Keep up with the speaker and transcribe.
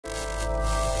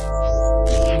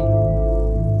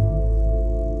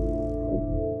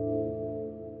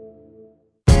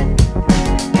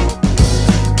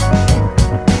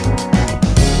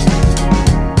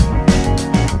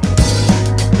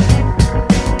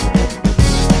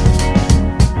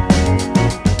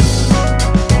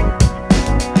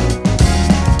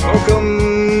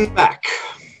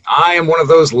I am one of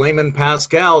those Layman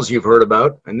Pascals you've heard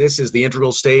about, and this is the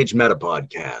Integral Stage Meta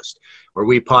Podcast, where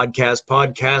we podcast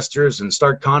podcasters and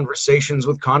start conversations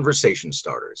with conversation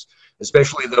starters,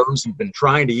 especially those who've been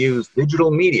trying to use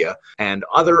digital media and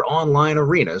other online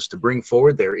arenas to bring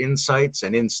forward their insights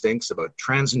and instincts about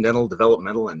transcendental,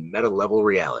 developmental, and meta-level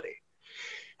reality.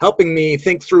 Helping me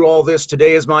think through all this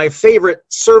today is my favorite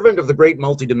servant of the great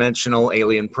multidimensional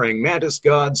alien praying mantis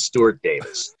god, Stuart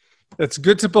Davis. It's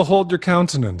good to behold your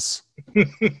countenance.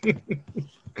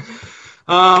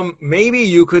 Maybe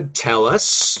you could tell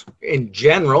us, in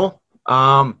general,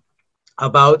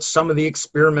 about some of the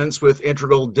experiments with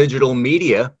integral digital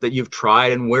media that you've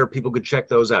tried and where people could check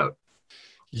those out.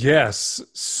 Yes.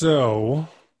 So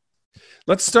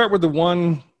let's start with the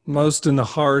one most in the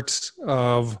heart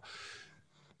of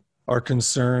our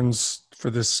concerns for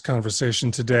this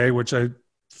conversation today, which I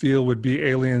feel would be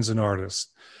aliens and artists.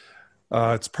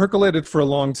 It's percolated for a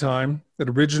long time. It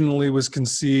originally was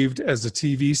conceived as a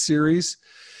TV series,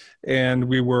 and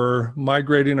we were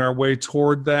migrating our way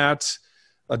toward that,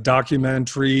 a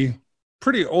documentary,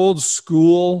 pretty old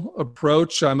school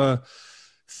approach. I'm a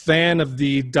fan of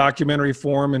the documentary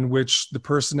form in which the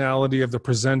personality of the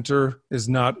presenter is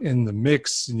not in the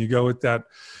mix, and you go with that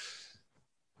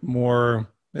more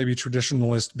maybe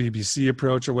traditionalist BBC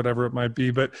approach or whatever it might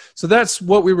be. But so that's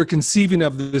what we were conceiving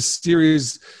of this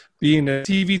series being, a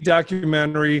TV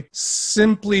documentary,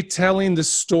 simply telling the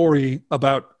story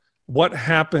about what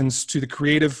happens to the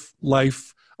creative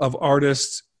life of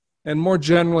artists and more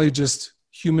generally just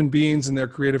human beings and their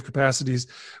creative capacities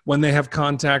when they have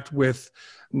contact with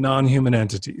non-human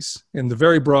entities in the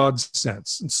very broad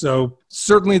sense. And so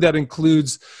certainly that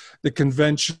includes the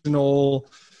conventional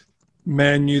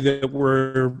menu that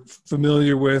we're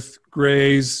familiar with: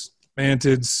 grays,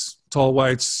 mantids, tall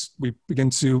whites. We begin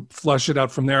to flush it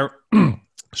out from there.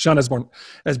 Sean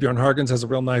Esbjorn Harkins has a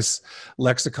real nice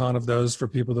lexicon of those for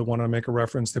people that want to make a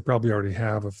reference. They probably already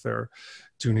have if they're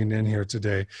tuning in here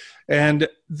today. And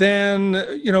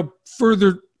then,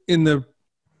 further in the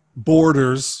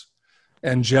borders,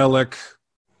 angelic,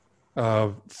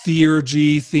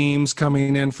 theurgy themes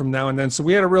coming in from now and then. So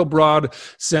we had a real broad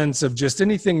sense of just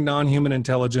anything non-human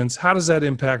intelligence. How does that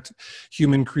impact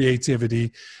human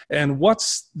creativity? And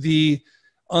what's the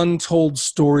untold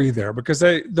story there? Because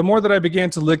the more that I began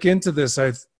to look into this,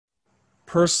 I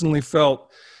personally felt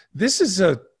this is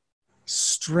a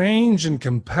strange and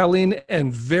compelling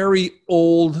and very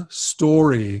old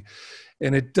story.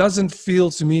 And it doesn't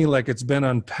feel to me like it's been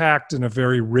unpacked in a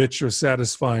very rich or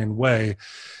satisfying way.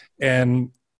 And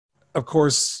of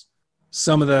course,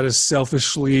 some of that is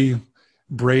selfishly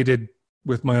braided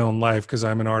with my own life because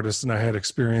I'm an artist and I had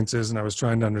experiences and I was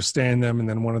trying to understand them. And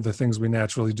then one of the things we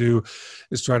naturally do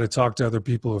is try to talk to other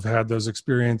people who've had those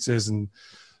experiences and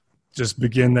just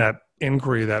begin that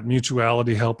inquiry, that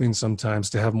mutuality, helping sometimes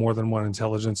to have more than one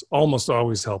intelligence, almost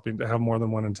always helping to have more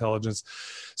than one intelligence.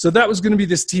 So that was going to be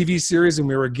this TV series, and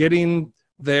we were getting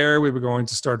there. We were going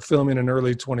to start filming in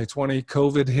early 2020.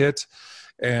 COVID hit.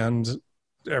 And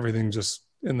everything just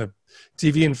in the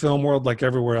TV and film world, like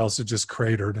everywhere else, it just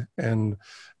cratered. And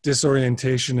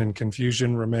disorientation and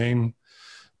confusion remain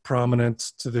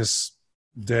prominent to this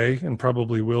day and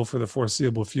probably will for the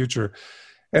foreseeable future.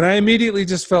 And I immediately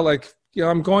just felt like,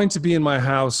 I'm going to be in my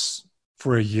house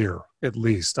for a year at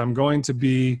least. I'm going to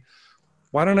be,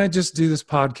 why don't I just do this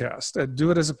podcast? I do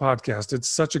it as a podcast.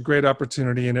 It's such a great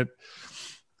opportunity, and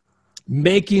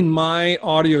making my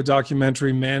audio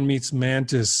documentary, Man Meets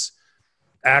Mantis,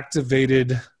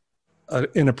 activated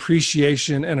an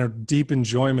appreciation and a deep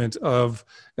enjoyment of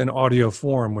an audio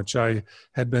form, which I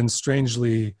had been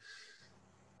strangely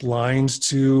blind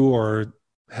to or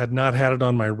had not had it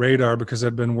on my radar because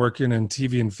I'd been working in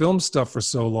TV and film stuff for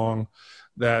so long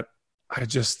that I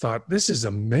just thought, this is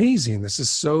amazing. This is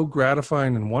so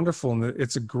gratifying and wonderful. And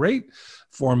it's a great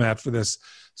format for this.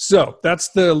 So that's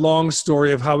the long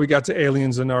story of how we got to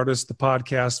Aliens and Artists, the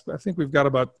podcast. I think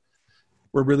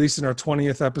we're releasing our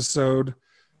 20th episode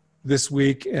this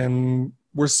week, and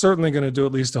we're certainly going to do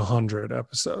at least 100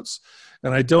 episodes.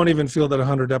 And I don't even feel that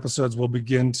 100 episodes will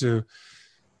begin to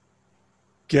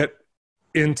get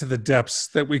into the depths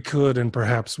that we could and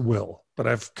perhaps will. But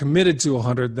I've committed to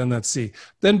 100, then let's see.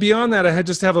 Then beyond that, I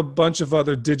just have a bunch of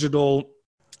other digital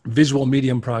visual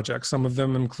medium projects. Some of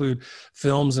them include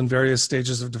films in various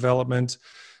stages of development.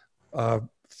 Four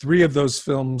of those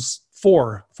films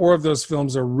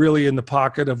are really in the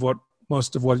pocket of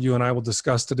most of what you and I will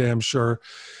discuss today, I'm sure.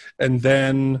 And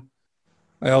then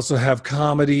I also have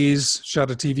comedies.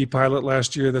 Shot a TV pilot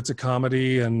last year that's a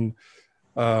comedy, and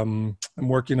I'm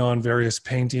working on various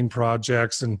painting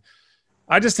projects. And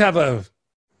I just have a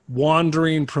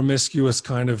wandering, promiscuous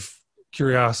kind of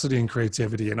curiosity and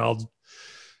creativity, and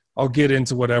I'll get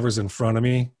into whatever's in front of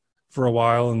me for a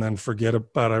while and then forget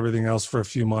about everything else for a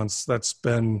few months. That's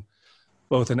been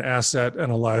both an asset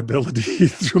and a liability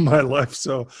through my life.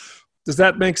 So does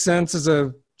that make sense as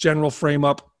a general frame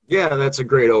up? Yeah, that's a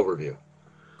great overview.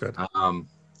 Good.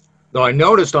 Though I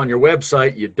noticed on your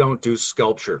website you don't do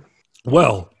sculpture.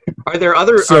 Well, are there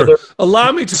other? Sir, are there,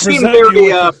 allow me to seem present very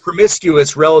you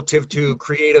promiscuous relative to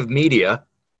creative media.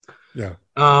 Yeah.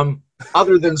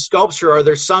 Other than sculpture, are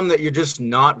there some that you're just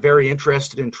not very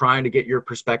interested in trying to get your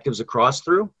perspectives across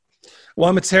through? Well,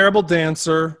 I'm a terrible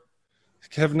dancer.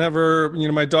 Have never,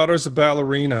 my daughter's a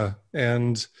ballerina,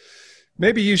 and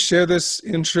maybe you share this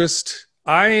interest.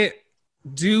 I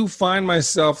do find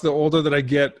myself, the older that I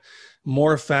get,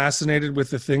 more fascinated with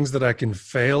the things that I can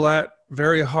fail at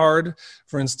very hard.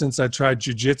 For instance, I tried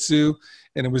jujitsu,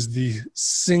 and it was the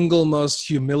single most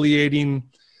humiliating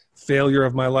failure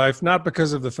of my life, not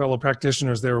because of the fellow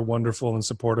practitioners. They were wonderful and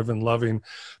supportive and loving,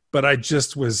 but I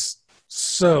just was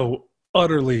so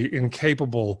utterly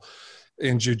incapable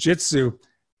in jujitsu.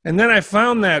 And then I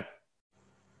found that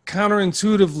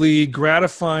counterintuitively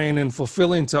gratifying and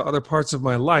fulfilling to other parts of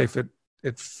my life.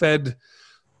 It fed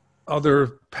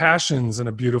other passions in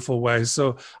a beautiful way.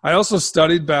 So I also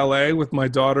studied ballet with my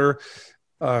daughter,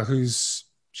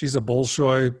 she's a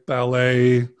Bolshoi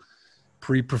ballet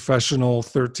pre-professional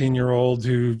 13-year-old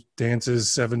who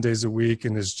dances 7 days a week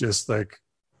and is just like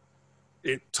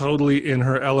totally in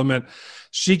her element.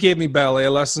 She gave me ballet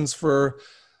lessons for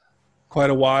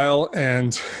quite a while,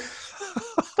 and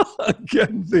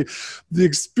again, the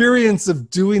experience of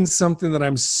doing something that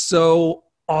I'm so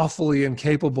awfully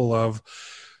incapable of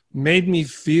made me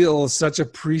feel such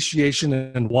appreciation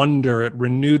and wonder. It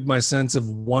renewed my sense of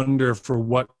wonder for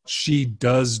what she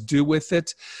does do with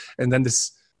it, and then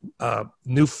this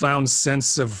newfound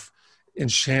sense of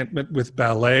enchantment with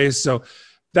ballet. So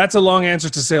that's a long answer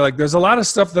to say, like, there's a lot of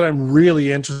stuff that I'm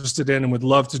really interested in and would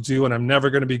love to do, and I'm never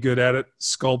going to be good at it.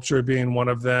 Sculpture being one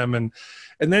of them. And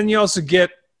then you also get,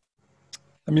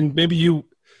 maybe you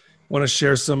want to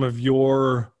share some of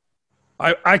your,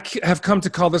 I have come to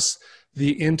call this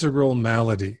the integral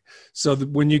malady. So that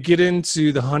when you get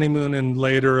into the honeymoon and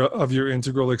later of your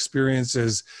integral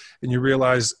experiences and you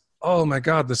realize, oh my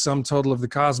God, the sum total of the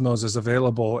cosmos is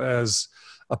available as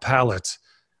a palette.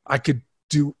 I could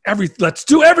do let's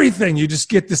do everything. You just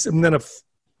get this, and then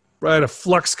a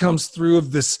flux comes through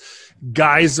of this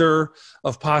geyser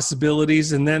of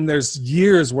possibilities. And then there's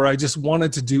years where I just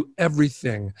wanted to do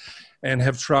everything and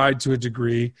have tried to a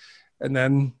degree. And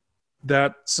then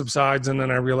that subsides. And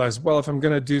then I realize, well, if I'm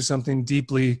going to do something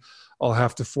deeply, I'll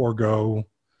have to forego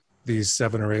these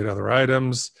 7 or 8 other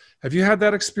items. Have you had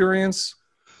that experience?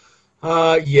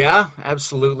 Yeah,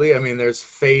 absolutely. There's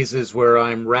phases where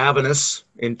I'm ravenous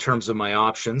in terms of my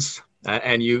options,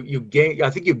 and you gain. I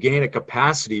think you gain a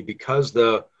capacity because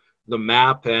the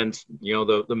map and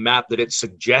the map that it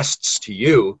suggests to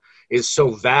you is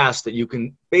so vast that you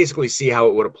can basically see how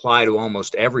it would apply to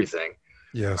almost everything.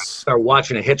 Yes. Start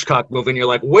watching a Hitchcock movie, and you're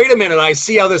like, wait a minute, I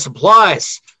see how this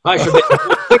applies. I should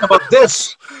think about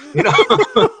this.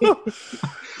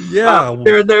 Yeah.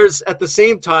 There's at the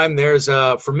same time, there's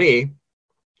for me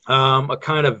a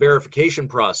kind of verification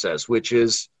process, which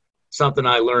is something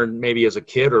I learned maybe as a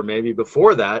kid or maybe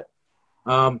before that.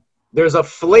 There's a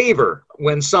flavor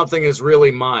when something is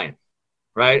really mine,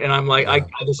 right? And I'm like,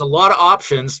 there's a lot of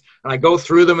options, and I go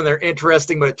through them, and they're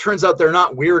interesting, but it turns out they're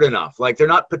not weird enough. Like, they're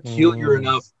not peculiar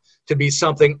enough to be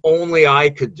something only I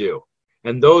could do.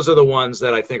 And those are the ones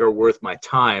that I think are worth my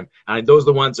time. And those are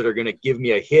the ones that are going to give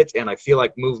me a hit and I feel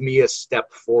like move me a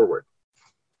step forward.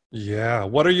 Yeah.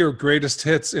 What are your greatest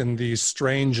hits in the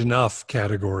strange enough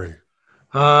category?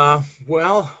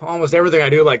 Well, almost everything I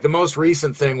do. Like, the most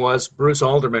recent thing was Bruce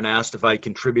Alderman asked if I'd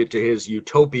contribute to his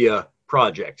Utopia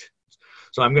project.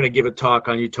 So I'm going to give a talk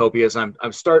on utopias. I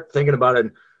start thinking about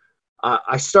it.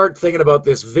 I start thinking about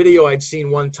this video I'd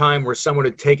seen one time where someone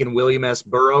had taken William S.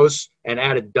 Burroughs and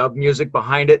added dub music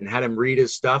behind it and had him read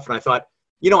his stuff. And I thought,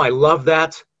 I love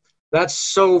that. That's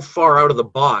so far out of the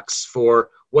box for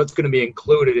what's going to be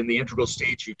included in the Integral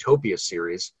Stage Utopia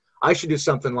series. I should do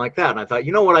something like that. And I thought,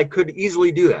 what? I could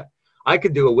easily do that. I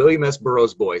could do a William S.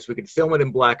 Burroughs voice. We could film it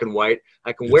in black and white.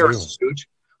 I can wear a suit.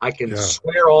 I can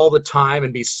swear all the time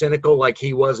and be cynical like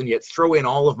he was, and yet throw in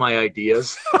all of my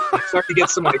ideas. I start to get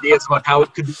some ideas about how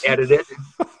it could be edited.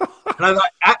 And I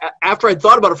thought, after I'd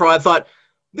thought about it for a while, I thought,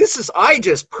 I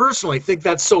just personally think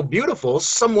that's so beautiful.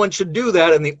 Someone should do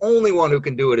that, and the only one who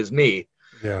can do it is me.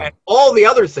 Yeah. And all the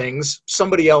other things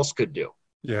somebody else could do.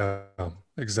 Yeah,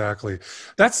 exactly.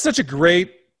 That's such a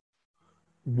great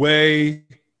way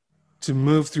to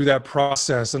move through that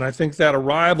process. And I think that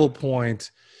arrival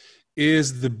point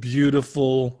is the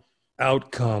beautiful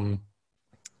outcome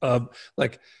of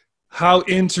like how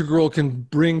integral can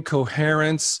bring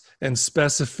coherence and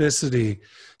specificity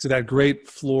to that great,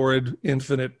 florid,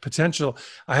 infinite potential.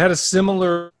 I had a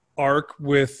similar arc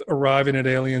with arriving at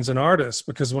aliens and artists,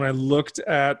 because when I looked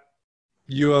at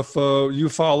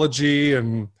ufology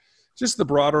and just the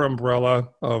broader umbrella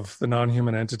of the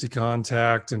non-human entity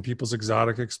contact and people's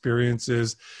exotic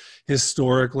experiences,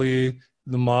 historically,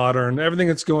 the modern, everything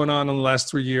that's going on in the last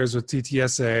 3 years with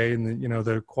TTSA and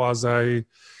the quasi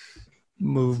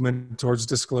movement towards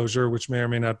disclosure, which may or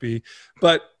may not be.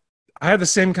 But I had the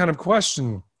same kind of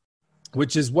question,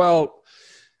 which is, well,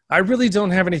 I really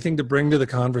don't have anything to bring to the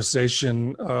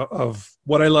conversation of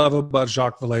what I love about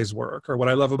Jacques Vallée's work, or what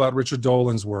I love about Richard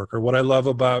Dolan's work, or what I love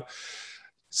about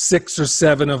 6 or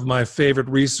 7 of my favorite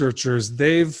researchers.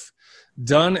 They've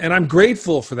done, and I'm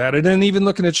grateful for that. And then even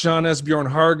looking at Sean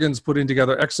Esbjorn Hargens putting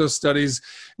together exo studies,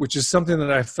 which is something that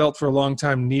I felt for a long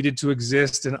time needed to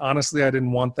exist. And honestly, I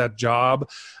didn't want that job.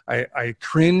 I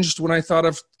cringed when I thought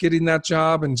of getting that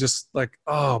job, and just like,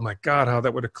 oh my God, how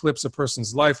that would eclipse a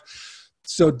person's life.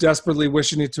 So desperately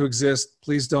wishing it to exist.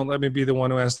 Please don't let me be the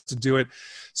one who has to do it.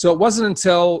 So it wasn't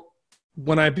until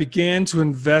when I began to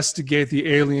investigate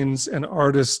the aliens and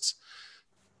artists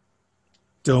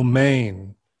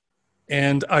domain,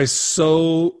 and I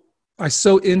so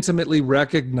intimately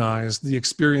recognized the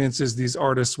experiences these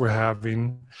artists were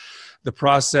having, the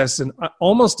process, and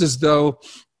almost as though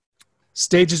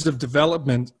stages of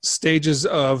development, stages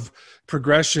of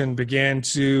progression began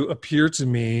to appear to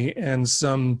me, and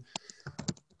some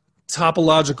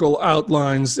topological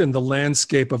outlines in the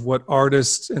landscape of what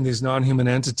artists and these non-human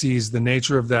entities, the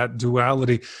nature of that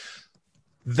duality.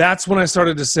 That's when I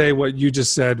started to say what you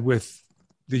just said with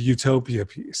the utopia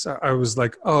piece. I was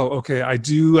like, oh, okay, I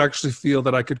do actually feel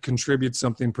that I could contribute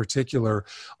something particular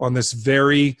on this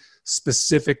very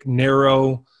specific,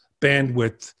 narrow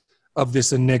bandwidth of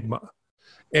this enigma.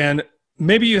 And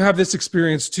maybe you have this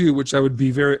experience too, which I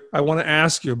want to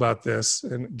ask you about this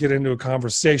and get into a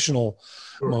conversational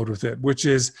mode with it, which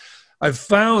is, I've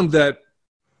found that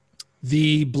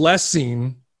the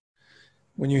blessing,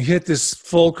 when you hit this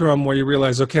fulcrum where you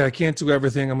realize, okay, I can't do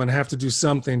everything, I'm going to have to do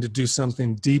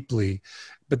something deeply.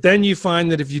 But then you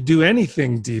find that if you do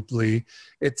anything deeply,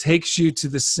 it takes you to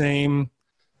the same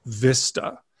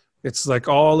vista. It's like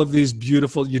all of these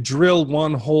beautiful, you drill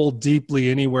one hole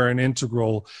deeply anywhere in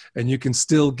integral, and you can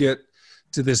still get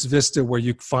to this vista where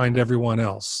you find everyone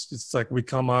else. It's like we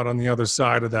come out on the other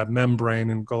side of that membrane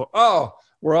and go, oh,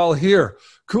 we're all here.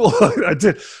 Cool. I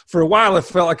did. For a while, I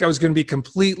felt like I was going to be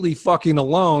completely fucking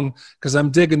alone, because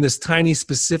I'm digging this tiny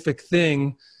specific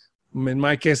thing. In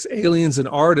my case, aliens and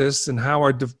artists, and how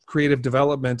our creative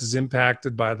development is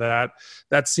impacted by that.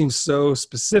 That seems so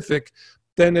specific.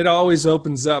 Then it always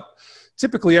opens up.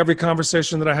 Typically, every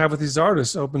conversation that I have with these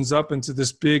artists opens up into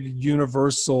this big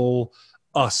universal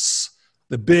us,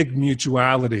 the big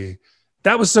mutuality.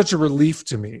 That was such a relief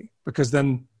to me, because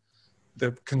then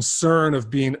the concern of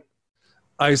being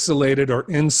isolated or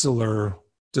insular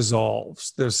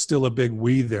dissolves. There's still a big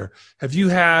we there. Have you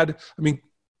had, I mean,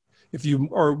 if you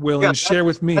are willing, share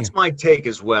with me. That's my take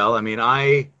as well. I mean,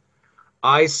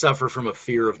 I suffer from a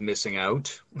fear of missing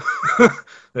out.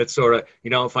 That's sort of,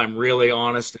 if I'm really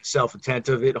honest and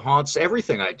self-attentive, it haunts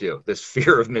everything I do, this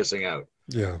fear of missing out.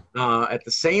 Yeah. At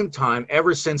the same time,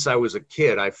 ever since I was a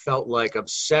kid, I felt like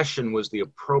obsession was the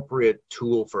appropriate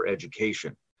tool for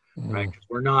education, right?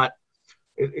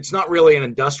 It's not really an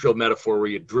industrial metaphor where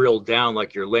you drill down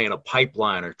like you're laying a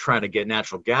pipeline or trying to get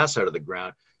natural gas out of the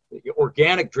ground.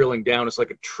 Organic drilling down is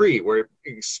like a tree where it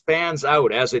expands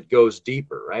out as it goes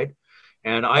deeper, right?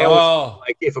 And I always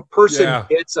like, if a person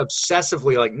gets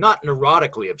obsessively, like not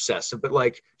neurotically obsessive, but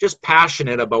like just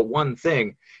passionate about one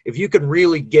thing, if you can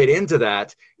really get into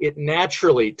that, it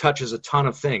naturally touches a ton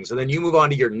of things. And then you move on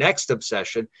to your next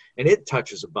obsession and it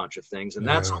touches a bunch of things. And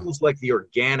that's almost like the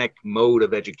organic mode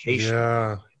of education.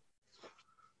 Yeah.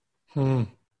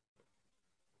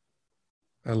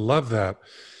 I love that.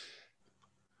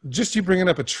 Just you bringing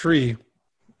up a tree,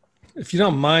 if you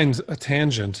don't mind a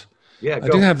tangent. Yeah, I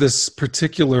do have this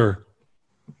particular,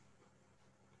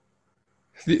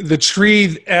 the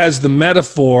tree as the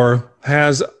metaphor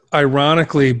has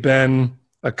ironically been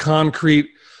a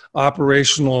concrete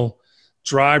operational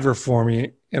driver for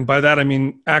me. And by that, I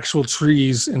mean actual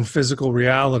trees in physical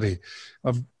reality.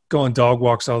 I've go on dog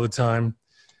walks all the time,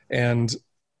 and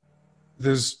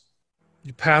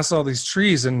you pass all these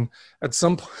trees, and at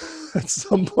some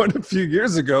point a few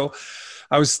years ago,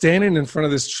 I was standing in front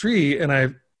of this tree, and I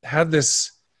had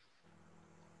this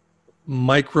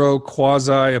micro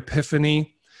quasi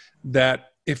epiphany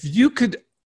that if you could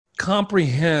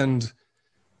comprehend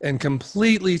and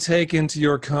completely take into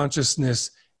your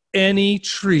consciousness any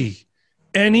tree,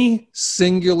 any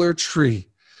singular tree,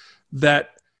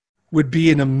 that would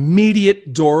be an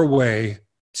immediate doorway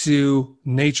to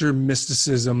nature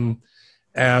mysticism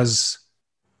as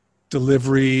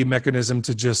delivery mechanism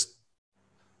to just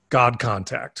God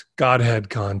contact, Godhead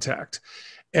contact.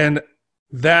 And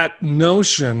that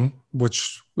notion,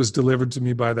 which was delivered to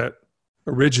me by that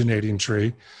originating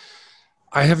tree,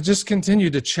 I have just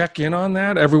continued to check in on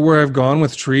that everywhere I've gone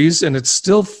with trees, and it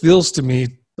still feels to me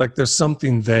like there's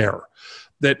something there,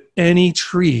 that any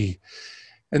tree.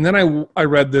 And then I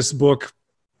read this book,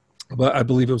 but I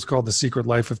believe it was called The Secret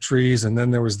Life of Trees, and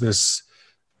then there was this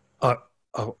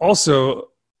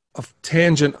also a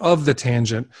tangent of the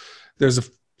tangent. There's a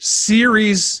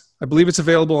series, I believe it's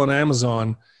available on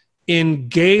Amazon, in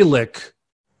Gaelic,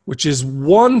 which is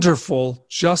wonderful,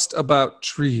 just about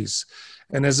trees.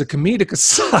 And as a comedic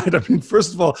aside, I mean,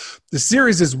 first of all, the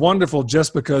series is wonderful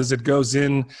just because it goes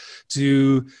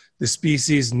into the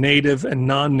species native and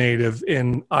non-native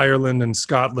in Ireland and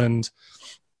Scotland,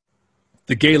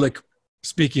 the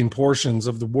Gaelic-speaking portions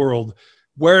of the world,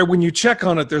 where when you check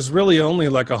on it, there's really only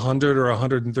like 100 or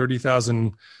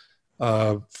 130,000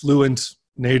 fluent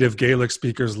native Gaelic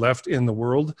speakers left in the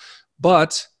world.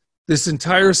 But this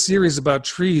entire series about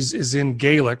trees is in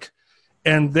Gaelic,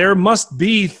 and there must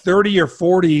be 30 or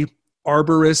 40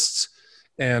 arborists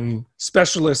and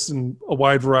specialists in a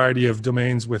wide variety of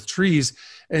domains with trees,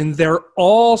 and they're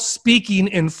all speaking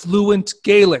in fluent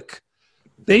Gaelic.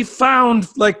 They found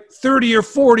like 30 or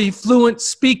 40 fluent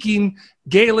speaking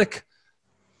Gaelic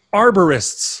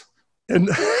arborists, and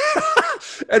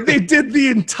and they did the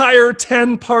entire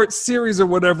 10-part series or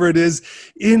whatever it is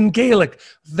in Gaelic.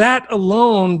 That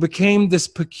alone became this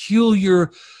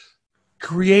peculiar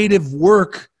creative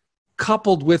work,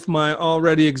 coupled with my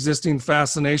already existing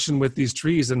fascination with these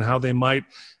trees and how they might,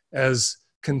 as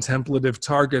contemplative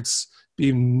targets,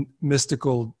 be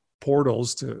mystical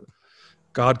portals to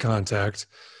God contact.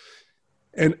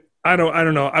 And I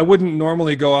don't know. I wouldn't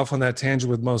normally go off on that tangent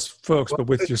with most folks, but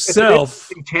with yourself,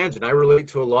 it's an tangent. I relate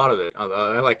to a lot of it.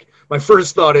 My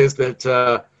first thought is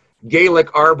that Gaelic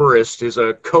arborist is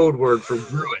a code word for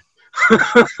druid.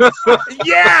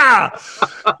 Yeah.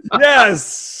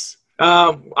 Yes.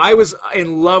 I was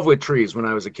in love with trees when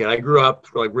I was a kid. I grew up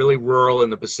like really rural in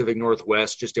the Pacific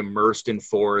Northwest, just immersed in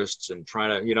forests and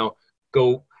trying to,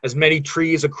 go as many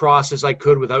trees across as I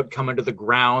could without coming to the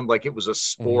ground like it was a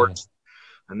sport.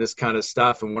 And this kind of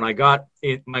stuff. And when I got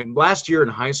in my last year in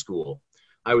high school,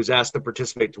 I was asked to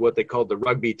participate to what they called the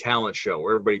rugby talent show,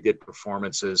 where everybody did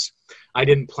performances. I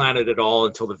didn't plan it at all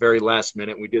until the very last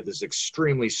minute. We did this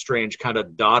extremely strange kind of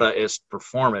Dadaist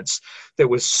performance that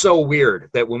was so weird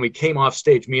that when we came off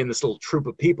stage, me and this little troop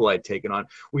of people I'd taken on,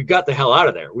 we got the hell out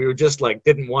of there. We were just like,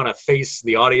 didn't want to face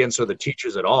the audience or the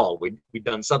teachers at all. We'd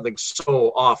done something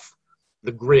so off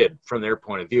the grid from their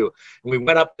point of view. And we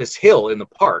went up this hill in the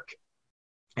park,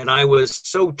 and I was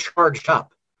so charged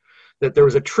up that there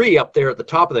was a tree up there at the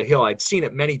top of the hill. I'd seen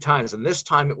it many times, and this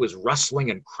time it was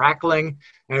rustling and crackling,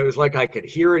 and it was like I could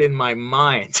hear it in my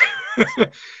mind.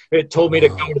 It told me to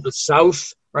go to the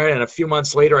south, right? And a few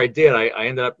months later I did. I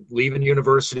ended up leaving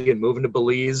university and moving to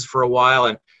Belize for a while,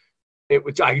 and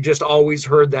I just always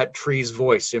heard that tree's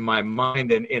voice in my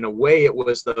mind, and in a way it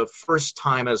was the first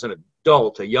time as an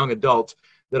adult, a young adult,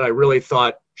 that I really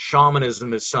thought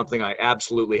shamanism is something I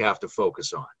absolutely have to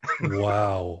focus on.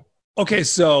 Wow. Okay,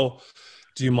 so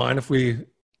do you mind if we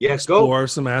explore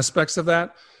some aspects of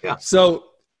that? Yeah. So,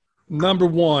 number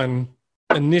one,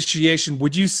 initiation.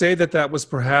 Would you say that was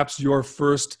perhaps your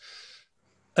first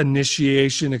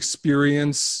initiation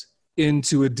experience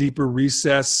into a deeper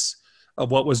recess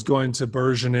of what was going to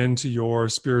burgeon into your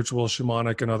spiritual,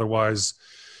 shamanic, and otherwise,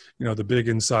 the big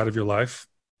inside of your life?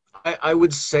 I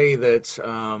would say that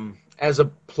as a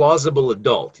plausible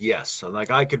adult, yes.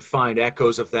 Like I could find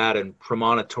echoes of that in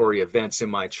premonitory events in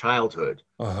my childhood.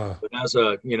 But as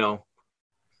a,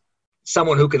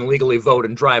 someone who can legally vote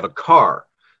and drive a car,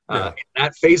 in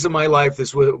that phase of my life,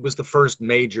 this was the first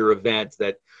major event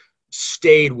that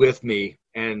stayed with me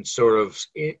and sort of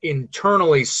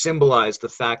internally symbolized the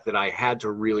fact that I had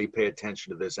to really pay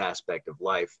attention to this aspect of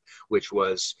life, which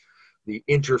was the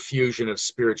interfusion of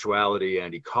spirituality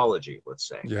and ecology, let's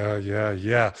say.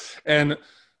 Yeah. And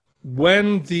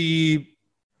when the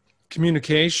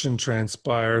communication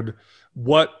transpired,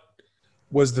 what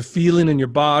was the feeling in your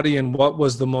body and what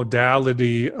was the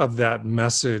modality of that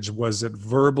message? Was it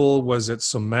verbal? Was it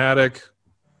somatic?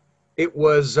 It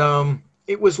was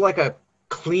like a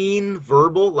clean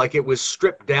verbal, like it was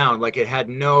stripped down, like it had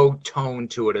no tone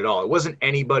to it at all. It wasn't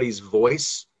anybody's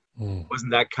voice. It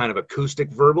wasn't that kind of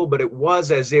acoustic verbal, but it was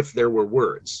as if there were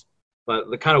words. But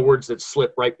the kind of words that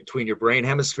slip right between your brain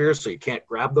hemispheres so you can't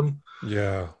grab them.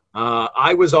 Yeah.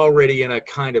 I was already in a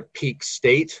kind of peak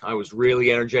state. I was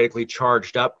really energetically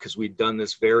charged up because we'd done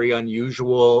this very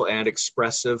unusual and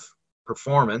expressive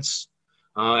performance.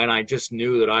 And I just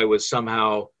knew that I was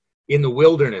somehow in the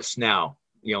wilderness now,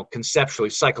 you know, conceptually,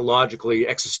 psychologically,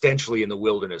 existentially in the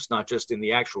wilderness, not just in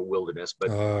the actual wilderness, but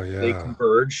they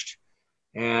converged.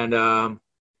 And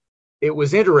it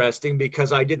was interesting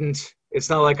because it's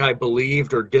not like I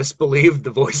believed or disbelieved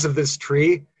the voice of this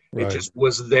tree. Right. It just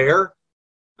was there.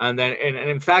 And then, and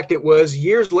in fact, it was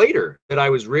years later that I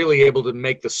was really able to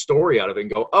make the story out of it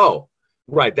and go, oh,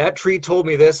 right, that tree told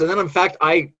me this. And then, in fact,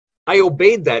 I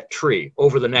obeyed that tree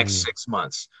over the next 6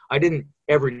 months. I didn't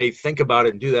every day think about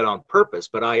it and do that on purpose,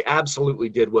 but I absolutely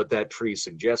did what that tree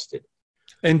suggested.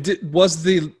 And was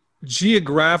the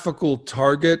geographical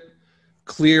target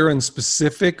clear and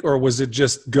specific, or was it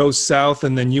just go south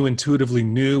and then you intuitively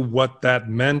knew what that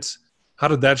meant? How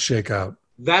did that shake out?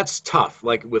 That's tough,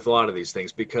 like with a lot of these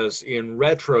things, because in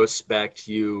retrospect,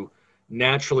 you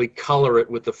naturally color it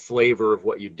with the flavor of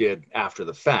what you did after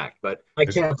the fact. But I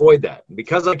can't avoid that.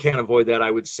 Because I can't avoid that, I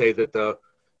would say that the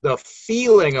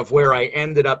feeling of where I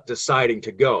ended up deciding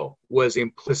to go was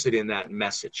implicit in that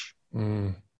message.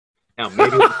 Now,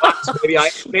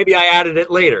 maybe I added it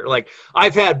later. Like,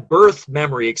 I've had birth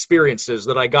memory experiences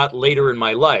that I got later in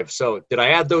my life. So did I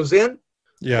add those in?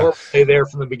 Yeah. Or were they there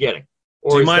from the beginning?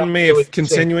 Do you mind me if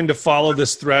continuing to follow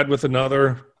this thread with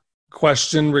another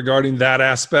question regarding that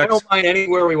aspect? I don't mind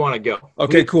anywhere we want to go.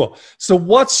 Okay, cool. So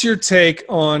what's your take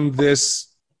on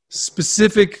this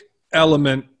specific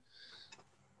element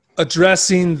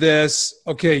addressing this?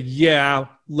 Okay, yeah,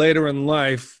 later in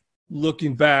life,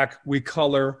 looking back, we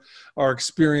color our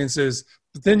experiences.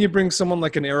 But then you bring someone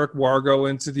like an Eric Wargo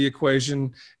into the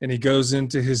equation, and he goes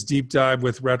into his deep dive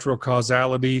with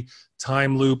retrocausality,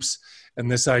 time loops, and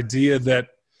this idea that,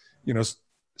 you know,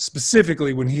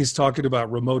 specifically when he's talking about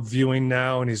remote viewing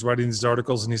now, and he's writing these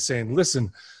articles and he's saying,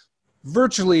 listen,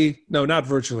 not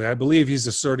virtually, I believe he's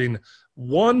asserting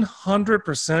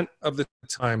 100% of the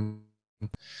time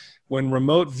when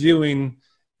remote viewing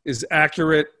is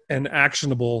accurate and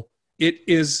actionable, it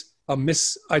is a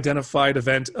misidentified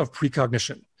event of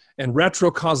precognition. And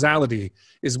retrocausality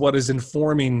is what is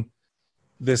informing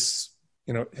this,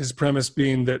 you know, his premise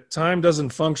being that time doesn't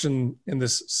function in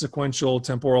this sequential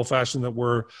temporal fashion that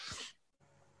we're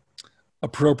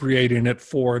appropriating it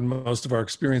for in most of our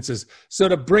experiences. So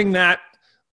to bring that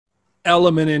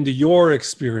element into your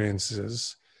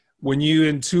experiences, when you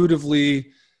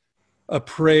intuitively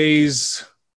appraise,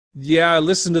 yeah, I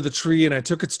listened to the tree and I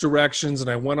took its directions and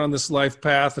I went on this life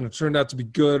path and it turned out to be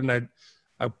good, and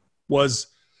I was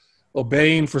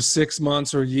obeying for 6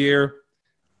 months or a year.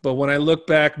 But when I look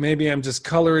back, maybe I'm just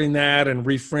coloring that and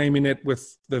reframing it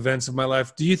with the events of my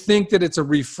life. Do you think that it's a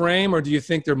reframe, or do you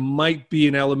think there might be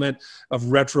an element of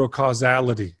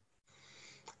retrocausality?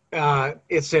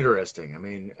 It's interesting. I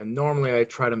mean, normally I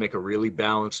try to make a really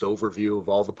balanced overview of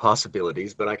all the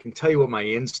possibilities, but I can tell you what my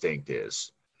instinct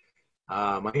is.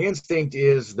 My instinct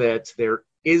is that there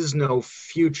is no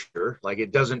future, like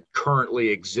it doesn't currently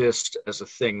exist as a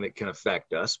thing that can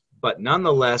affect us, but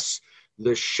nonetheless,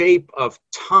 the shape of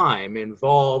time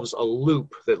involves a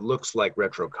loop that looks like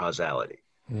retrocausality,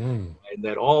 and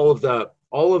that all of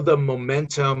the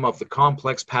momentum of the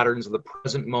complex patterns of the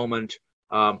present moment,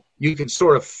 you can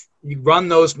you run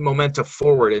those momenta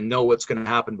forward and know what's going to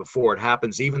happen before it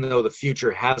happens, even though the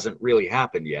future hasn't really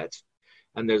happened yet.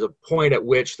 And there's a point at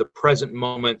which the present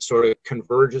moment sort of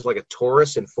converges like a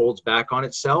torus and folds back on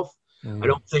itself. I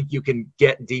don't think you can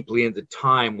get deeply into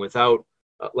time without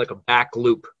like a back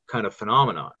loop kind of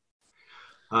phenomenon.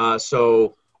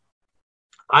 So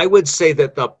I would say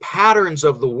that the patterns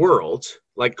of the world,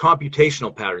 like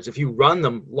computational patterns, if you run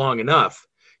them long enough,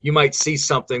 you might see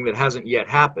something that hasn't yet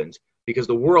happened, because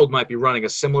the world might be running a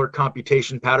similar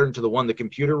computation pattern to the one the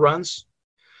computer runs.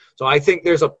 So I think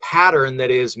there's a pattern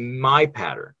that is my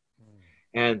pattern.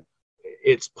 And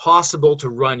it's possible to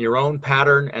run your own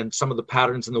pattern and some of the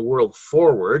patterns in the world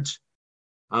forward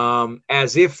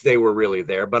as if they were really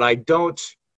there. But I don't,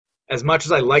 as much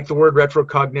as I like the word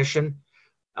retrocognition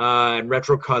and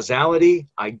retrocausality,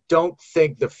 I don't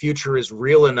think the future is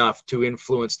real enough to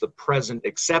influence the present,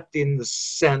 except in the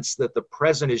sense that the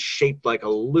present is shaped like a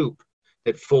loop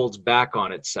that folds back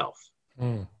on itself.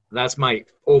 That's my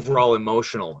overall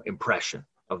emotional impression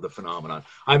of the phenomenon.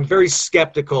 I'm very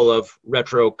skeptical of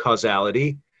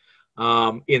retrocausality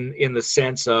in the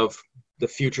sense of the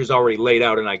future's already laid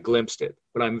out and I glimpsed it.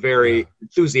 But I'm very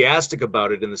enthusiastic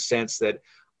about it in the sense that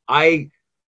I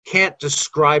can't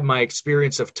describe my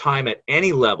experience of time at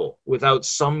any level without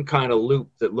some kind of loop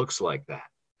that looks like that.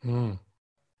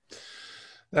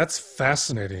 That's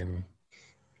fascinating.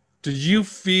 Do you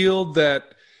feel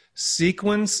that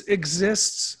sequence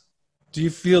exists? Do you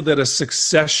feel that a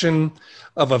succession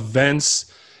of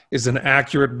events is an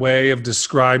accurate way of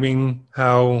describing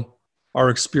how our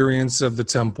experience of the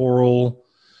temporal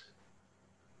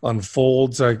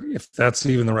unfolds? If that's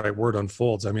even the right word,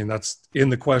 unfolds. I mean, that's in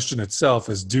the question itself,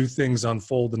 is do things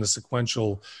unfold in a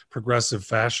sequential, progressive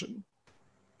fashion?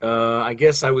 I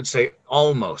guess I would say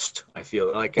almost. I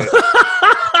feel like that's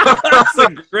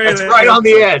right on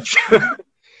the edge.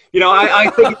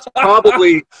 I think it's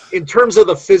probably, in terms of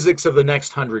the physics of the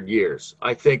next 100 years,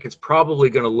 I think it's probably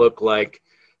going to look like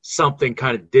something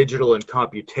kind of digital and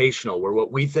computational, where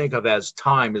what we think of as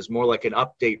time is more like an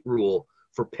update rule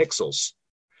for pixels.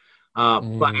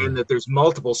 But in that there's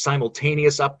multiple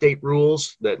simultaneous update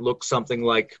rules that look something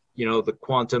like, the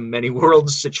quantum many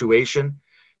worlds situation,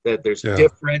 that there's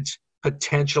different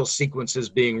potential sequences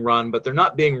being run, but they're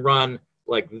not being run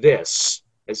like this,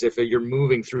 as if you're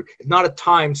moving through, not a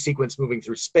time sequence moving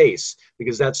through space,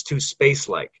 because that's too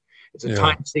space-like. It's a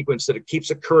time sequence that it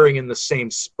keeps occurring in the same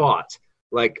spot,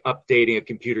 like updating a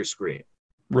computer screen.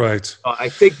 Right. I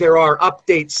think there are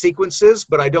update sequences,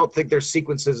 but I don't think they're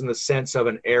sequences in the sense of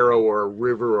an arrow or a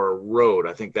river or a road.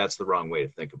 I think that's the wrong way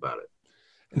to think about it.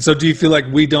 And so do you feel like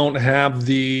we don't have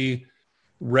the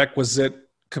requisite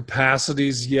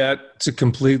capacities yet to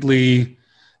completely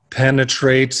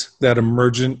penetrate that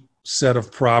emergent set of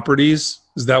properties?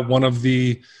 Is that one of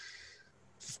the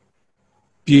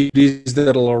beauties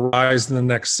that'll arise in the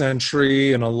next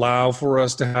century and allow for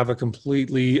us to have a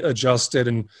completely adjusted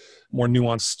and more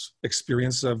nuanced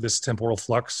experience of this temporal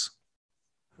flux?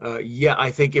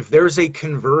 I think if there's a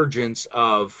convergence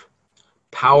of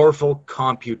powerful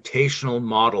computational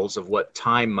models of what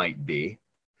time might be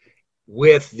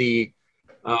with the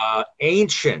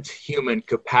ancient human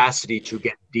capacity to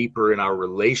get deeper in our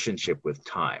relationship with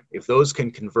time, if those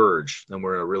can converge, then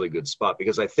we're in a really good spot.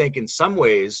 Because I think in some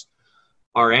ways,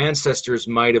 our ancestors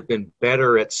might have been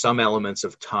better at some elements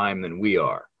of time than we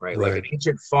are, right? Like an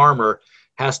ancient farmer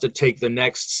has to take the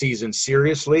next season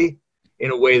seriously in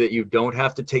a way that you don't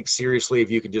have to take seriously if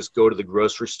you can just go to the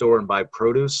grocery store and buy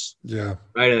produce. Yeah.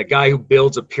 Right. And a guy who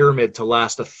builds a pyramid to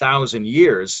last 1,000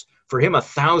 years, for him,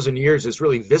 1,000 years is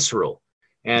really visceral.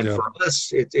 And for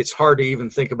us, it's hard to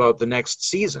even think about the next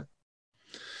season.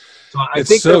 So I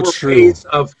think there were ways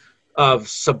of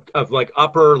like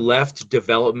upper left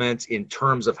development in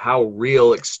terms of how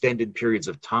real extended periods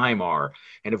of time are.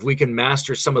 And if we can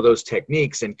master some of those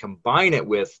techniques and combine it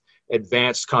with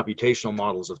advanced computational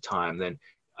models of time, then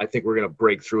I think we're going to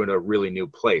break through in a really new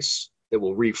place that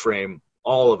will reframe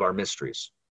all of our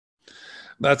mysteries.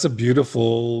 That's a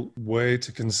beautiful way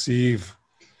to conceive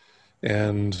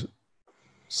and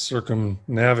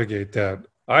circumnavigate that.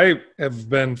 I have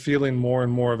been feeling more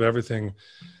and more of everything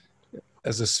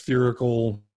as a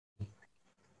spherical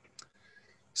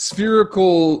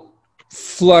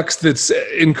flux that's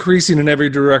increasing in every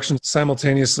direction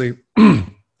simultaneously.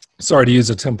 Sorry to use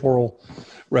a temporal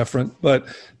referent, but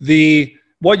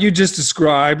what you just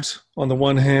described on the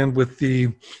one hand with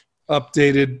the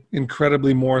updated,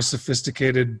 incredibly more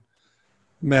sophisticated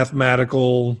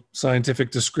mathematical,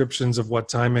 scientific descriptions of what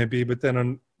time may be, but then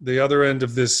on the other end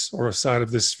of this, or a side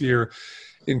of this sphere,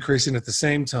 increasing at the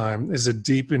same time, is a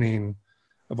deepening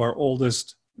of our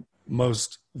oldest,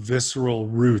 most visceral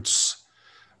roots.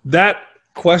 That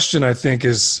question, I think,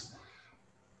 is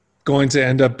going to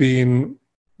end up being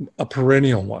a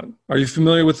perennial one. Are you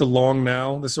familiar with the Long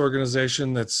Now, this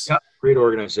organization that's... Yeah, great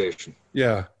organization.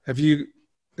 Yeah. Have you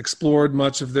explored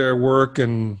much of their work?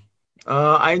 And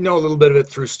I know a little bit of it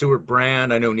through Stuart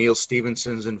Brand. I know Neil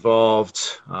Stephenson's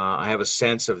involved. I have a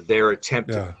sense of their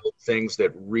attempt to build things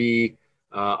that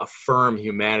affirm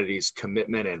humanity's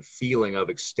commitment and feeling of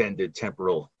extended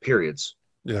temporal periods.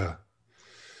 Yeah.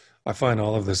 I find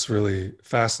all of this really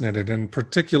fascinating, and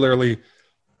particularly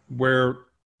where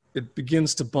it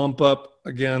begins to bump up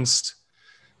against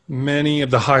many of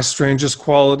the high strangest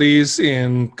qualities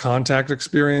in contact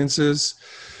experiences.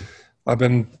 I've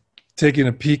been taking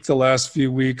a peek the last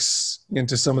few weeks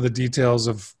into some of the details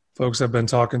of folks I've been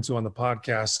talking to on the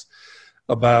podcast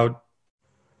about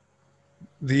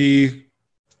the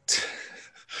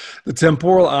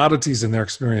temporal oddities in their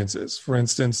experiences. For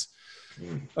instance,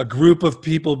 a group of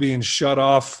people being shut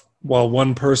off while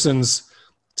one person's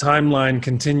timeline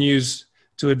continues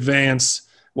to advance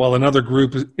while another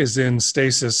group is in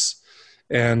stasis,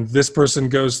 And this person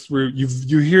goes through,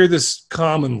 you hear this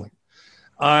commonly.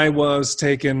 I was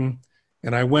taken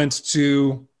and I went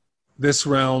to this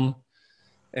realm.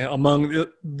 And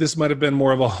this might have been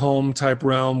more of a home type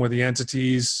realm where the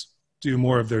entities do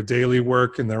more of their daily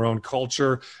work in their own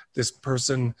culture. This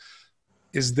person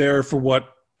is there for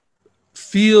what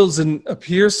feels and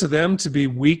appears to them to be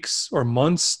weeks or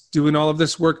months doing all of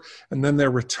this work, and then they're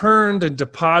returned and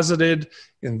deposited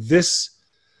in this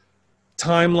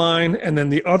timeline, and then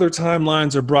the other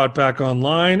timelines are brought back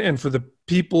online. And for the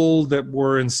people that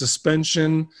were in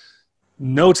suspension,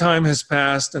 no time has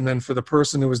passed, and then for the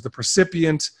person who was the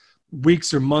recipient,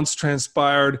 weeks or months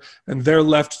transpired, and they're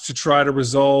left to try to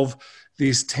resolve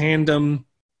these tandem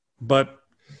but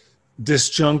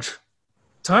disjunct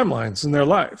timelines in their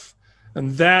life.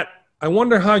 And that, I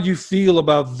wonder how you feel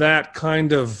about that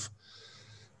kind of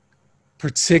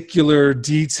particular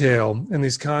detail in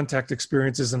these contact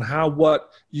experiences, and how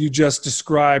what you just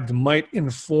described might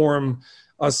inform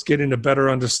us getting a better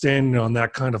understanding on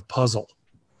that kind of puzzle.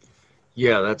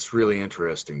 Yeah, that's really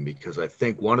interesting, because I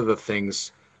think one of the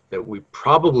things that we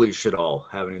probably should all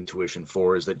have an intuition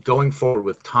for is that going forward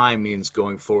with time means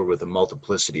going forward with a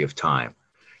multiplicity of time,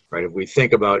 right? If we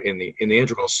think about in the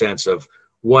integral sense of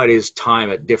what is time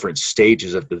at different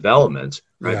stages of development,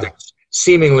 right? Yeah. There's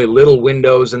seemingly little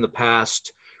windows in the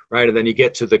past, right? And then you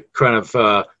get to the kind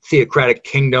of theocratic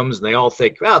kingdoms, and they all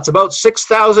think, well, it's about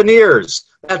 6,000 years.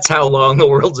 That's how long the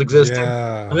world's existed.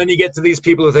 Yeah. And then you get to these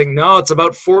people who think, no, it's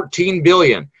about 14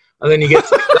 billion. And then you get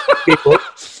to people,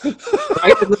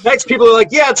 right? And the next people are like,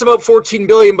 yeah, it's about 14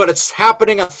 billion, but it's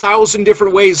happening 1,000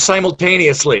 different ways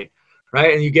simultaneously,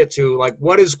 right? And you get to, like,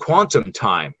 what is quantum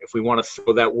time? If we want to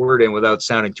throw that word in without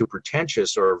sounding too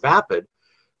pretentious or vapid,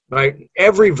 right?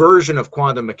 Every version of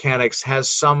quantum mechanics has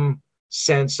some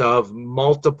sense of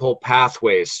multiple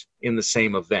pathways in the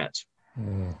same event.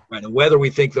 Right? And whether we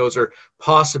think those are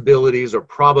possibilities or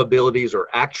probabilities or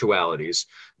actualities,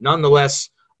 nonetheless,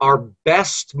 our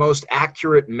best, most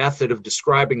accurate method of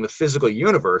describing the physical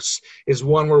universe is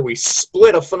one where we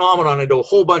split a phenomenon into a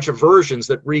whole bunch of versions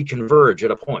that reconverge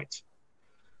at a point.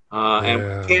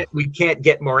 And we can't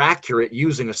get more accurate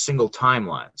using a single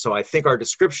timeline. So I think our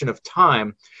description of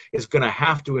time is going to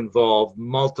have to involve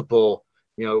multiple,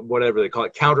 whatever they call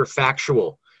it,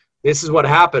 counterfactual. This is what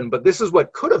happened, but this is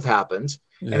what could have happened.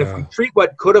 Yeah. And if we treat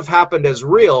what could have happened as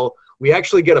real, we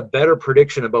actually get a better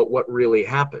prediction about what really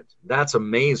happened. That's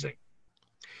amazing.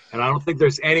 And I don't think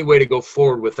there's any way to go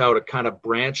forward without a kind of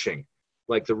branching,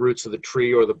 like the roots of the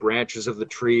tree or the branches of the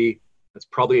tree. That's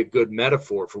probably a good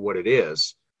metaphor for what it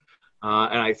is.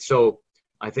 So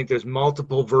I think there's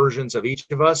multiple versions of each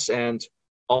of us, and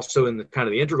also in the kind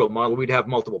of the integral model, we'd have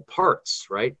multiple parts,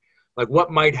 right? Like,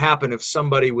 what might happen if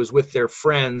somebody was with their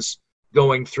friends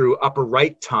going through upper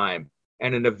right time,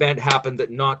 and an event happened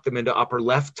that knocked them into upper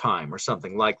left time or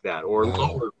something like that, or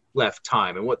lower left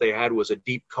time, and what they had was a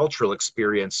deep cultural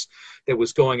experience that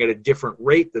was going at a different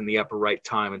rate than the upper right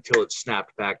time until it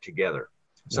snapped back together.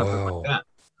 Something like that.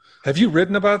 Have you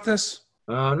written about this?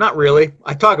 Not really.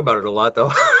 I talk about it a lot,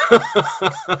 though.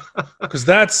 Because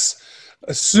that's,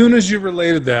 as soon as you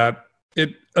related that,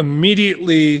 it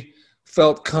immediately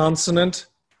felt consonant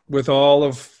with all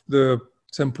of the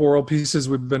temporal pieces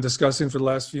we've been discussing for the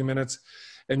last few minutes.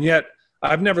 And yet,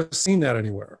 I've never seen that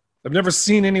anywhere. I've never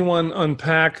seen anyone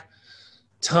unpack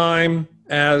time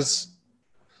as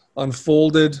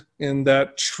unfolded in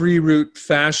that tree root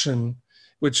fashion,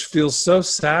 which feels so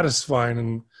satisfying.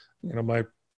 And, my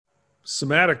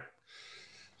somatic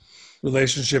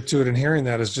relationship to it and hearing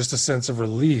that is just a sense of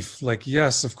relief. Like,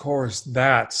 yes, of course,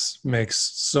 that makes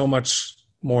so much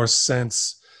more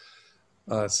sense,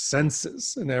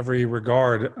 senses in every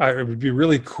regard. It would be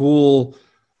really cool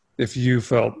if you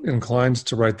felt inclined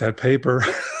to write that paper.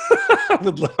 I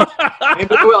would love.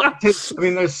 Well,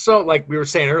 there's so, like we were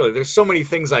saying earlier, there's so many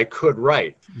things I could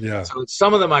write. Yeah. So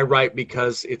some of them I write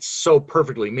because it's so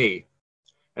perfectly me.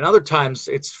 And other times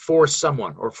it's for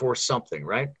someone or for something,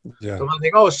 right? Yeah. So when I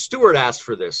think, oh, Stuart asked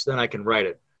for this, then I can write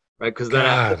it, right? Because then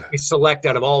I select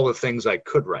out of all the things I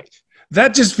could write.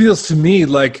 That just feels to me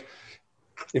like,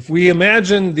 if we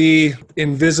imagine the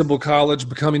invisible college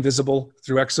becoming visible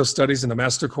through exo studies in a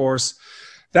master course,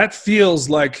 that feels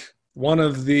like one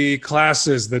of the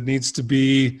classes that needs to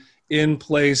be in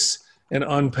place and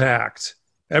unpacked.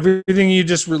 Everything you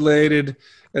just related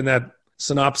and that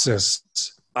synopsis,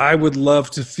 I would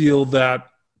love to feel that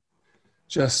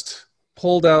just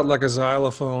pulled out like a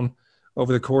xylophone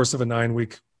over the course of a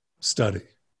 9-week study.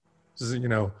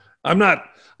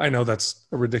 I know that's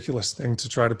a ridiculous thing to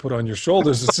try to put on your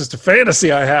shoulders. It's just a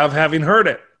fantasy I have, having heard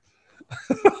it.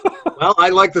 Well, I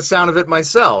like the sound of it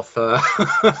myself.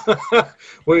 I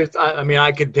mean,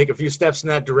 I could take a few steps in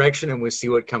that direction and we'll see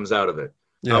what comes out of it.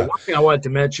 Yeah. One thing I wanted to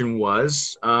mention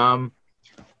was, I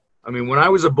mean, when I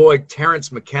was a boy,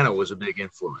 Terrence McKenna was a big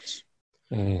influence.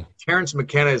 Terrence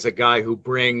McKenna is a guy who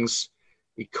brings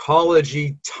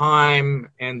ecology, time,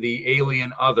 and the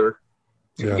alien other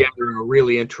together in a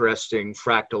really interesting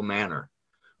fractal manner,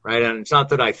 right? And it's not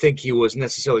that I think he was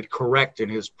necessarily correct in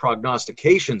his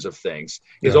prognostications of things.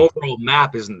 His overall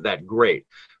map isn't that great.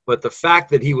 But the fact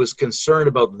that he was concerned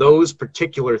about those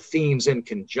particular themes in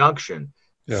conjunction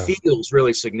feels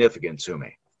really significant to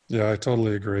me. Yeah, I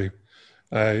totally agree.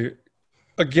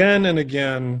 Again and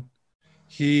again,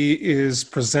 he is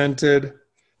presented,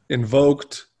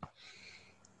 invoked,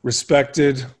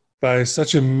 respected by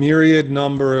such a myriad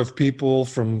number of people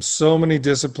from so many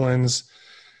disciplines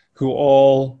who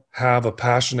all have a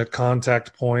passionate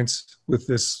contact points with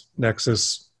this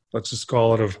nexus, let's just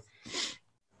call it, of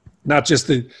not just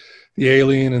the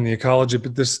alien and the ecology,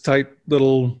 but this tight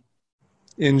little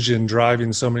engine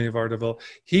driving so many of our development.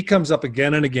 He comes up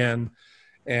again and again,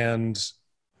 and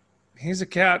he's a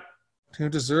cat who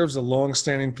deserves a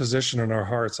long-standing position in our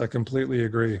hearts. I completely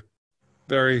agree.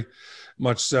 Very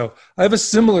much so. I have a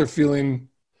similar feeling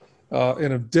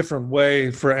in a different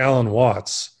way for Alan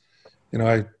Watts. You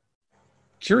know,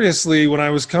 curiously, when I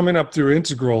was coming up through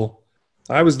Integral,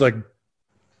 I was like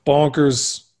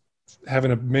bonkers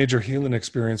having a major healing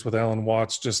experience with Alan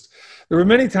Watts. There were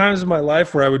many times in my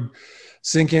life where I would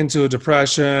sink into a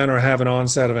depression or have an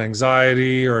onset of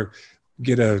anxiety or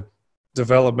get a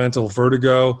developmental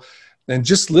vertigo. And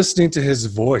just listening to his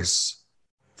voice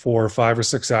for 5 or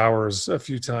 6 hours a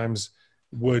few times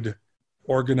would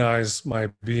organize my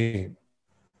being.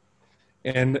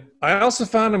 And I also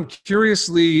found him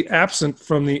curiously absent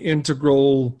from the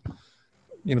integral,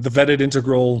 the vetted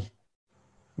integral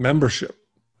membership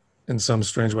in some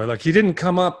strange way. Like, he didn't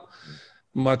come up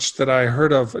much that I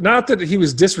heard of. Not that he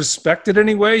was disrespected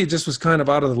anyway, he just was kind of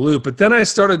out of the loop. But then I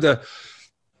started to,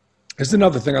 there's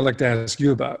another thing I'd like to ask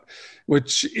you about,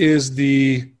 which is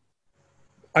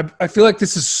I feel like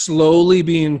this is slowly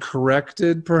being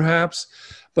corrected perhaps,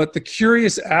 but the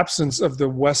curious absence of the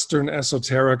Western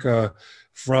esoterica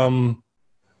from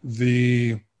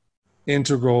the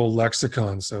integral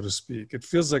lexicon, so to speak. It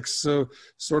feels like so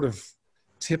sort of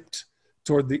tipped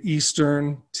toward the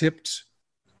Eastern,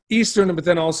 but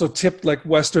then also tipped like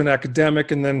Western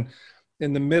academic. And then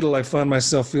in the middle, I find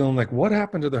myself feeling like, what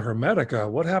happened to the Hermetica?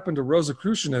 What happened to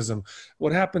Rosicrucianism?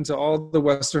 What happened to all the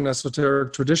Western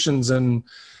esoteric traditions? And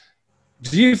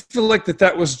do you feel like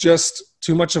that was just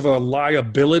too much of a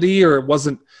liability, or it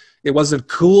wasn't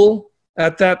cool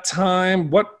at that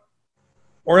time?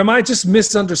 Or am I just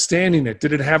misunderstanding it?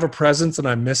 Did it have a presence and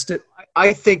I missed it?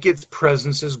 I think its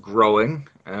presence is growing.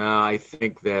 I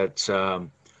think that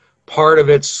part of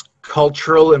it's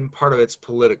cultural and part of it's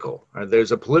political.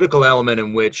 There's a political element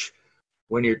in which,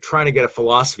 when you're trying to get a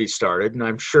philosophy started, and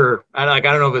I'm sure, I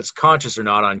don't know if it's conscious or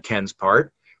not on Ken's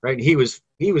part, right? He was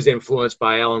influenced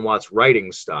by Alan Watts'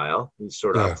 writing style. He's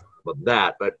sort of about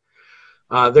that, but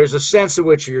there's a sense in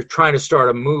which you're trying to start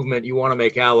a movement. You want to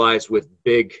make allies with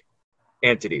big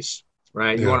entities,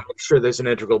 right? You want to make sure there's an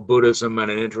integral Buddhism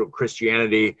and an integral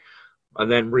Christianity, and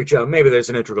then reach out. Maybe there's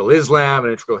an integral Islam,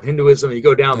 an integral Hinduism, and you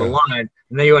go down the line,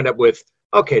 and then you end up with,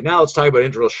 okay, now let's talk about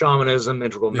integral shamanism,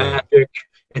 integral magic,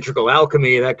 integral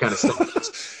alchemy, that kind of stuff.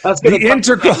 That's the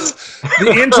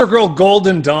integral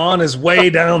Golden Dawn is way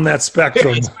down that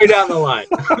spectrum. It's way down the line.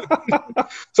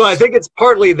 So I think it's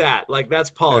partly that, like, that's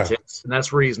politics, and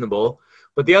that's reasonable.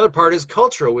 But the other part is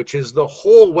cultural, which is the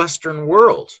whole Western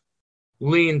world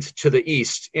leaned to the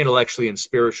East intellectually and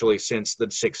spiritually since the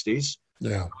 60s.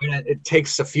 Yeah. And it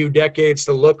takes a few decades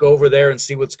to look over there and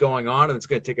see what's going on, and it's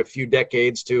going to take a few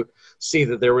decades to see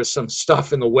that there was some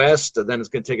stuff in the West, and then it's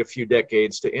going to take a few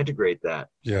decades to integrate that.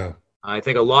 Yeah. I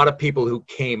think a lot of people who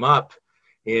came up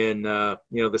in the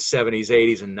 70s,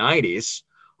 80s, and 90s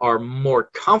are more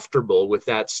comfortable with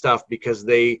that stuff because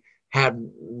they had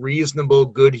reasonable,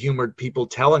 good-humored people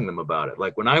telling them about it.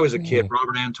 Like when I was a kid,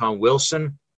 Robert Anton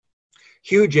Wilson,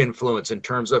 huge influence in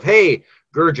terms of, hey,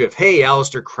 Gurdjieff, hey,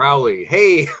 Aleister Crowley,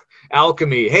 hey,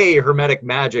 alchemy, hey, hermetic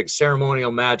magic,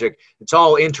 ceremonial magic. It's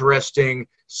all interesting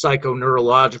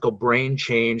psychoneurological brain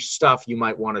change stuff you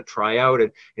might want to try out.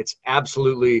 And it's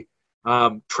absolutely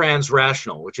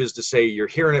trans-rational, which is to say you're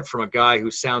hearing it from a guy who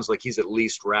sounds like he's at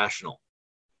least rational.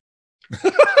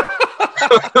 And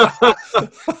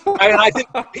I think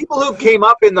people who came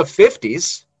up in the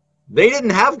 50s, they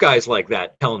didn't have guys like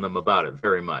that telling them about it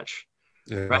very much.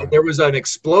 right? There was an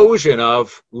explosion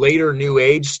of later New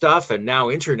Age stuff and now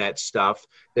internet stuff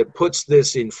that puts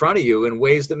this in front of you in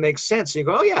ways that make sense. And you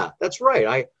go, oh yeah, that's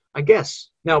right. I guess.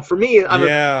 Now for me,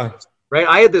 right?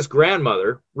 I had this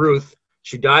grandmother, Ruth.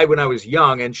 She died when I was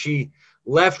young, and she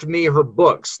left me her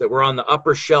books that were on the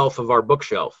upper shelf of our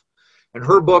bookshelf. And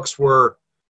her books were,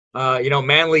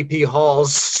 Manly P.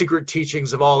 Hall's Secret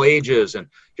Teachings of All Ages, and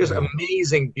just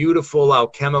amazing, beautiful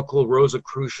alchemical,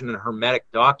 Rosicrucian, and Hermetic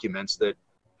documents that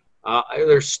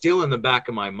they're still in the back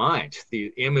of my mind,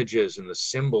 the images and the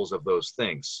symbols of those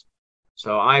things.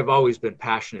 So I've always been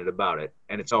passionate about it,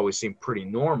 and it's always seemed pretty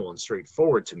normal and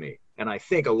straightforward to me. And I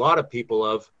think a lot of people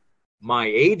of my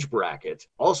age bracket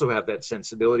also have that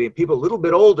sensibility, and people a little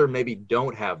bit older maybe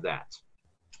don't have that.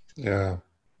 Yeah,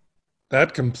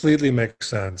 that completely makes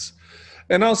sense.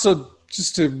 And also,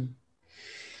 just to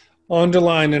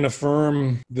underline and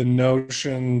affirm the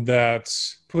notion that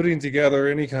putting together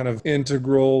any kind of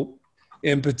integral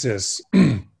impetus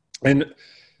and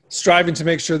striving to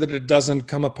make sure that it doesn't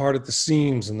come apart at the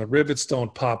seams and the rivets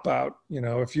don't pop out.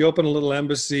 If you open a little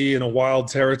embassy in a wild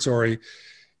territory,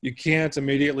 you can't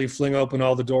immediately fling open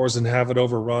all the doors and have it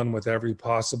overrun with every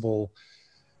possible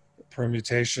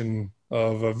permutation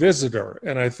of a visitor.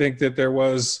 And I think that there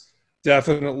was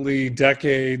definitely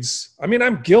decades. I mean,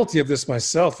 I'm guilty of this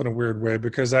myself in a weird way,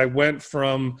 because I went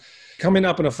from coming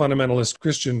up in a fundamentalist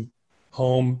Christian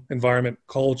home, environment,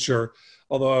 culture,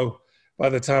 although by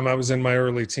the time I was in my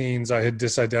early teens, I had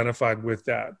disidentified with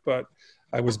that, but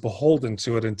I was beholden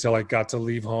to it until I got to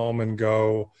leave home and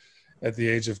go at the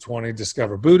age of 20,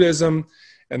 discover Buddhism.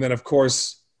 And then, of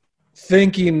course,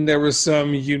 thinking there was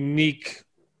some unique,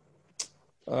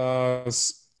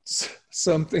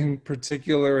 something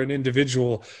particular and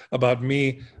individual about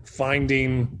me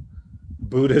finding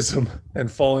Buddhism and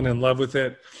falling in love with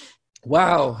it.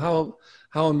 Wow,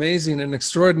 how amazing and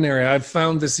extraordinary. I've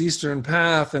found this Eastern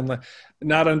path, and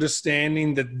not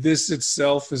understanding that this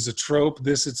itself is a trope.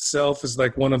 This itself is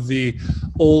like one of the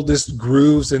oldest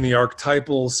grooves in the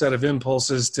archetypal set of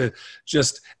impulses to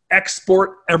just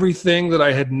export everything that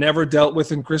I had never dealt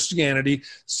with in Christianity,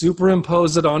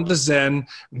 superimpose it onto Zen,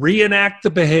 reenact the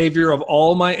behavior of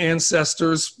all my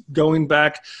ancestors going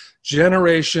back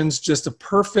generations, just a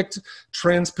perfect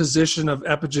transposition of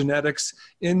epigenetics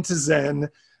into Zen.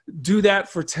 Do that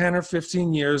for 10 or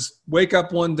 15 years, wake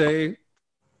up one day,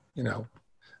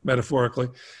 metaphorically,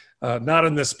 not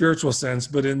in the spiritual sense,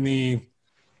 but in the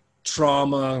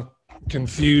trauma,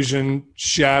 confusion,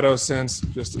 shadow sense.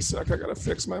 Just a sec, I gotta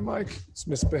fix my mic. It's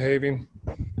misbehaving.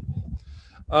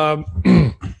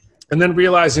 And then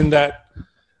realizing that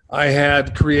I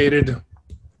had created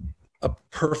a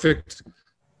perfect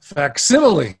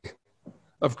facsimile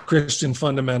of Christian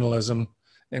fundamentalism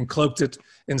and cloaked it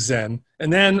in Zen.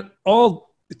 And then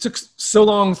it took so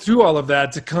long through all of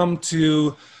that to come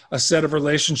to a set of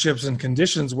relationships and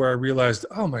conditions where I realized,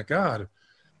 oh my God,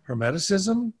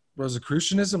 Hermeticism,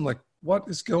 Rosicrucianism, like what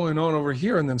is going on over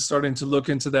here? And then starting to look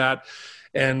into that.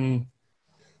 And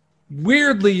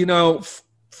weirdly,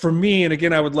 for me, and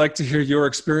again, I would like to hear your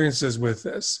experiences with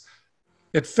this.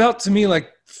 It felt to me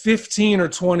like 15 or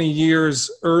 20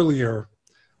 years earlier,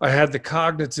 I had the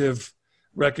cognitive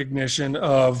recognition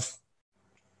of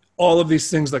all of these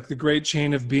things, like the great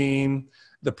chain of being,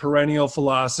 the perennial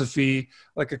philosophy,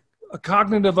 like a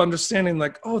cognitive understanding,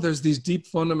 like, oh, there's these deep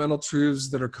fundamental truths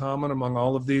that are common among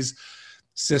all of these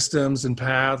systems and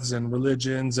paths and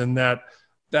religions, and that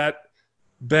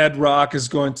bedrock is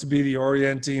going to be the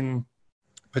orienting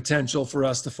potential for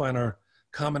us to find our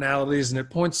commonalities, and it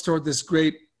points toward this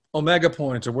great omega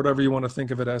point, or whatever you want to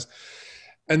think of it as.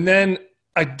 And then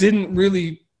I didn't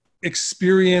really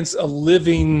experience a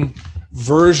living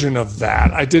version of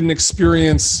that. I didn't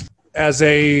experience as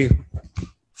a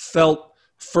felt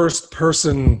first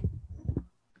person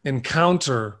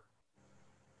encounter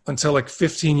until like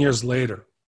 15 years later,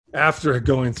 after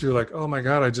going through like, oh my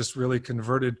God, I just really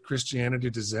converted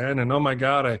Christianity to Zen. And oh my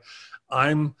God,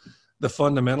 I'm the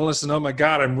fundamentalist. And oh my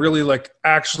God, I'm really like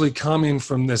actually coming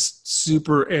from this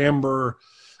super amber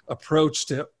approach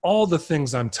to all the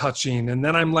things I'm touching. And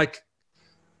then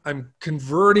I'm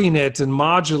converting it and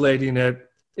modulating it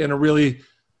in a really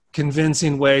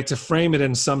convincing way to frame it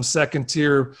in some second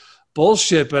tier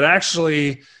bullshit. But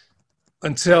actually,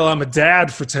 until I'm a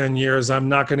dad for 10 years, I'm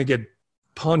not going to get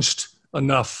punched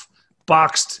enough,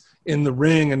 boxed in the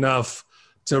ring enough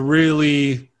to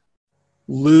really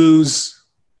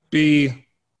be,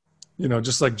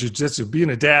 just like jujitsu.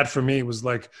 Being a dad for me was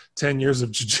like 10 years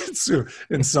of jujitsu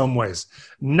in some ways.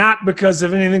 Not because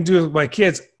of anything to do with my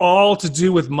kids, all to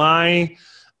do with my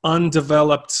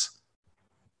undeveloped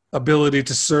ability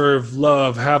to serve,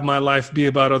 love, have my life be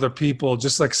about other people,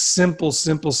 just like simple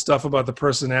stuff about the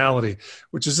personality,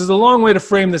 which is a long way to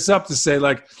frame this up to say,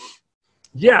 like,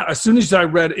 yeah, as soon as I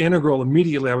read Integral,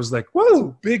 immediately I was like,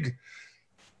 whoa, big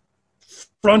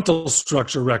frontal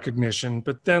structure recognition.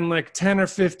 But then like 10 or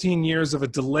 15 years of a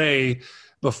delay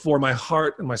before my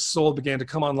heart and my soul began to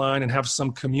come online and have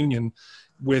some communion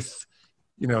with,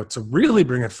 you know, to really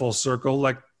bring it full circle,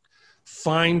 like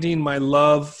finding my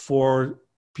love for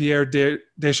Pierre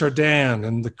Desjardins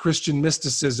and the Christian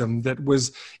mysticism that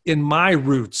was in my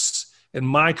roots, in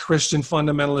my Christian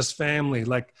fundamentalist family,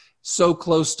 like so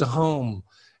close to home.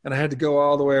 And I had to go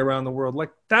all the way around the world,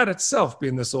 like that itself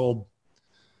being this old,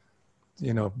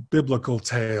 you know, biblical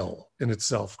tale in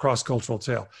itself, cross-cultural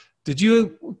tale. Did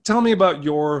you tell me about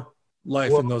your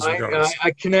life in those regards?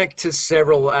 I connect to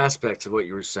several aspects of what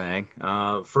you were saying.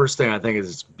 First thing I think is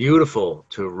it's beautiful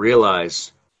to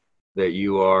realize that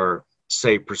you are,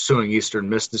 say, pursuing Eastern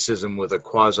mysticism with a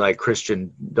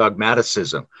quasi-Christian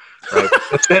dogmaticism, right?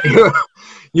 But then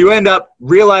you end up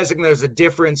realizing there's a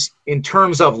difference in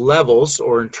terms of levels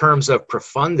or in terms of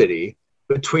profundity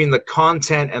between the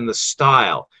content and the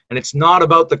style. And it's not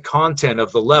about the content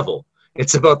of the level.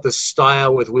 It's about the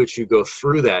style with which you go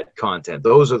through that content.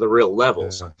 Those are the real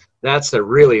levels. Yeah. That's a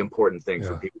really important thing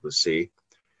for people to see.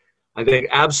 I think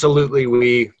absolutely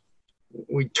we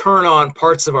turn on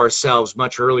parts of ourselves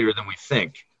much earlier than we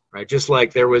think, right? Just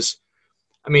like there was,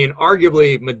 I mean,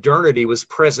 arguably modernity was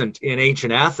present in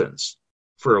ancient Athens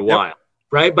for a while,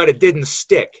 right? But it didn't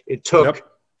stick. It took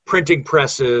printing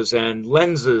presses and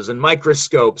lenses and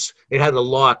microscopes. It had to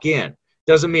lock in.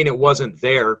 Doesn't mean it wasn't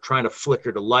there trying to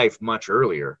flicker to life much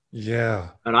earlier. Yeah.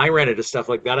 And I ran into stuff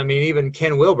like that. I mean, even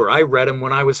Ken Wilber, I read him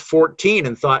when I was 14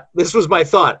 and thought, this was my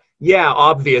thought. Yeah,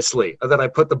 obviously. And then I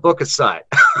put the book aside.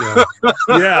 Yeah.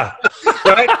 Yeah.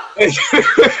 Right? It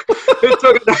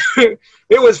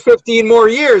was 15 more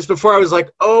years before I was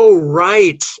like, oh,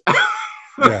 right.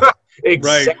 Yeah.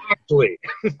 Exactly.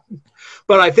 Right.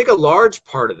 But I think a large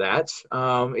part of that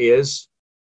is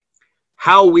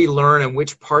how we learn and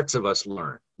which parts of us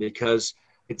learn, because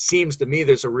it seems to me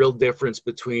there's a real difference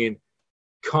between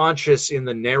conscious in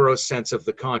the narrow sense of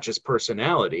the conscious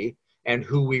personality and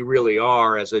who we really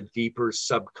are as a deeper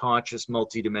subconscious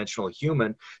multidimensional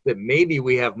human that maybe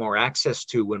we have more access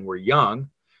to when we're young,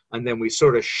 and then we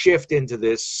sort of shift into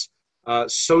this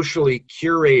socially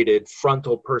curated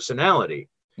frontal personality,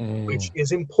 which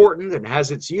is important and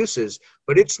has its uses,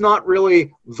 but it's not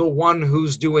really the one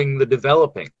who's doing the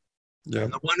developing. Yeah.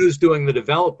 And the one who's doing the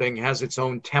developing has its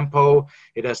own tempo.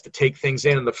 It has to take things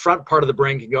in, and the front part of the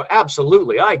brain can go,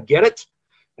 absolutely, I get it.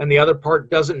 And the other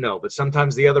part doesn't know, but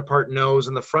sometimes the other part knows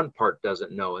and the front part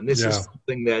doesn't know. And this is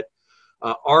something that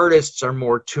artists are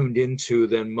more tuned into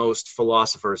than most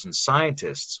philosophers and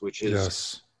scientists, which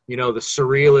is, you know, the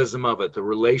surrealism of it, the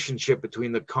relationship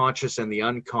between the conscious and the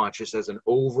unconscious as an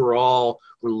overall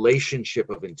relationship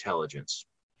of intelligence.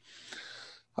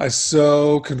 I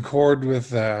so concord with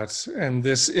that. And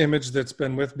this image that's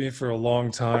been with me for a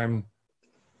long time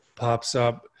pops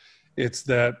up. It's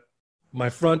that my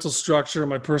frontal structure,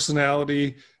 my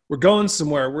personality, we're going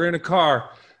somewhere. We're in a car.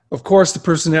 Of course, the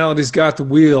personality's got the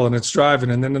wheel and it's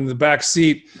driving. And then in the back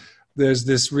seat, there's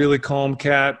this really calm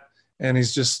cat and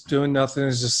he's just doing nothing.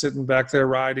 He's just sitting back there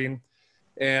riding.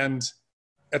 And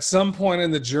at some point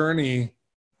in the journey,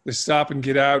 they stop and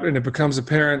get out and it becomes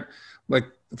apparent, like,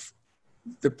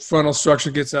 the frontal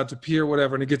structure gets out to pee or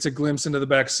whatever, and it gets a glimpse into the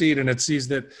back seat, and it sees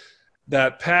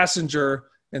that passenger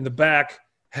in the back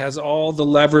has all the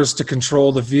levers to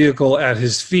control the vehicle at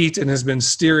his feet and has been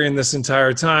steering this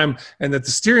entire time, and that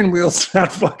the steering wheel's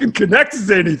not fucking connected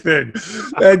to anything.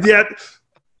 And yet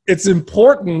it's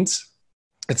important.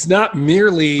 It's not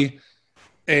merely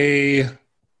an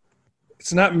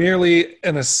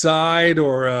aside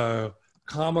or a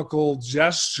comical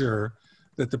gesture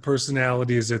that the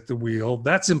personality is at the wheel.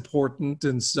 That's important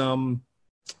in some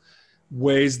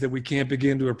ways that we can't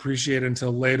begin to appreciate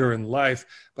until later in life.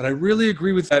 But I really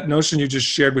agree with that notion you just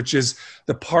shared, which is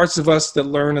the parts of us that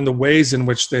learn and the ways in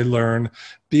which they learn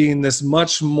being this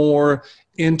much more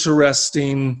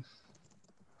interesting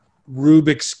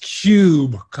Rubik's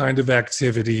Cube kind of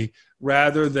activity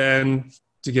rather than,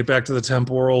 to get back to the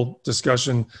temporal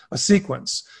discussion, a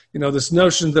sequence. You know, this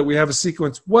notion that we have a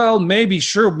sequence, well, maybe,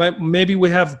 sure, maybe we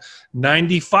have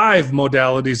 95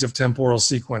 modalities of temporal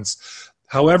sequence.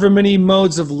 However many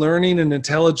modes of learning and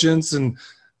intelligence and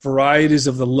varieties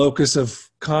of the locus of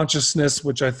consciousness,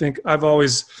 which I think I've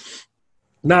always,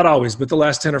 not always, but the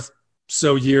last 10 or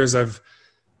so years, I've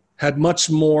had much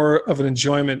more of an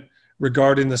enjoyment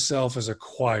regarding the self as a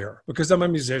choir, because I'm a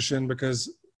musician,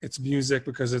 because it's music,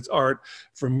 because it's art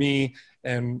for me,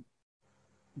 and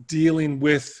dealing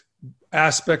with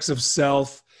aspects of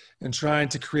self and trying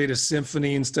to create a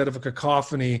symphony instead of a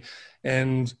cacophony,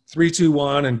 and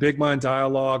 3-2-1 and big mind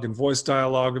dialogue and voice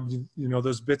dialogue, you know,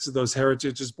 those bits of those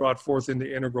heritages brought forth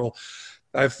into integral.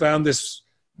 I've found this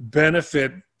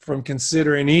benefit from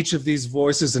considering each of these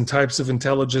voices and types of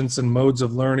intelligence and modes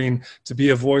of learning to be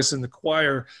a voice in the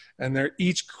choir, and they're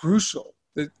each crucial.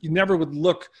 That you never would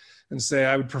look and say,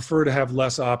 I would prefer to have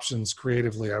less options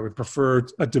creatively. I would prefer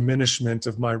a diminishment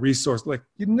of my resource. Like,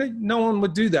 no one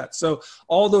would do that. So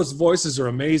all those voices are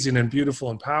amazing and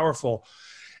beautiful and powerful.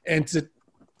 And to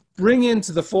bring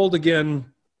into the fold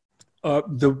again,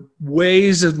 the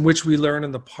ways in which we learn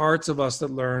and the parts of us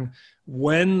that learn,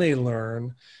 when they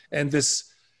learn, and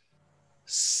this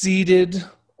seeded,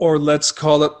 or let's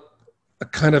call it a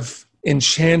kind of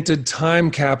enchanted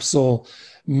time capsule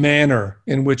manner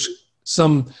in which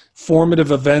some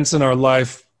formative events in our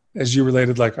life, as you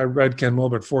related, like I read Ken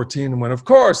Wilber at 14 and went, of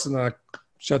course, and then I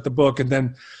shut the book. And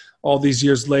then all these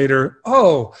years later,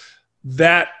 oh,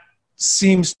 that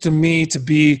seems to me to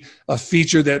be a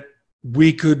feature that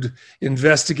we could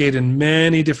investigate in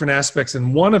many different aspects.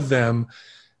 And one of them,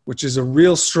 which is a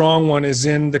real strong one, is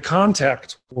in the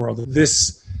contact world.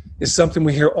 This is something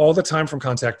we hear all the time from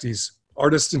contactees,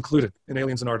 artists included, and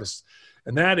aliens and artists.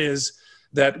 And that is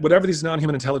that whatever these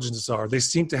non-human intelligences are, they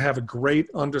seem to have a great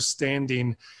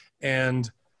understanding and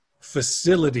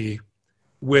facility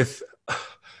with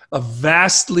a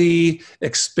vastly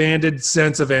expanded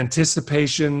sense of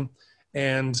anticipation.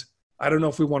 And I don't know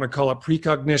if we want to call it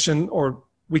precognition, or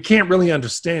we can't really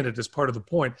understand it as part of the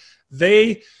point.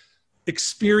 They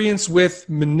experience with,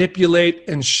 manipulate,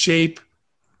 and shape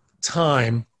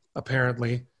time,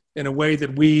 apparently, in a way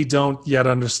that we don't yet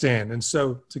understand. And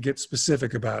so to get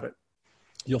specific about it,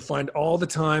 you'll find all the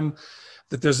time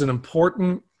that there's an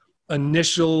important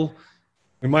initial,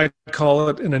 we might call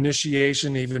it an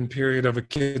initiation even, period of a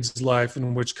kid's life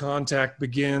in which contact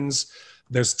begins.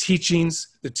 There's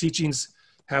teachings. The teachings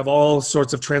have all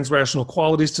sorts of transrational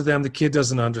qualities to them. The kid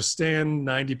doesn't understand.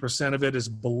 90% of it is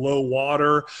below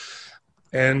water.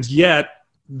 And yet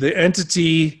the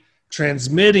entity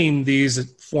transmitting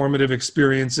these formative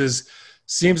experiences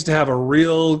seems to have a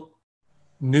real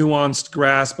nuanced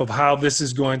grasp of how this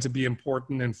is going to be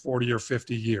important in 40 or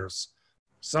 50 years,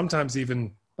 sometimes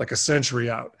even like a century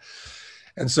out.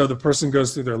 And so the person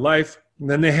goes through their life, and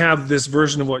then they have this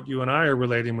version of what you and I are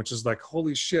relating, which is like,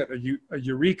 holy shit, a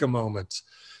eureka moment.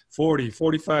 40,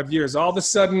 45 years, all of a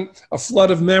sudden a flood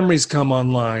of memories come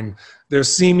online. Their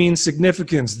seeming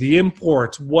significance, the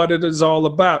import, what it is all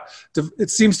about.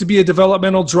 It seems to be a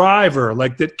developmental driver,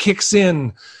 like that kicks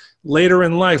in later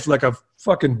in life, like a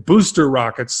fucking booster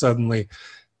rocket suddenly.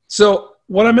 So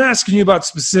what I'm asking you about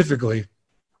specifically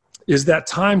is that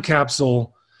time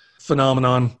capsule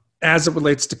phenomenon as it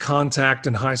relates to contact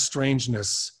and high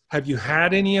strangeness. Have you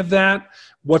had any of that?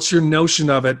 What's your notion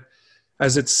of it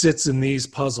as it sits in these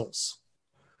puzzles?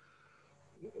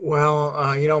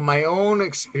 Well, you know, my own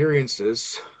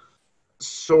experiences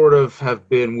sort of have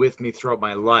been with me throughout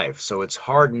my life. So it's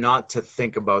hard not to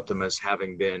think about them as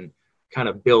having been kind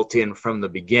of built in from the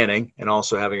beginning, and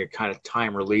also having a kind of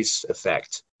time release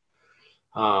effect.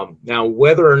 Now,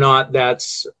 whether or not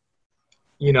that's,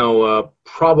 you know,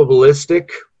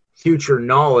 probabilistic future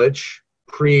knowledge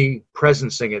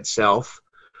pre-presencing itself,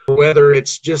 whether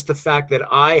it's just the fact that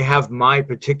I have my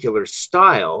particular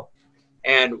style,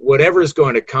 and whatever is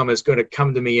going to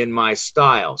come to me in my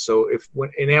style. So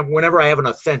whenever I have an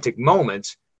authentic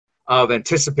moment of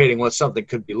anticipating what something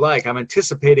could be like, I'm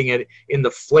anticipating it in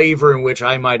the flavor in which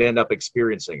I might end up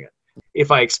experiencing it.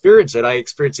 If I experience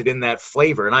it in that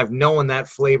flavor, and I've known that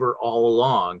flavor all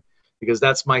along, because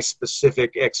that's my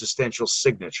specific existential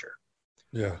signature.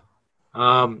 Yeah.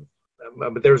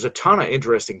 But there's a ton of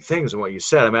interesting things in what you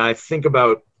said. I mean, I think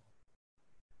about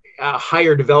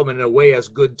higher development in a way as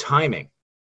good timing,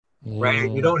 right?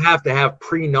 You don't have to have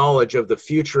pre-knowledge of the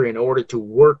future in order to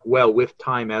work well with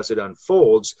time as it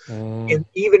unfolds, and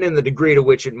even in the degree to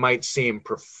which it might seem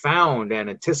profound and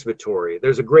anticipatory.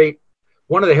 There's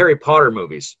one of the Harry Potter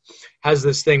movies has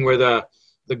this thing where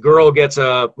the girl gets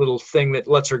a little thing that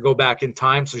lets her go back in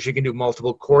time so she can do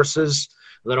multiple courses.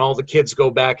 Then all the kids go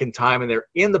back in time, and they're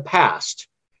in the past,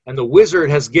 and the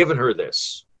wizard has given her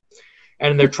this,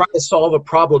 and they're trying to solve a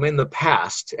problem in the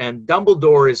past, and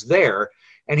Dumbledore is there,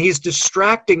 and he's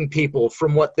distracting people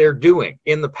from what they're doing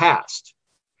in the past.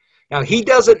 Now, he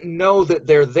doesn't know that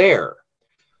they're there,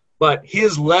 but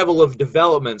his level of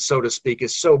development, so to speak,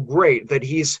 is so great that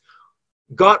he's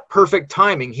got perfect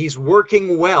timing. He's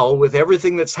working well with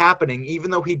everything that's happening,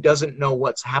 even though he doesn't know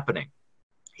what's happening.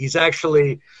 He's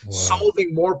actually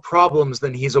solving more problems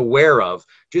than he's aware of,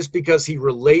 just because he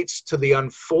relates to the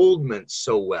unfoldment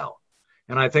so well.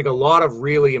 And I think a lot of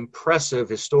really impressive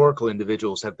historical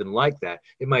individuals have been like that.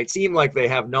 It might seem like they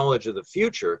have knowledge of the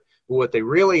future, but what they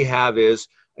really have is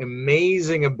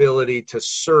amazing ability to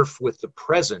surf with the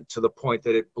present to the point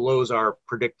that it blows our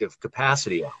predictive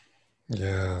capacity out.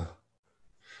 Yeah.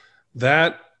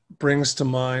 That brings to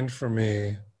mind for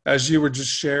me, as you were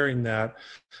just sharing that,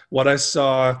 what I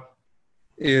saw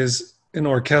is an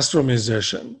orchestral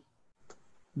musician,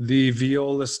 the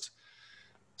violist,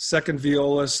 second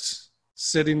violist,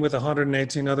 sitting with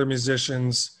 118 other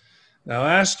musicians. Now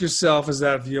ask yourself, as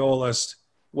that violist,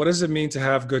 what does it mean to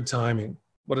have good timing?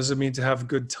 What does it mean to have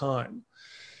good time?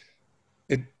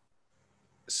 It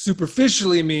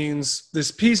superficially means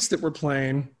this piece that we're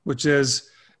playing, which is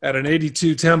at an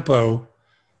 82 tempo,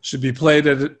 should be played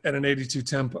at an 82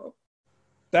 tempo.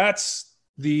 That's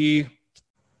the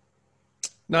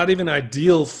not even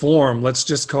ideal form. Let's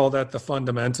just call that the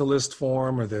fundamentalist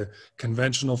form or the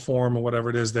conventional form or whatever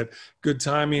it is, that good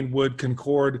timing would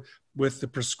concord with the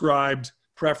prescribed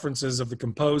preferences of the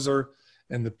composer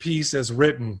and the piece as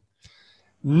written.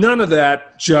 None of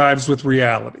that jives with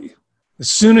reality.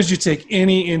 As soon as you take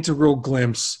any integral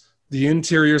glimpse, the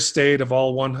interior state of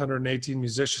all 118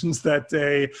 musicians that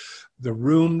day, the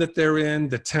room that they're in,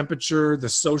 the temperature, the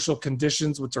social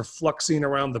conditions which are fluxing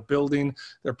around the building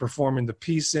they're performing the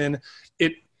piece in,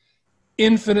 it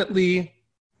infinitely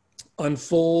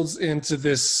unfolds into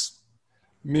this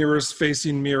mirrors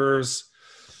facing mirrors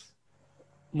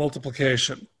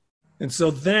multiplication. And so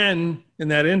then, in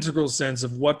that integral sense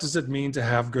of what does it mean to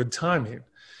have good timing,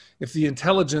 if the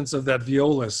intelligence of that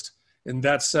violist in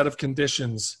that set of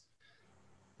conditions,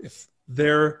 if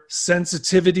their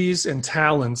sensitivities and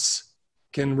talents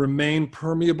can remain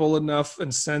permeable enough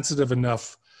and sensitive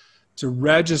enough to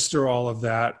register all of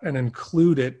that and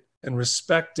include it and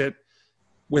respect it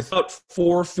without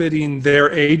forfeiting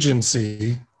their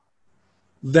agency,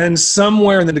 then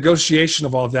somewhere in the negotiation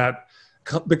of all of that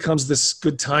becomes this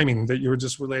good timing that you were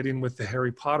just relating with the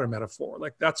Harry Potter metaphor.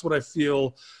 Like, that's what I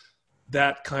feel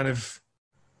that kind of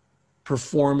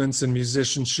performance and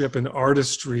musicianship and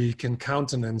artistry can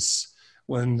countenance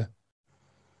when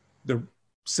the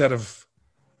set of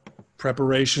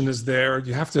preparation is there.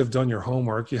 You have to have done your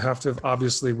homework. You have to have,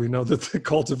 obviously, we know that the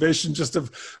cultivation just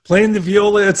of playing the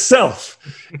viola itself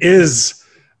is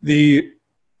the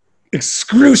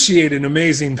excruciating,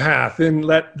 amazing path, and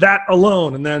let that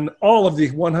alone. And then all of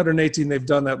the 118, they've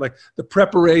done that, like the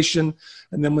preparation.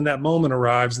 And then when that moment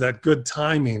arrives, that good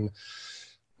timing.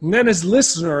 And then as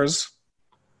listeners,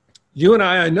 you and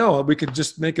I know we could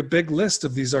just make a big list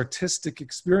of these artistic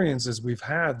experiences we've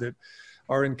had, that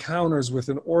are encounters with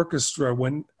an orchestra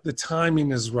when the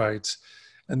timing is right.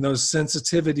 And those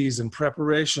sensitivities and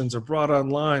preparations are brought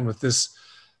online with this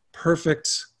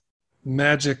perfect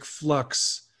magic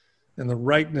flux and the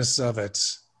rightness of it,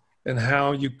 and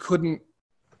how you couldn't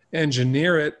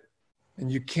engineer it and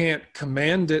you can't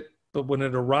command it, but when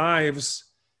it arrives,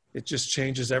 it just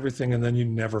changes everything, and then you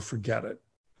never forget it.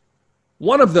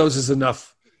 One of those is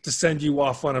enough to send you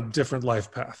off on a different life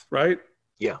path, right?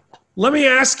 Yeah. Let me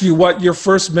ask you what your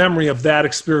first memory of that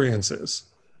experience is.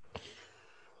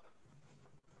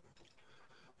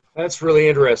 That's really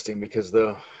interesting because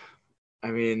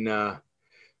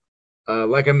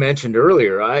like I mentioned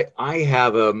earlier, I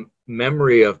have a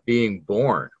memory of being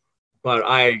born, but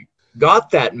I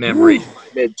got that memory in my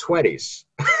mid-20s.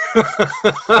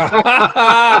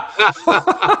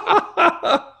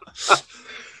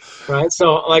 Right,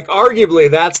 so like arguably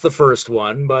that's the first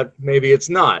one, but maybe it's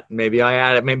not. Maybe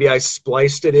I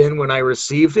spliced it in when I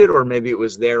received it, or maybe it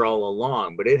was there all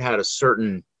along. But it had a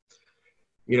certain,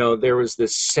 there was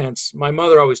this sense. My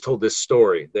mother always told this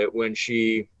story that when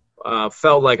she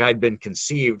felt like I'd been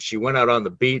conceived, she went out on the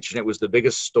beach, and it was the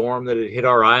biggest storm that had hit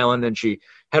our island, and she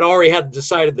had already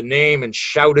decided the name and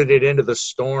shouted it into the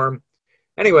storm.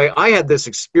 Anyway, I had this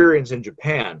experience in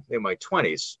Japan in my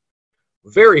 20s,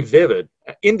 very vivid,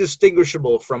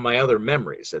 indistinguishable from my other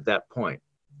memories at that point,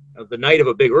 the night of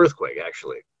a big earthquake,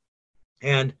 actually.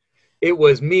 And it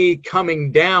was me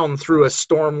coming down through a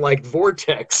storm-like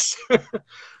vortex,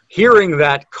 hearing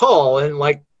that call and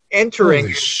like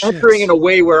entering in a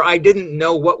way where I didn't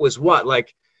know what was what.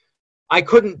 Like, I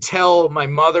couldn't tell my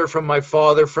mother from my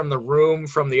father, from the room,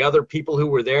 from the other people who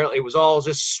were there. It was all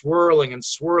just swirling and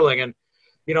swirling. And,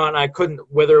 and I couldn't,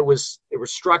 whether there were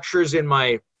structures in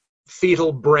my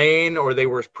fetal brain or they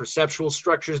were perceptual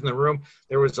structures in the room,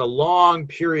 there was a long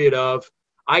period of,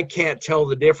 I can't tell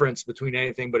the difference between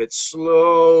anything, but it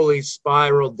slowly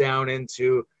spiraled down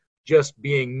into just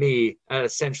being me at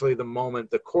essentially the moment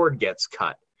the cord gets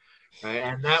cut. right?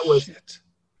 And that was, Shit.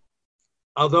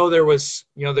 although there was,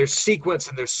 there's sequence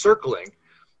and there's circling,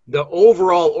 the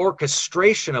overall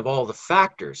orchestration of all the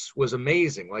factors was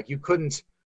amazing. Like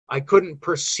I couldn't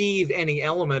perceive any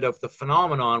element of the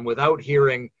phenomenon without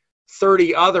hearing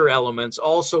 30 other elements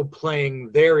also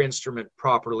playing their instrument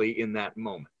properly in that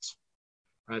moment.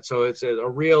 Right? So it's a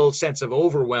real sense of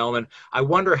overwhelm. And I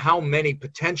wonder how many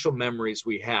potential memories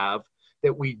we have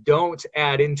that we don't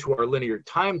add into our linear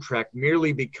time track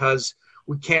merely because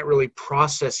we can't really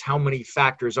process how many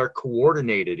factors are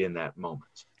coordinated in that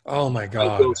moment. Oh my Might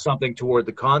God. go something toward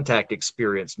the contact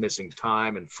experience, missing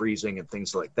time and freezing and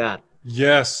things like that.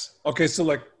 Yes. Okay. So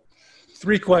like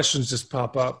 3 questions just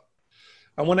pop up.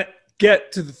 I want to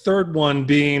get to the third one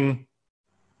being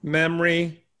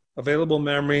memory, available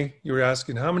memory. You were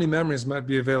asking how many memories might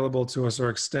be available to us or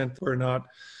extent we're not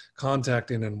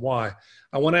contacting and why.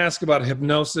 I want to ask about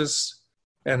hypnosis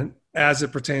and as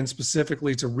it pertains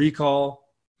specifically to recall,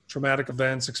 traumatic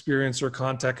events, experience, or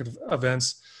contact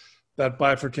events, that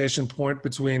bifurcation point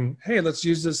between, hey, let's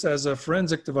use this as a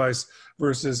forensic device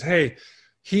versus, hey,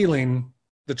 healing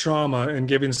the trauma and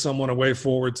giving someone a way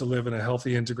forward to live in a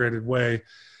healthy, integrated way,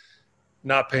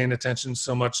 not paying attention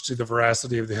so much to the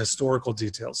veracity of the historical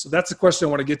details. So that's the question I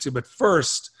want to get to. But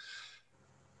first,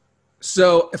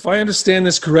 so if I understand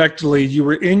this correctly, you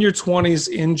were in your 20s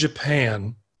in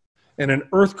Japan and an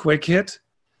earthquake hit,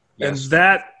 Yes. and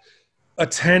that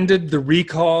attended the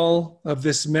recall of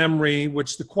this memory,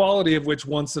 which the quality of which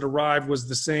once it arrived was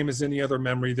the same as any other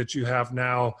memory that you have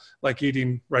now, like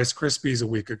eating Rice Krispies a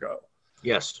week ago.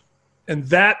 Yes. And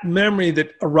that memory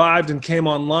that arrived and came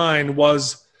online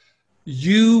was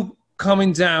you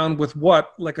coming down with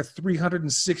what, like a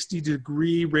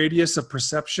 360-degree radius of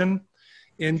perception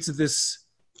into this?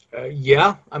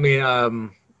 Yeah. I mean,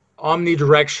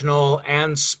 omnidirectional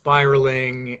and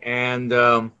spiraling and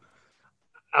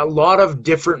a lot of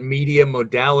different media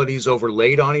modalities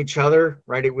overlaid on each other,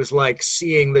 right? It was like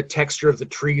seeing the texture of the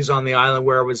trees on the island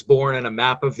where I was born and a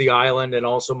map of the island and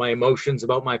also my emotions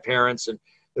about my parents. And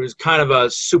there was kind of a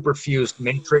superfused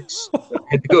matrix that I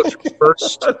had to go through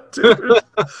first.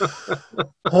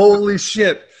 Holy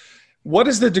shit. What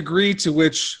is the degree to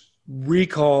which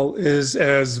recall is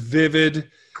as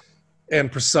vivid and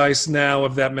precise now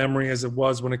of that memory as it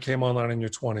was when it came online in your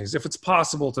 20s? If it's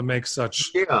possible to make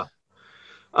such... Yeah.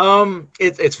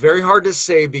 It's very hard to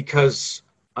say because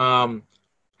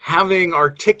having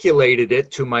articulated it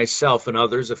to myself and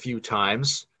others a few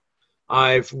times,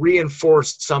 I've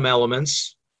reinforced some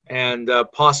elements and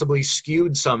possibly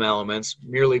skewed some elements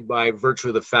merely by virtue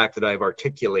of the fact that I've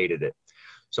articulated it.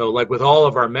 So like with all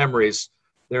of our memories,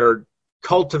 they're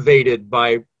cultivated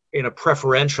in a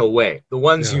preferential way. The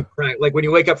ones like when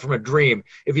you wake up from a dream,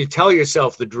 if you tell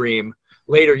yourself the dream,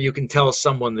 later you can tell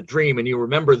someone the dream and you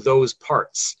remember those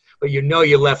parts, but you know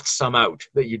you left some out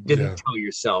that you didn't tell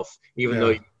yourself, even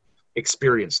though you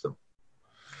experienced them.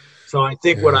 So I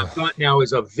think what I've got now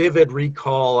is a vivid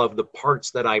recall of the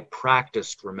parts that I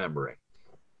practiced remembering.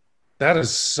 That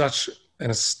is such an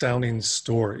astounding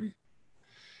story.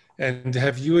 And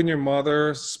have you and your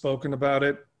mother spoken about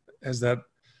it? Has that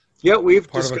we've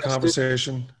part of a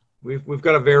conversation? We've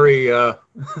got a very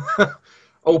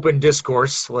open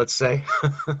discourse, let's say.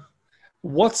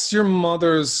 What's your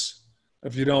mother's,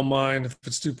 if you don't mind, if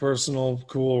it's too personal,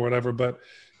 cool or whatever, but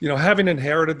having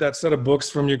inherited that set of books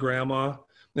from your grandma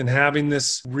and having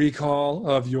this recall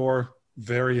of your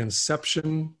very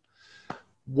inception,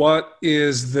 what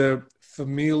is the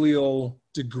familial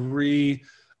degree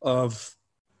of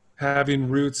having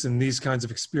roots in these kinds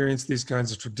of experience, these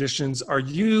kinds of traditions? Are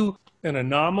you an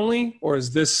anomaly, or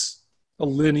is this a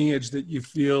lineage that you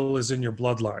feel is in your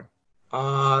bloodline?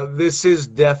 This is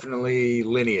definitely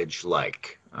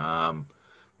lineage-like. My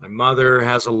mother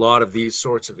has a lot of these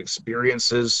sorts of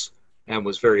experiences and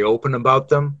was very open about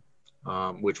them,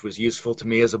 which was useful to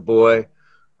me as a boy.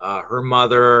 Her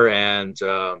mother and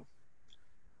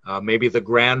maybe the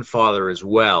grandfather as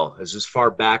well, as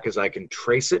far back as I can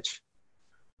trace it.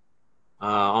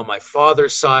 On my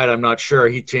father's side, I'm not sure.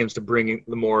 He seems to bring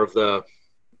the more of the,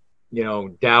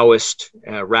 Taoist,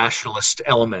 rationalist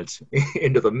element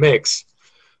into the mix.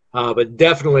 But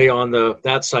definitely on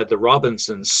that side, the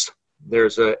Robinsons,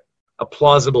 there's a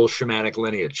plausible shamanic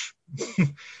lineage.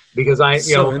 Because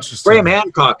Graham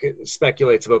Hancock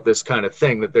speculates about this kind of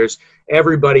thing, that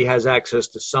everybody has access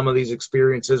to some of these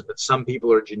experiences, but some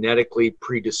people are genetically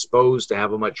predisposed to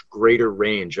have a much greater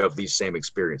range of these same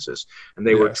experiences. And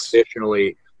they were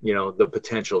traditionally, the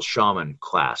potential shaman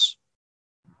class.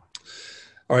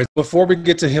 All right. Before we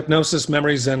get to hypnosis,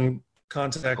 memories, and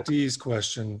contactees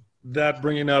question, that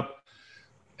bringing up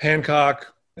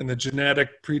Hancock and the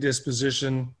genetic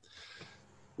predisposition,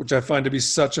 which I find to be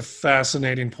such a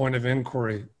fascinating point of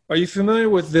inquiry. Are you familiar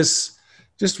with this?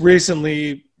 Just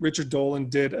recently, Richard Dolan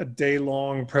did a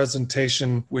day-long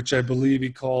presentation, which I believe he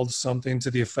called something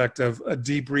to the effect of a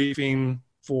debriefing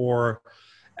for,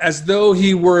 as though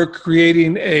he were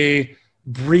creating a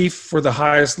brief for the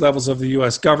highest levels of the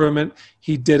U.S. government.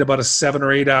 He did about a 7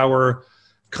 or 8 hour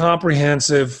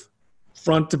comprehensive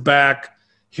front to back.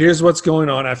 Here's what's going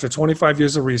on after 25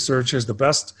 years of research. Here's the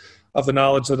best of the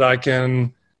knowledge that I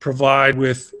can provide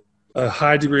with a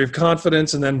high degree of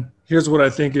confidence. And then here's what I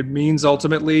think it means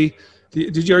ultimately.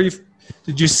 Did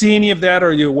you see any of that? Or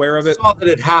are you aware of it? I saw that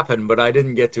it happened, but I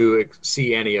didn't get to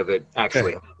see any of it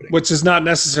actually happening. Which is not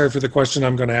necessary for the question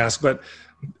I'm going to ask. But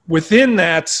within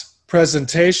that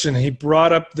presentation, he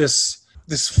brought up this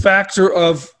factor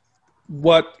of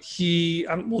what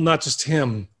not just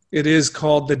him, it is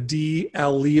called the D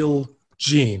allele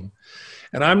gene.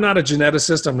 And I'm not a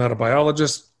geneticist. I'm not a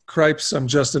biologist. Cripes, I'm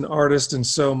just an artist. And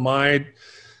so my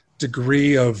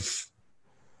degree of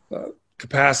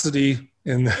capacity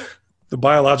in the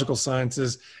biological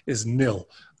sciences is nil.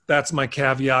 That's my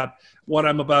caveat. What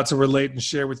I'm about to relate and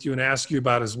share with you and ask you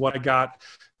about is what I got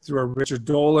through a Richard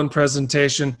Dolan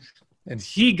presentation. And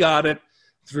he got it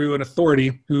through an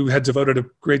authority who had devoted a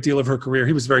great deal of her career.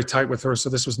 He was very tight with her, so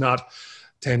this was not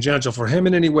tangential for him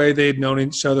in any way. They'd known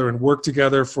each other and worked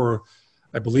together for,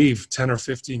 I believe, 10 or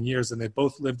 15 years, and they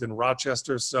both lived in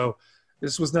Rochester. So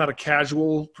this was not a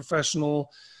casual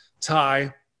professional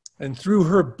tie. And through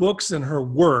her books and her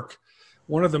work,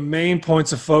 one of the main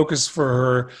points of focus for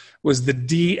her was the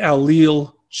D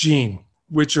allele gene,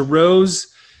 which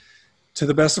arose, to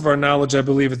the best of our knowledge, I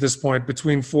believe at this point,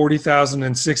 between 40,000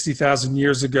 and 60,000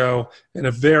 years ago in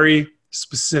a very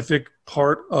specific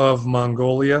part of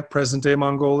Mongolia, present-day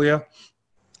Mongolia.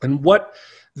 And what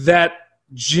that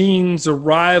gene's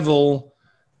arrival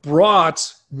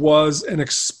brought was an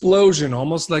explosion,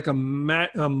 almost like a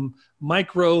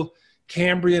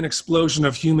micro-Cambrian explosion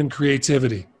of human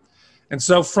creativity. And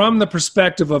so from the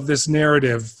perspective of this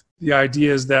narrative, the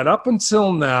idea is that up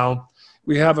until now,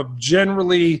 we have a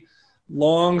generally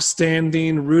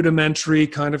long-standing, rudimentary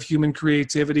kind of human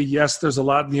creativity. Yes, there's a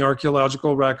lot in the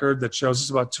archaeological record that shows us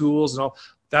about tools and all.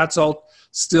 That's all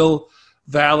still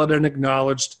valid and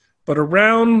acknowledged. But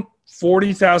around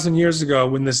 40,000 years ago,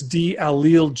 when this D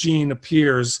allele gene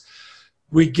appears,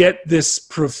 we get this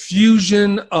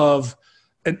profusion of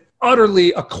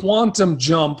a quantum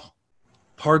jump,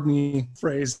 pardon the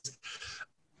phrase,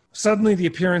 suddenly the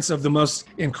appearance of the most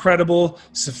incredible,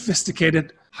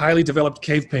 sophisticated, highly developed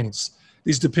cave paintings.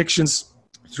 These depictions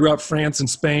throughout France and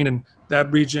Spain and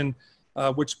that region,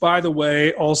 which, by the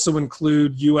way, also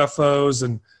include UFOs.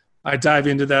 And I dive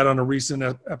into that on a recent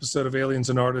episode of Aliens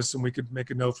and Artists, and we could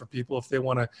make a note for people if they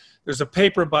want to. There's a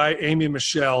paper by Amy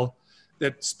Michelle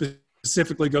that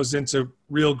specifically goes into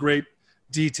real great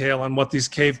detail on what these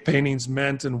cave paintings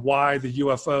meant and why the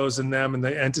UFOs in them and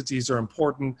the entities are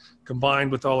important,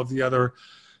 combined with all of the other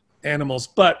animals.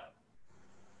 But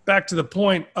back to the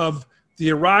point of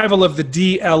the arrival of the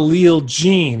D allele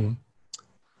gene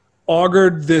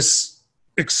augured this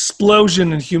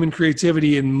explosion in human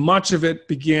creativity, and much of it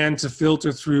began to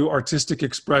filter through artistic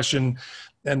expression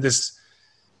and this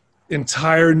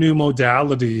entire new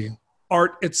modality.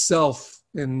 Art itself,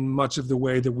 in much of the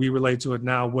way that we relate to it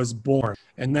now, was born.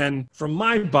 And then from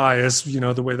my bias,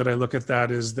 the way that I look at that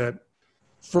is that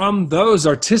from those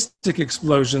artistic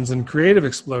explosions and creative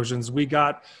explosions, we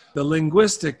got the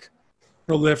linguistic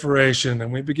proliferation,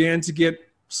 and we began to get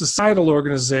societal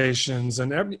organizations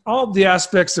and all the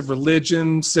aspects of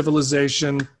religion,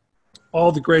 civilization,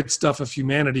 all the great stuff of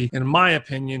humanity, in my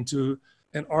opinion,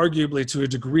 and arguably to a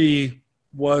degree,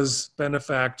 was we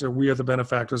are the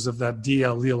benefactors of that D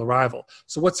allele arrival.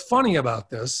 So what's funny about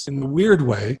this, in a weird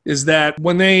way, is that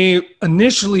when they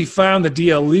initially found the D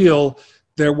allele,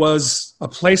 there was a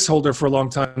placeholder for a long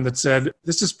time that said,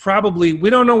 this is probably, we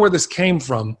don't know where this came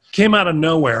from, came out of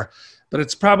nowhere, but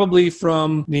it's probably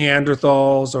from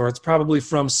Neanderthals, or it's probably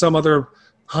from some other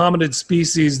hominid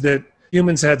species that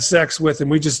humans had sex with,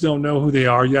 and we just don't know who they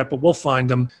are yet, but we'll find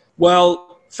them.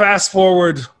 Well, fast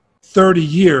forward 30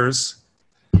 years,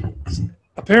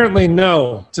 apparently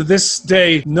no. To this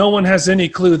day, no one has any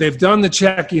clue. They've done the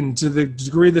checking to the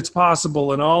degree that's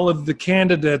possible, and all of the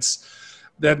candidates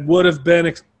that would have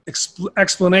been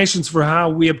explanations for how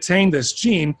we obtained this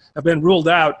gene have been ruled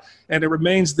out, and it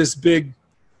remains this big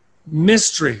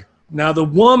mystery. Now, the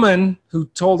woman who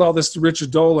told all this to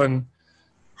Richard Dolan,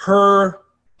 her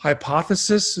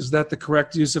hypothesis, is that the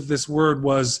correct use of this word,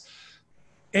 was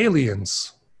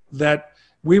aliens, that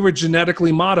we were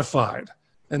genetically modified,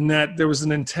 and that there was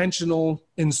an intentional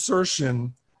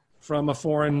insertion from a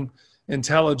foreign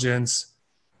intelligence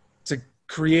to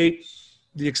create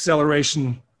the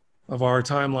acceleration of our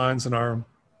timelines and our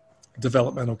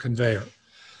developmental conveyor.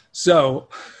 So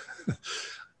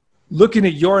looking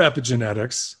at your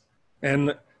epigenetics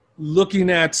and looking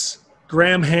at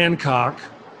Graham Hancock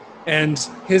and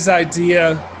his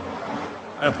idea,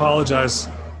 I apologize.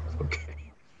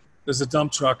 Okay. There's a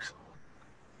dump truck.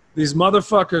 These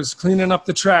motherfuckers cleaning up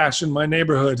the trash in my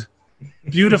neighborhood,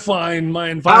 beautifying my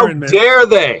environment. How dare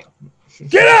they?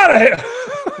 Get out of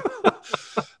here!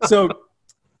 So,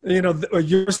 you know,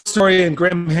 your story and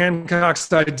Graham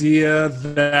Hancock's idea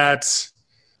that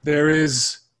there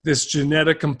is this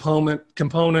genetic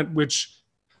component which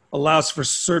allows for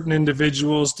certain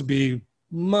individuals to be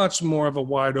much more of a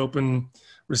wide open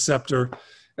receptor.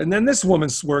 And then this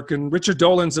woman's work and Richard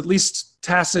Dolan's at least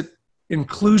tacit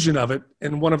inclusion of it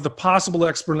in one of the possible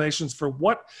explanations for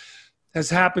what has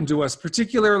happened to us,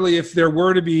 particularly if there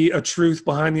were to be a truth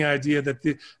behind the idea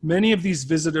that many of these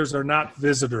visitors are not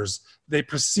visitors. They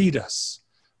precede us.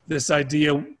 This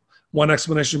idea, one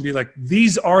explanation would be like,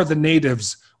 these are the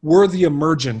natives, we're the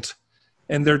emergent,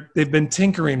 and they've been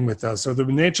tinkering with us, or the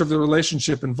nature of the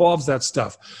relationship involves that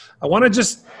stuff. I want to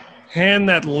just hand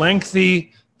that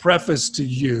lengthy preface to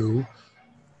you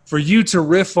for you to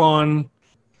riff on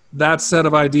that set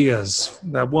of ideas,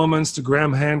 that woman's to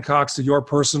Graham Hancock's to your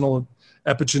personal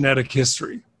epigenetic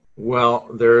history. Well,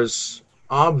 there's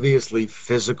obviously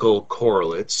physical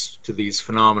correlates to these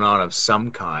phenomena of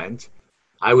some kind.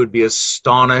 I would be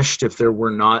astonished if there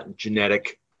were not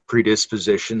genetic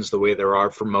predispositions the way there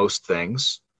are for most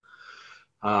things.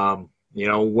 You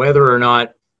know, whether or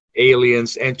not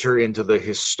aliens enter into the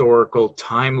historical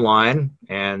timeline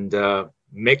and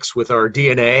mix with our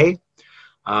DNA,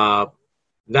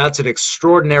 that's an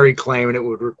extraordinary claim, and it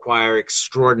would require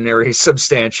extraordinary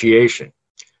substantiation.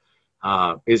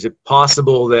 Is it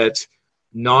possible that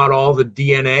not all the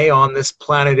DNA on this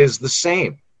planet is the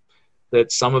same?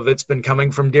 That some of it's been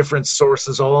coming from different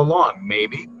sources all along?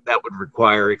 Maybe. That would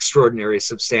require extraordinary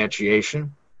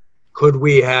substantiation. Could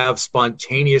we have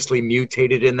spontaneously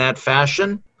mutated in that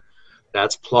fashion?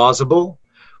 That's plausible,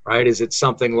 right? Is it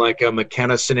something like a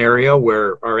McKenna scenario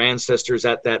where our ancestors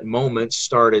at that moment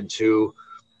started to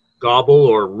gobble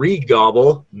or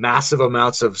re-gobble massive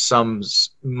amounts of some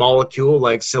molecule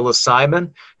like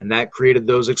psilocybin, and that created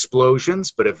those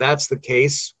explosions? But if that's the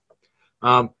case,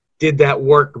 did that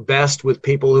work best with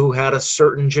people who had a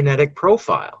certain genetic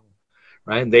profile,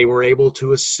 right? And they were able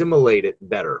to assimilate it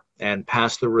better and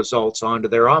pass the results on to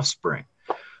their offspring.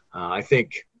 I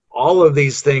think all of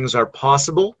these things are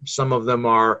possible. Some of them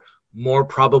are more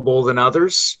probable than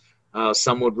others.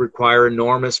 Some would require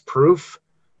enormous proof.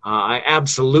 I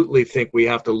absolutely think we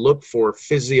have to look for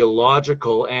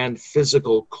physiological and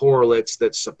physical correlates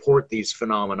that support these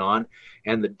phenomenon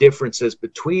and the differences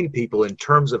between people in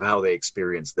terms of how they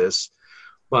experience this.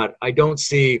 But I don't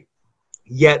see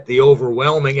yet the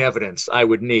overwhelming evidence I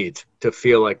would need to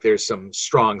feel like there's some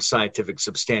strong scientific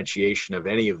substantiation of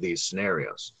any of these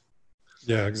scenarios.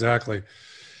 Yeah, exactly.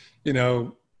 You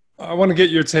know, I want to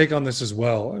get your take on this as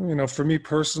well. You know, for me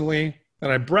personally,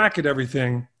 and I bracket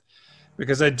everything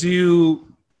because I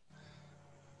do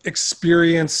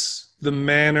experience the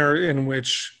manner in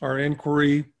which our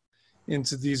inquiry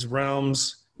into these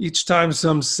realms, each time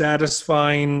some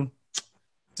satisfying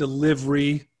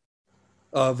delivery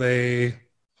of a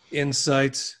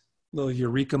insight, little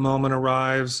eureka moment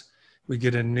arrives, we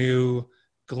get a new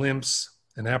glimpse,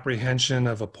 an apprehension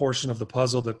of a portion of the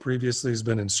puzzle that previously has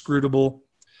been inscrutable.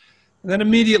 And then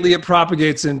immediately it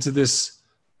propagates into this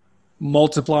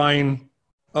multiplying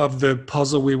of the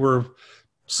puzzle we were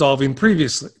solving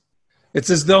previously. It's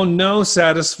as though no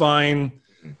satisfying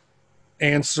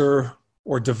answer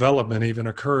or development even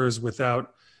occurs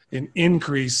without an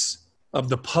increase of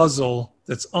the puzzle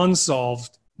that's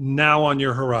unsolved now on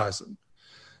your horizon.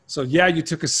 So yeah, you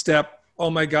took a step. Oh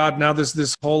my God, now there's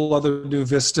this whole other new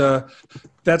vista.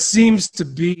 That seems to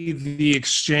be the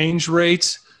exchange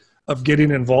rate of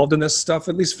getting involved in this stuff,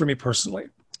 at least for me personally.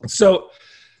 So,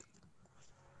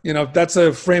 you know, that's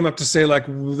a frame up to say, like,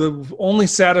 the only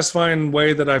satisfying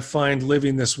way that I find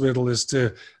living this riddle is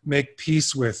to make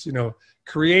peace with, you know,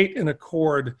 create an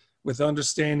accord with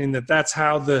understanding that that's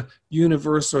how the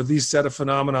universe or these set of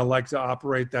phenomena like to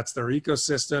operate. That's their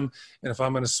ecosystem. And if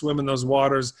I'm going to swim in those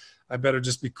waters, I better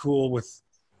just be cool with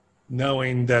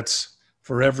knowing that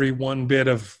for every one bit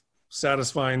of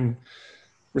satisfying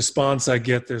response I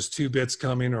get, there's 2 bits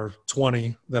coming or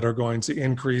 20 that are going to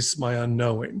increase my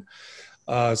unknowing.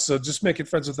 So just making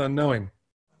friends with unknowing.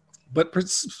 But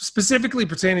specifically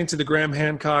pertaining to the Graham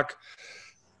Hancock,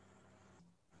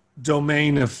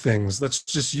 domain of things. Let's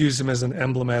just use him as an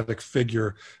emblematic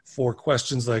figure for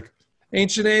questions like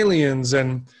ancient aliens,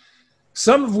 and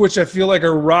some of which I feel like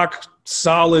are rock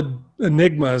solid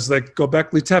enigmas, like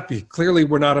Göbekli Tepe. Clearly,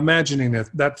 we're not imagining it.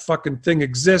 That fucking thing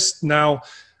exists. Now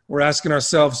we're asking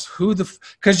ourselves,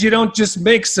 because you don't just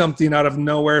make something out of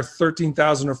nowhere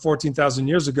 13,000 or 14,000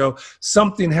 years ago.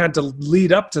 Something had to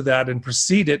lead up to that and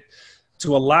precede it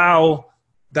to allow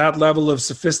that level of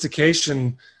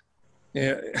sophistication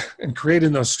and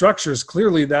creating those structures.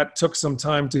 Clearly that took some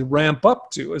time to ramp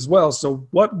up to as well. So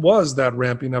what was that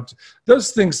ramping up to?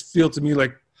 Those things feel to me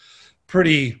like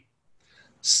pretty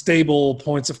stable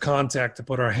points of contact to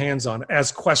put our hands on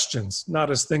as questions,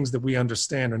 not as things that we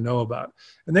understand or know about.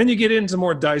 And then you get into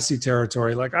more dicey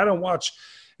territory. Like, I don't watch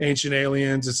Ancient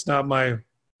Aliens. It's not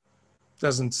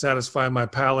doesn't satisfy my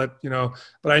palate,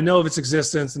 but I know of its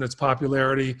existence and its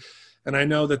popularity. And I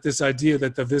know that this idea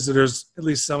that the visitors, at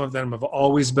least some of them, have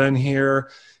always been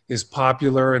here is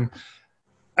popular. And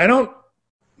I don't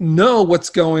know what's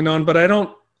going on, but I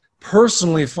don't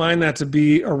personally find that to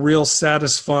be a real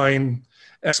satisfying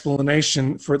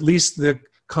explanation for at least the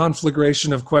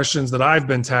conflagration of questions that I've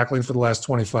been tackling for the last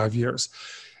 25 years.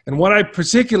 And what I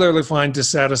particularly find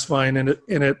dissatisfying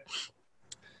in it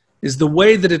is the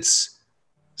way that it's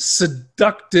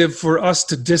seductive for us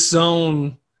to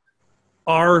disown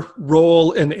our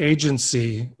role and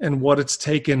agency and what it's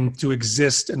taken to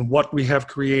exist and what we have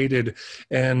created.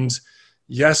 And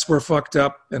yes, we're fucked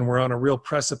up and we're on a real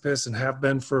precipice and have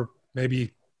been for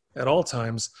maybe at all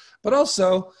times. But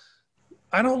also,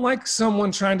 I don't like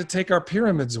someone trying to take our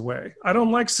pyramids away. I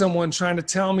don't like someone trying to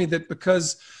tell me that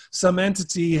because some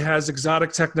entity has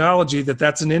exotic technology,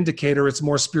 that's an indicator it's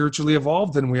more spiritually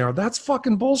evolved than we are. That's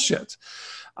fucking bullshit.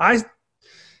 I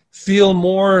feel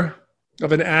more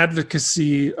of an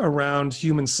advocacy around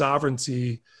human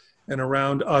sovereignty and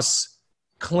around us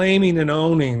claiming and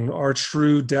owning our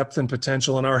true depth and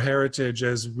potential and our heritage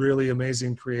as really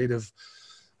amazing, creative,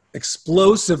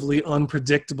 explosively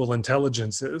unpredictable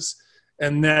intelligences.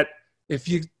 And that if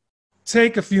you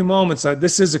take a few moments,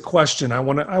 this is a question. I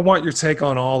want your take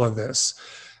on all of this.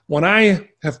 When I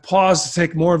have paused to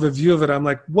take more of a view of it, I'm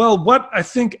like, well, what I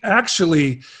think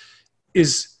actually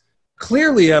is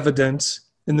clearly evident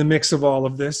in the mix of all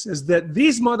of this is that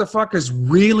these motherfuckers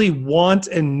really want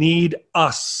and need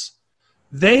us.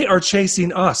 They are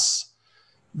chasing us.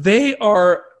 They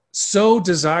are so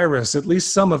desirous, at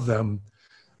least some of them,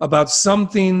 about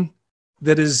something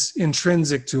that is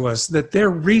intrinsic to us, that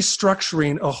they're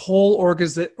restructuring a whole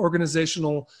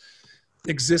organizational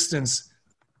existence.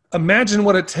 Imagine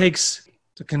what it takes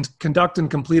to conduct and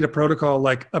complete a protocol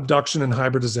like abduction and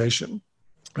hybridization.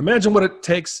 Imagine what it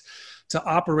takes to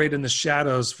operate in the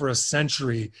shadows for a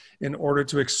century in order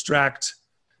to extract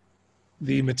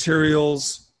the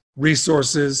materials,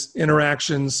 resources,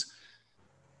 interactions,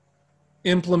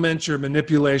 implement your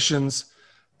manipulations.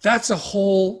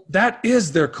 That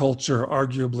is their culture,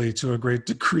 arguably, to a great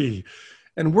degree.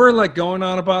 And we're like going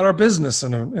on about our business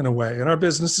in a way. And our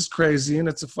business is crazy and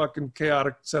it's a fucking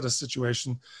chaotic set of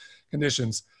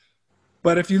conditions.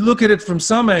 But if you look at it from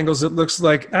some angles, it looks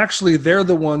like actually they're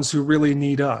the ones who really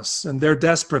need us and they're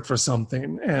desperate for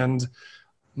something. And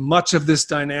much of this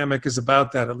dynamic is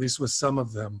about that, at least with some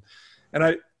of them.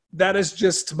 And that is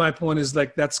just, my point is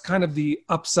like, that's kind of the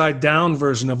upside down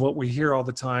version of what we hear all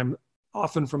the time,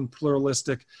 often from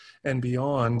pluralistic and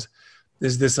beyond,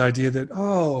 is this idea that,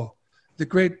 oh, the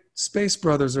great space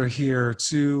brothers are here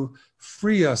to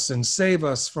free us and save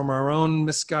us from our own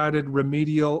misguided,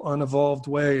 remedial, unevolved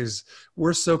ways.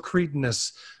 We're so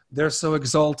cretinous. They're so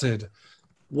exalted.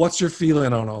 What's your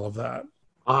feeling on all of that?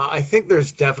 I think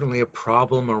there's definitely a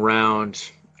problem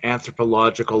around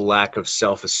anthropological lack of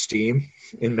self-esteem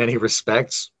in many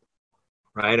respects,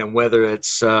 right? And whether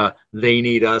it's they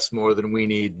need us more than we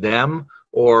need them,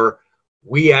 or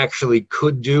we actually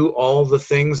could do all the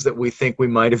things that we think we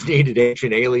might have needed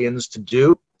ancient aliens to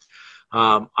do.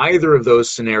 Either of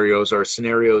those scenarios are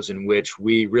scenarios in which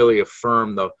we really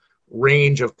affirm the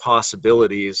range of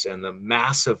possibilities and the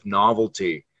massive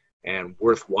novelty and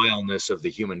worthwhileness of the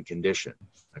human condition.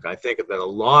 Like, I think that a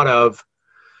lot of,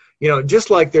 just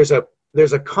like there's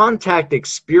a contact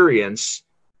experience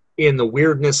in the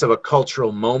weirdness of a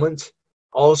cultural moment,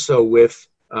 also with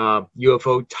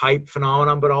UFO type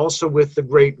phenomenon, but also with the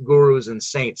great gurus and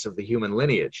saints of the human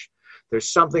lineage. There's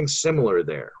something similar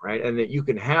there, right? And that you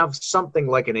can have something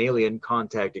like an alien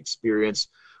contact experience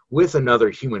with another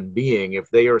human being if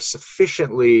they are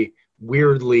sufficiently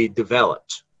weirdly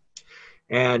developed.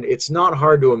 And it's not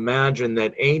hard to imagine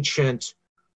that ancient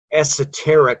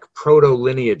esoteric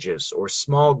proto-lineages or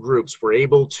small groups were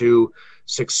able to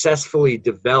successfully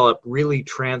develop really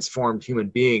transformed human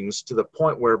beings to the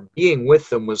point where being with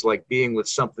them was like being with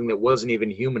something that wasn't even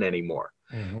human anymore.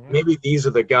 Mm-hmm. Maybe these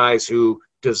are the guys who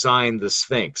designed the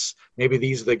Sphinx. Maybe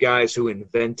these are the guys who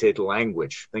invented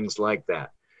language, things like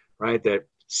that, right? That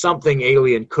something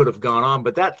alien could have gone on,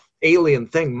 but that alien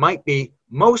thing might be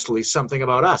mostly something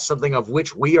about us, something of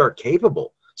which we are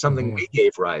capable, something we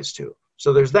gave rise to.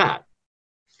 So there's that.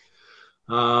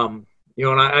 You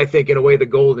know, and I think in a way the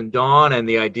Golden Dawn and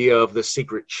the idea of the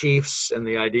secret chiefs and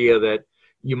the idea that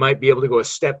you might be able to go a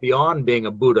step beyond being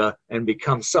a Buddha and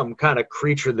become some kind of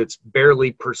creature that's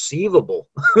barely perceivable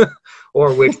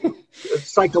or which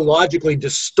psychologically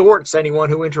distorts anyone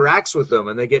who interacts with them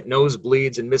and they get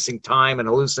nosebleeds and missing time and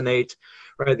hallucinate,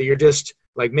 right? That you're just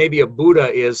like, maybe a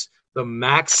Buddha is the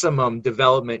maximum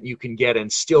development you can get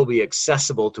and still be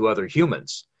accessible to other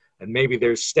humans. And maybe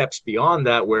there's steps beyond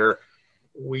that where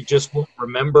we just won't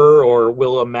remember or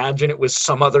will imagine it was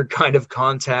some other kind of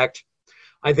contact.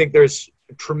 I think there's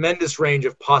a tremendous range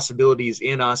of possibilities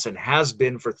in us and has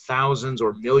been for thousands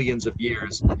or millions of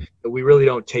years that we really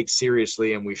don't take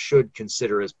seriously and we should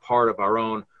consider as part of our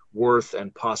own worth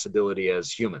and possibility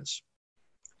as humans.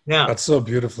 Now, that's so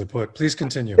beautifully put. Please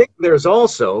continue. I think there's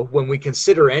also, when we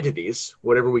consider entities,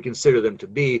 whatever we consider them to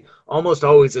be, almost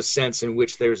always a sense in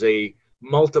which there's a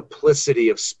multiplicity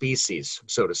of species,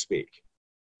 so to speak,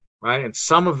 right? And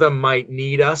some of them might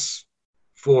need us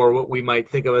for what we might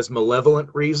think of as malevolent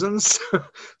reasons.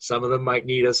 Some of them might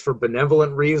need us for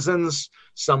benevolent reasons.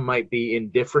 Some might be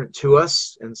indifferent to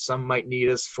us, and some might need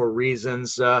us for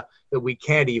reasons that we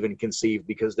can't even conceive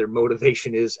because their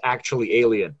motivation is actually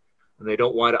alien, and they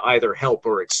don't want to either help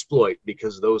or exploit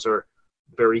because those are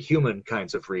very human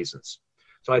kinds of reasons.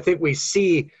 So I think we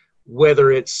see,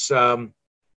 whether it's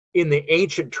in the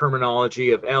ancient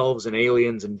terminology of elves and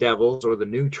aliens and devils, or the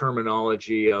new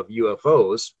terminology of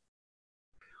UFOs,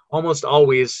 almost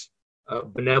always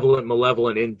benevolent,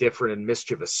 malevolent, indifferent, and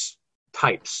mischievous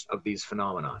types of these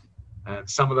phenomena. And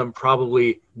some of them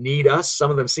probably need us.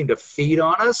 Some of them seem to feed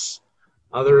on us.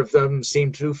 Other of them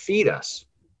seem to feed us.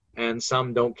 And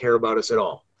some don't care about us at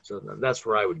all. So that's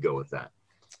where I would go with that.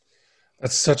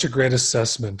 That's such a great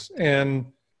assessment. And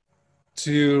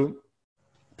to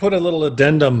put a little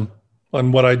addendum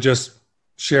on what I just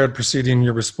shared preceding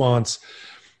your response,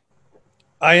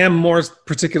 I am more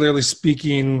particularly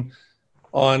speaking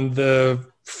on the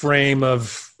frame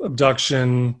of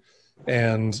abduction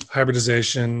and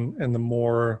hybridization and the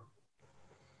more,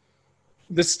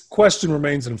 this question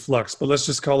remains in flux, but let's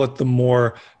just call it the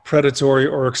more predatory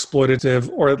or exploitative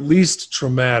or at least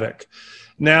traumatic.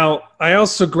 Now, I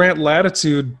also grant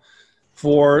latitude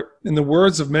for, in the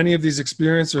words of many of these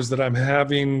experiencers that I'm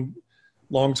having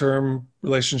long-term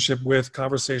relationship with,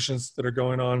 conversations that are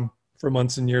going on for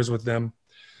months and years with them,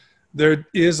 there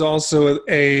is also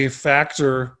a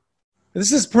factor.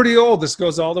 This is pretty old. This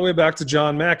goes all the way back to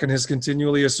John Mack and his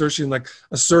continually asserting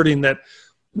that,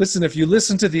 listen, if you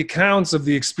listen to the accounts of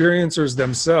the experiencers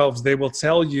themselves, they will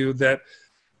tell you that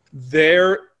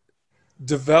their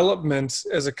development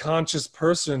as a conscious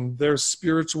person, their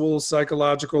spiritual,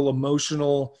 psychological,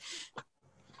 emotional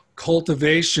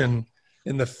cultivation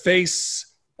in the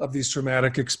face of these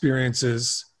traumatic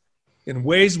experiences in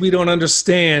ways we don't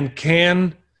understand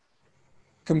can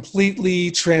completely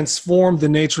transform the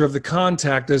nature of the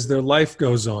contact as their life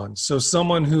goes on. So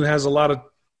someone who has a lot of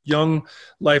young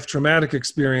life traumatic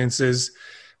experiences,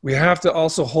 we have to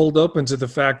also hold open to the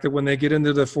fact that when they get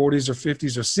into their 40s or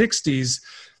 50s or 60s,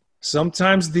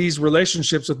 sometimes these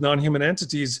relationships with non-human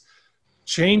entities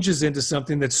changes into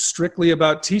something that's strictly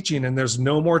about teaching, and there's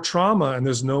no more trauma and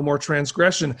there's no more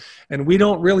transgression. And we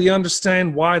don't really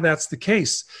understand why that's the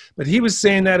case. But he was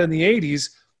saying that in the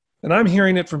 80s, and I'm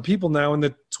hearing it from people now in the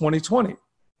 2020.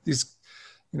 These,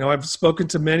 I've spoken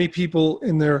to many people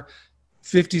in their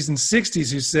 50s and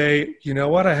 60s who say, you know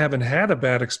what, I haven't had a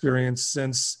bad experience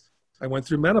since I went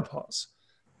through menopause.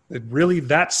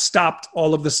 That stopped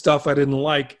all of the stuff I didn't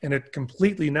like, and it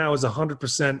completely now is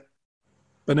 100%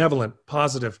 benevolent,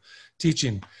 positive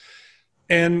teaching.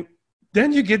 And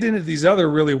then you get into these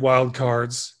other really wild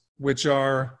cards, which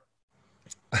are,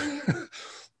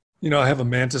 I have a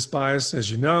mantis bias, as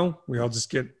you know. We all just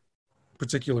get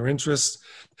particular interests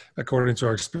according to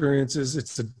our experiences.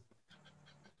 It's a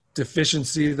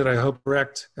deficiency that I hope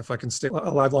correct if I can stay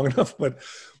alive long enough, but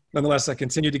nonetheless, I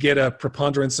continue to get a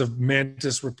preponderance of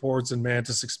mantis reports and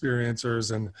mantis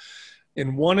experiencers. And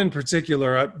in one in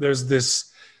particular, there's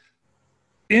this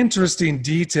interesting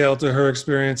detail to her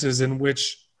experiences in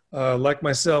which, like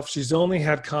myself, she's only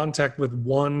had contact with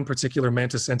one particular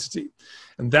mantis entity.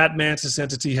 And that mantis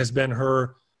entity has been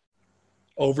her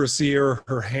overseer,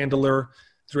 her handler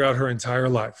throughout her entire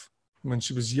life. When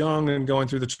she was young and going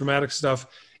through the traumatic stuff,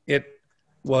 it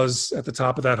was at the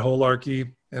top of that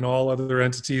holarchy, and all other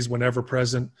entities, whenever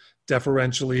present,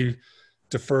 deferentially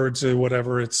deferred to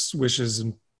whatever its wishes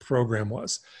and program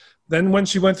was. Then when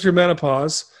she went through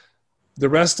menopause, the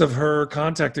rest of her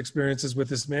contact experiences with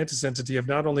this mantis entity have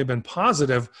not only been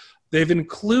positive, they've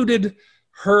included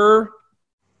her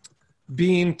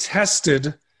being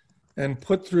tested and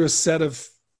put through a set of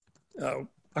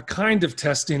a kind of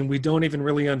testing we don't even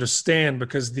really understand,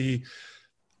 because the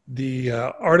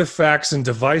artifacts and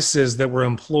devices that were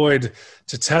employed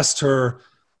to test her,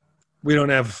 we don't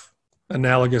have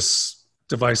analogous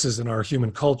devices in our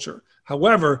human culture.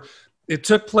 However, it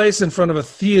took place in front of a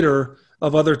theater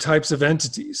of other types of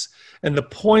entities. And the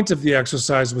point of the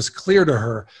exercise was clear to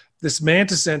her. This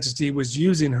mantis entity was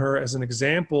using her as an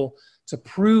example to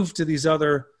prove to these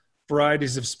other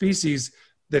varieties of species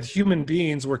that human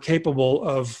beings were capable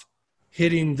of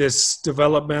hitting this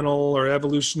developmental or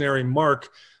evolutionary mark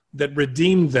that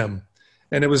redeemed them.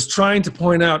 And it was trying to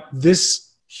point out,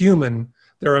 this human,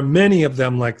 there are many of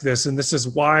them like this, and this is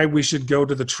why we should go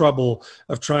to the trouble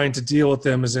of trying to deal with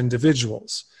them as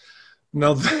individuals.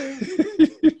 Now,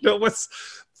 you know what's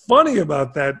funny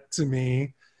about that to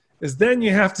me is then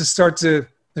you have to start to,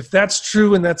 if that's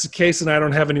true and that's the case, and I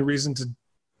don't have any reason to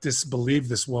disbelieve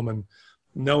this woman,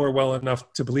 know her well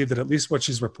enough to believe that at least what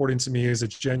she's reporting to me is a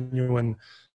genuine,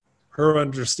 her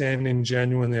understanding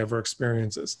genuinely of her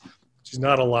experiences. She's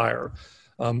not a liar.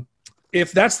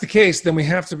 If that's the case, then we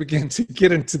have to begin to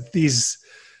get into these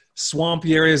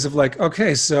swampy areas of like,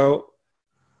 okay, so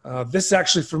this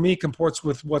actually for me comports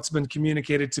with what's been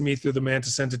communicated to me through the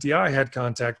mantis entity I had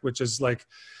contact, which is like,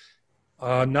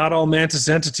 not all mantis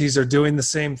entities are doing the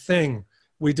same thing.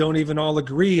 We don't even all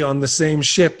agree on the same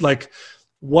shit. Like,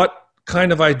 what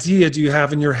kind of idea do you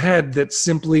have in your head that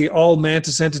simply all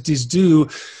mantis entities do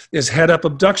is head up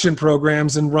abduction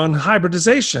programs and run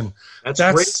hybridization? That's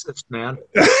racist, man.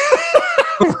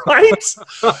 Right?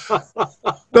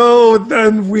 So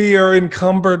then we are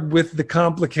encumbered with the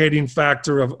complicating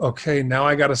factor of, okay, now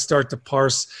I got to start to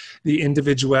parse the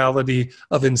individuality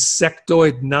of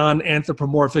insectoid,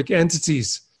 non-anthropomorphic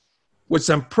entities, which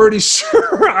I'm pretty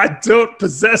sure I don't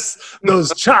possess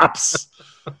those chops.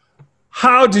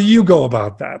 How do you go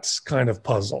about that kind of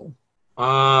puzzle?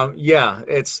 Yeah,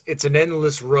 it's an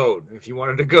endless road. If you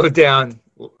wanted to go down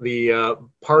the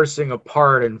parsing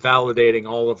apart and validating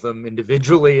all of them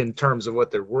individually in terms of what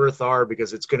their worth are,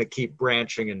 because it's going to keep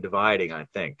branching and dividing, I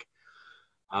think.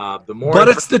 But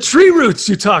it's the tree roots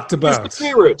you talked about. It's the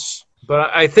tree roots.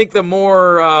 But I think the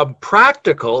more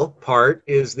practical part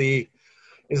is the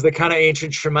kind of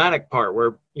ancient shamanic part,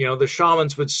 where, you know, the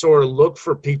shamans would sort of look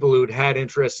for people who'd had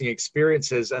interesting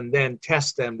experiences and then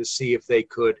test them to see if they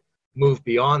could move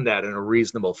beyond that in a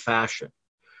reasonable fashion,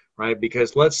 right?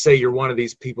 Because let's say you're one of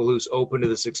these people who's open to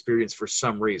this experience for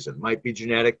some reason. Might be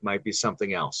genetic, might be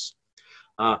something else.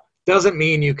 Doesn't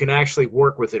mean you can actually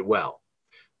work with it well.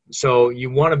 So you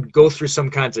want to go through some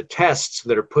kinds of tests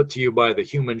that are put to you by the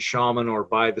human shaman or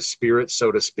by the spirit,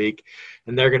 so to speak,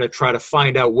 and they're going to try to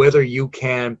find out whether you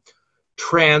can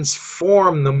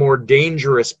transform the more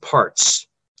dangerous parts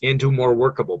into more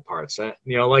workable parts.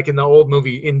 You know, like in the old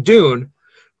movie in Dune,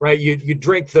 right? You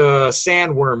drink the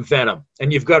sandworm venom,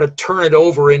 and you've got to turn it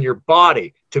over in your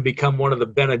body to become one of the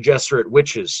Bene Gesserit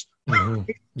witches. Mm-hmm.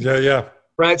 Yeah.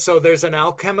 Right? So there's an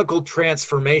alchemical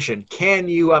transformation. Can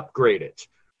you upgrade it?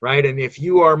 Right? And if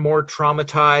you are more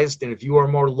traumatized and if you are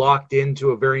more locked into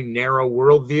a very narrow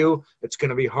worldview, it's going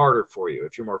to be harder for you.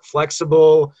 If you're more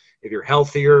flexible, if you're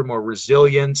healthier, more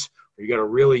resilient, or you got a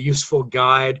really useful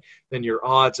guide, then your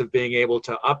odds of being able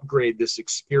to upgrade this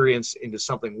experience into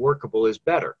something workable is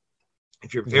better.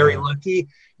 If you're very lucky,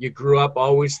 you grew up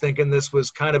always thinking this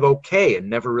was kind of okay and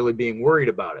never really being worried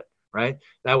about it. Right?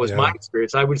 That was my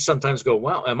experience. I would sometimes go,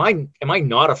 well, am I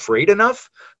not afraid enough?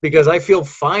 Because I feel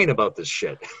fine about this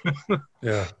shit.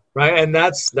 Yeah. Right? And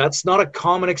that's not a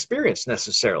common experience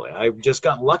necessarily. I just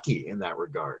got lucky in that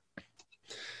regard.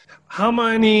 How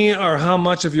many or how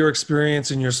much of your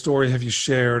experience and your story have you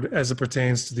shared as it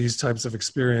pertains to these types of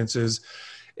experiences?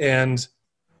 And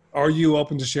are you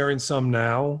open to sharing some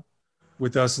now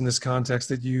with us in this context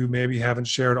that you maybe haven't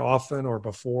shared often or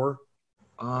before?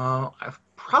 I've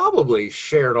probably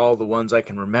shared all the ones I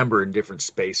can remember in different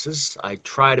spaces. I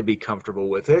try to be comfortable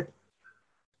with it.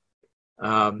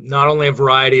 Not only a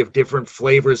variety of different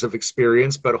flavors of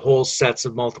experience, but whole sets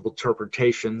of multiple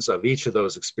interpretations of each of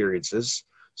those experiences.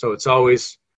 So it's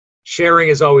always, sharing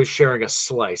is always sharing a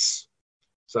slice.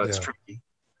 So it's tricky.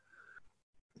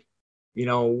 You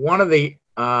know, one of the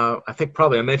I think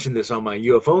probably I mentioned this on my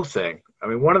UFO thing. I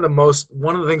mean, one of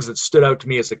the things that stood out to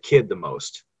me as a kid the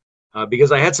most,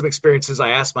 because I had some experiences I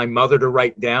asked my mother to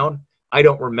write down. I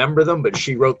don't remember them, but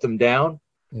she wrote them down.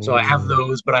 So I have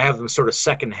those, but I have them sort of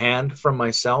secondhand from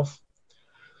myself.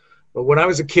 But when I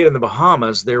was a kid in the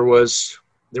Bahamas, there was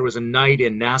a night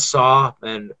in Nassau,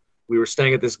 and we were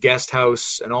staying at this guest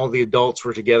house, and all the adults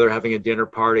were together having a dinner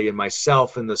party, and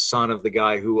myself and the son of the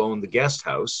guy who owned the guest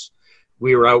house,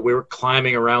 we were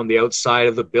climbing around the outside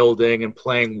of the building and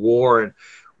playing war, and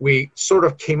we sort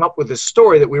of came up with this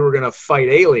story that we were going to fight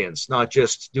aliens, not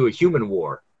just do a human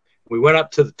war. We went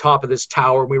up to the top of this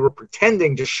tower, and we were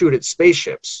pretending to shoot at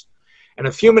spaceships. And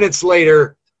a few minutes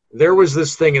later, there was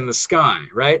this thing in the sky,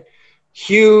 right?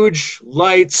 Huge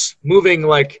lights moving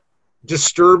like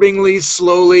disturbingly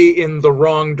slowly in the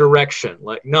wrong direction,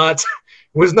 like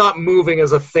was not moving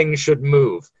as a thing should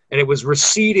move. And it was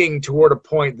receding toward a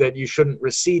point that you shouldn't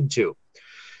recede to.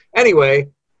 Anyway,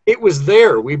 it was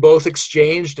there. We both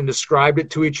exchanged and described it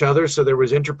to each other. So there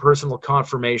was interpersonal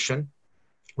confirmation.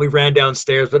 We ran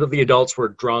downstairs, but the adults were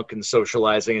drunk and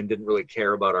socializing and didn't really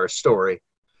care about our story.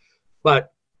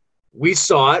 But we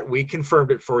saw it. We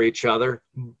confirmed it for each other.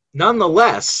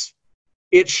 Nonetheless,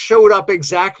 it showed up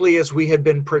exactly as we had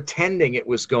been pretending it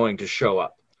was going to show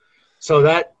up. So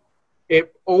that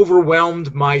it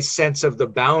overwhelmed my sense of the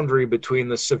boundary between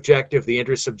the subjective, the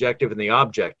intersubjective, and the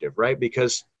objective, right?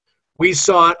 Because we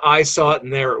saw it, I saw it,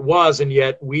 and there it was, and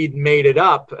yet we'd made it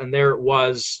up, and there it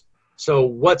was. So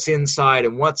what's inside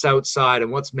and what's outside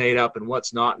and what's made up and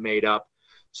what's not made up?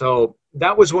 So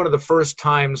that was one of the first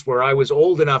times where I was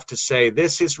old enough to say,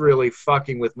 this is really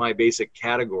fucking with my basic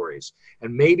categories.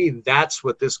 And maybe that's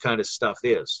what this kind of stuff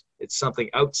is. It's something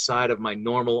outside of my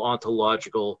normal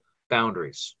ontological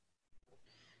boundaries.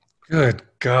 Good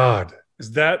God.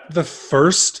 Is that the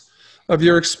first of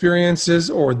your experiences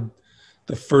or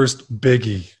the first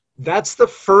biggie? That's the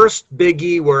first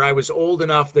biggie where I was old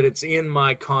enough that it's in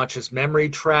my conscious memory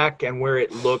track and where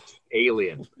it looked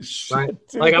alien. Right?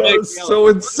 Dude, like, that was so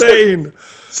insane.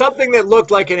 Something that looked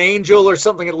like an angel or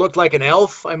something that looked like an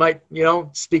elf, I might,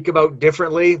 speak about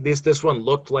differently. This one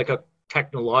looked like a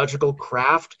technological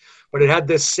craft, but it had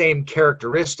this same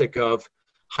characteristic of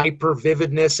hyper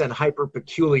vividness and hyper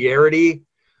peculiarity.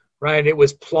 Right. It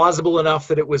was plausible enough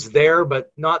that it was there,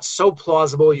 but not so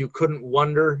plausible you couldn't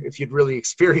wonder if you'd really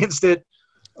experienced it.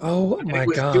 Oh, my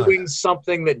God. It was doing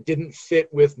something that didn't fit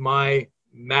with my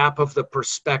map of the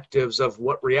perspectives of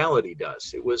what reality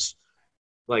does. It was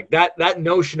like that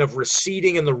notion of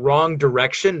receding in the wrong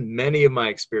direction. Many of my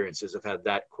experiences have had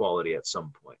that quality at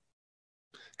some point.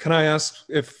 Can I ask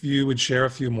if you would share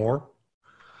a few more?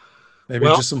 Maybe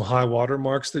just some high water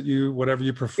marks whatever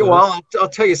you prefer. Well, I'll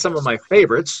tell you some of my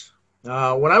favorites. When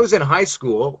I was in high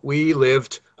school, we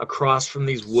lived across from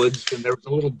these woods, and there was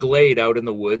a little glade out in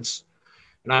the woods.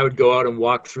 And I would go out and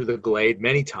walk through the glade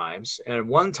many times. And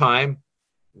one time,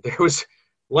 there was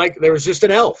just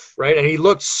an elf, right? And he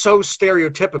looked so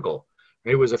stereotypical.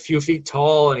 He was a few feet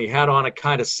tall, and he had on a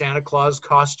kind of Santa Claus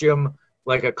costume,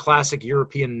 like a classic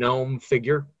European gnome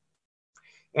figure.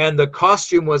 And the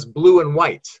costume was blue and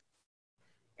white.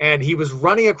 And he was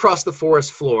running across the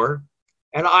forest floor,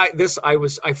 and I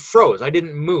froze. I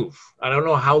didn't move. I don't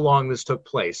know how long this took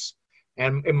place.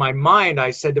 And in my mind,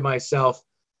 I said to myself,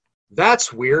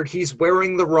 that's weird. He's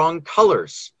wearing the wrong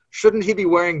colors. Shouldn't he be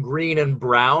wearing green and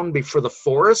brown for the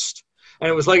forest? And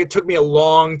it was like it took me a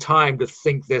long time to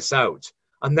think this out.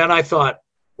 And then I thought,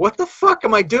 what the fuck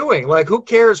am I doing? Like, who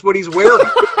cares what he's wearing?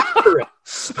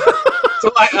 So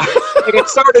I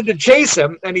started to chase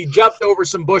him, and he jumped over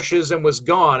some bushes and was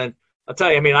gone. And I'll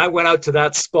tell you, I went out to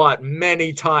that spot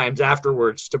many times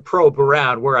afterwards to probe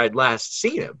around where I'd last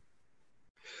seen him.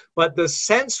 But the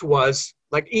sense was,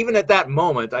 like, even at that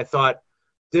moment, I thought,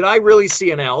 did I really see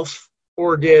an elf,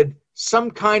 or did some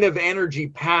kind of energy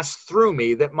pass through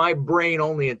me that my brain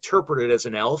only interpreted as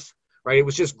an elf? Right? It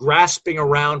was just grasping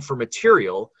around for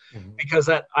material, because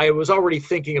I was already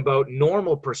thinking about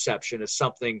normal perception as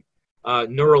something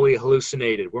neurally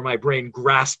hallucinated, where my brain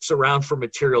grasps around for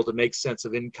material to make sense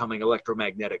of incoming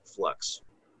electromagnetic flux.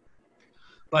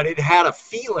 But it had a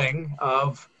feeling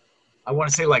of, I want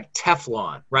to say, like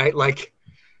Teflon, right? Like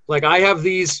I have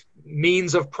these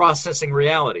means of processing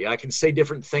reality. I can say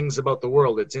different things about the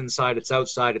world. It's inside, it's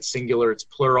outside, it's singular, it's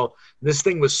plural. This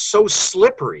thing was so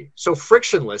slippery, so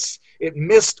frictionless, it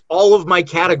missed all of my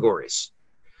categories.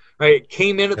 Right? It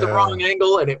came in at the wrong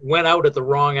angle, and it went out at the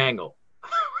wrong angle.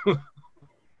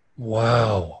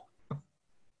 Wow.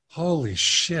 Holy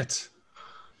shit.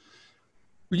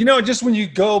 Just when you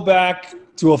go back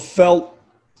to a felt,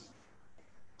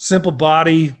 simple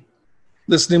body,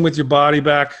 listening with your body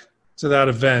back to that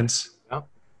event. Yep.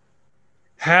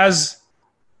 Has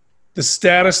the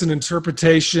status and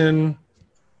interpretation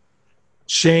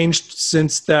changed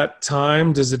since that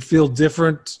time? Does it feel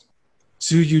different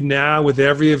to you now with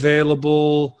every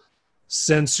available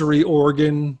sensory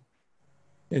organ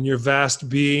in your vast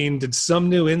being? Did some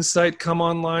new insight come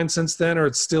online since then, or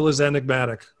it still is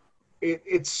enigmatic?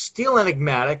 It's still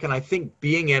enigmatic, and I think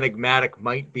being enigmatic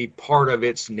might be part of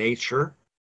its nature,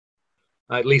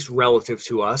 at least relative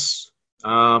to us.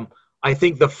 I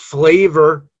think the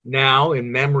flavor now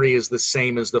in memory is the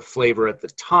same as the flavor at the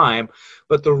time,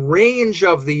 but the range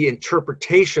of the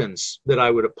interpretations that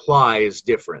I would apply is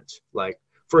different. Like,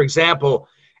 for example,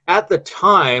 at the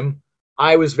time,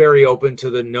 I was very open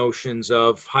to the notions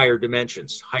of higher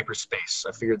dimensions, hyperspace.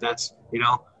 I figured that's,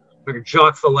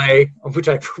 Jacques Vallée, which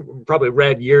I probably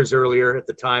read years earlier at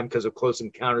the time because of Close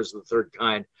Encounters of the Third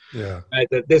Kind. Yeah.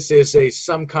 That this is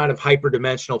some kind of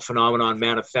hyperdimensional phenomenon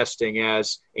manifesting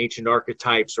as ancient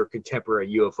archetypes or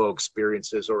contemporary UFO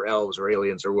experiences or elves or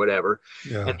aliens or whatever.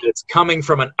 Yeah. And it's coming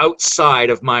from an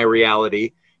outside of my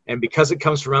reality. And because it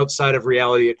comes from outside of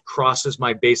reality, it crosses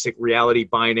my basic reality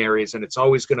binaries, and it's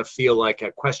always going to feel like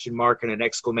a question mark and an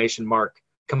exclamation mark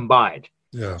combined.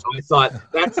 Yeah. So I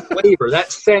thought that flavor,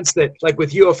 that sense that, like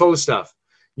with UFO stuff,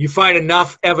 you find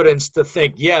enough evidence to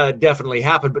think, yeah, it definitely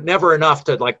happened, but never enough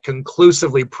to like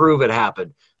conclusively prove it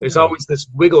happened. There's always this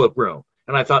wiggle room.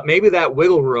 And I thought maybe that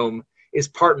wiggle room is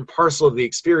part and parcel of the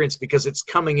experience because it's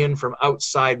coming in from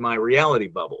outside my reality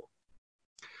bubble.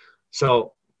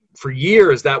 So for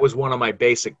years, that was one of my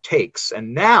basic takes.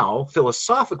 And now,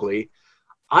 philosophically,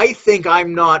 I think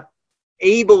I'm not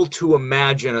able to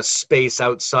imagine a space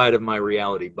outside of my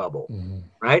reality bubble,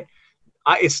 right?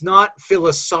 It's not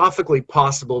philosophically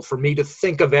possible for me to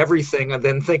think of everything and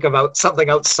then think about something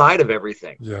outside of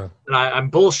everything. Yeah. And I'm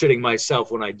bullshitting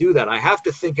myself when I do that. I have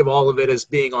to think of all of it as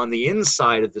being on the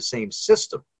inside of the same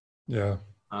system. Yeah.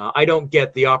 I don't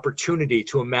get the opportunity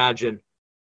to imagine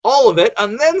all of it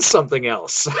and then something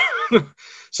else.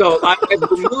 So I've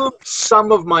removed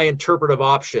some of my interpretive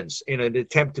options in an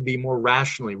attempt to be more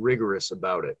rationally rigorous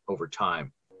about it over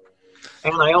time.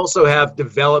 And I also have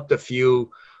developed a few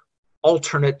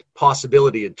alternate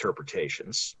possibility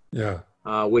interpretations,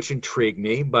 which intrigue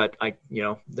me, but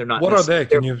they're not. What are they?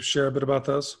 Can you share a bit about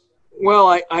those? Well,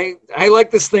 I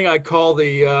like this thing I call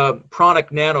the pranic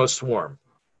nanoswarm.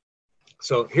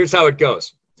 So here's how it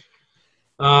goes.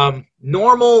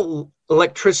 Normal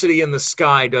electricity in the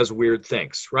sky does weird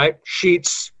things, right?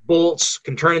 Sheets, bolts,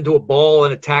 can turn into a ball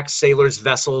and attack sailors'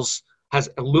 vessels, has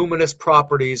luminous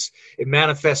properties. It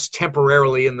manifests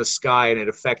temporarily in the sky and it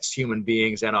affects human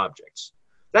beings and objects.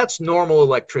 That's normal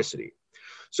electricity.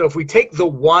 So if we take the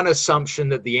one assumption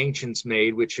that the ancients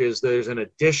made, which is there's an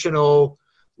additional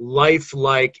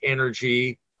lifelike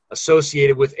energy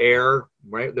associated with air,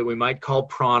 right, that we might call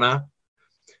prana,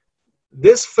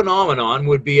 this phenomenon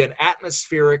would be an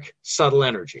atmospheric subtle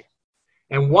energy.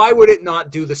 And why would it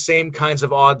not do the same kinds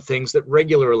of odd things that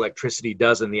regular electricity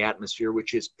does in the atmosphere,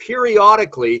 which is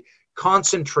periodically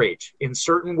concentrate in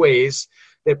certain ways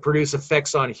that produce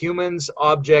effects on humans,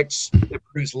 objects, that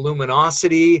produce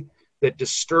luminosity, that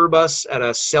disturb us at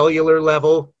a cellular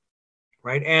level,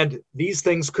 right? And these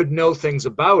things could know things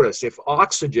about us. If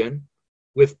oxygen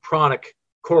with pranic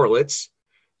correlates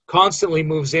constantly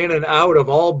moves in and out of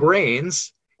all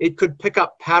brains, it could pick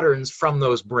up patterns from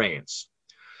those brains.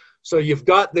 So you've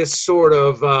got this sort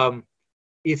of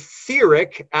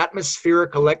etheric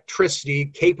atmospheric electricity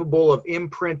capable of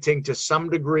imprinting to some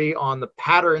degree on the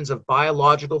patterns of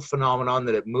biological phenomenon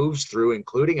that it moves through,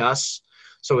 including us.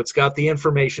 So it's got the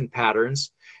information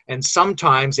patterns, and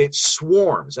sometimes it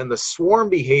swarms, and the swarm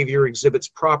behavior exhibits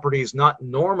properties not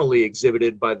normally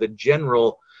exhibited by the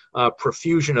general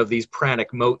profusion of these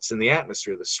pranic motes in the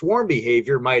atmosphere. The swarm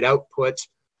behavior might output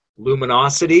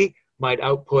luminosity, might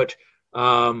output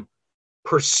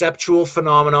perceptual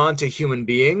phenomenon to human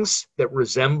beings that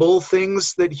resemble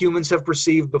things that humans have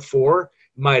perceived before.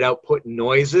 It might output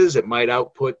noises. It might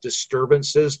output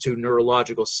disturbances to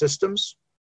neurological systems.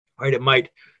 Right? It might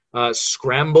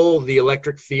scramble the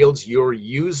electric fields you're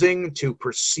using to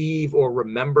perceive or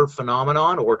remember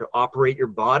phenomenon or to operate your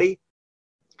body.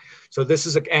 So this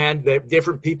is and that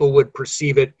different people would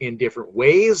perceive it in different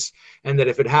ways, and that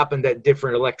if it happened at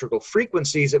different electrical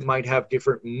frequencies, it might have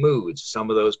different moods, some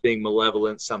of those being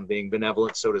malevolent, some being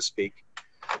benevolent, so to speak.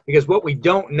 Because what we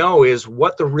don't know is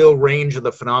what the real range of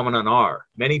the phenomenon are.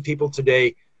 Many people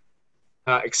today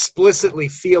explicitly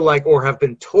feel like or have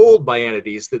been told by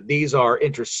entities that these are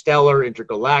interstellar,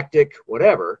 intergalactic,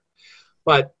 whatever.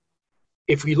 But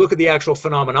if we look at the actual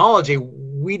phenomenology,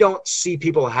 we don't see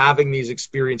people having these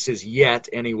experiences yet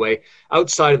anyway,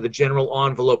 outside of the general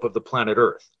envelope of the planet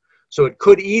Earth. So it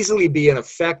could easily be an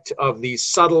effect of the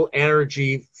subtle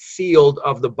energy field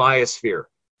of the biosphere,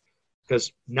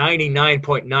 because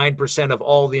 99.9% of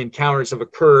all the encounters have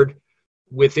occurred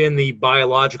within the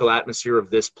biological atmosphere of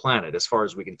this planet, as far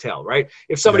as we can tell, right?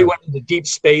 If somebody went into deep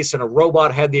space and a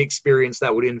robot had the experience,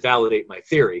 that would invalidate my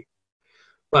theory.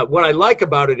 But what I like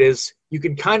about it is you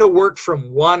can kind of work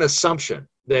from one assumption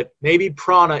that maybe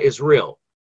prana is real.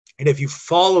 And if you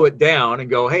follow it down and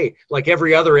go, hey, like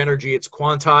every other energy, it's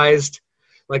quantized.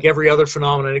 Like every other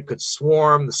phenomenon, it could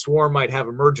swarm. The swarm might have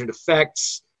emergent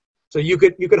effects. So you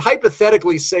could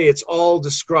hypothetically say it's all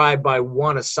described by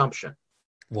one assumption.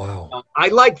 Wow. I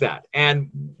like that. And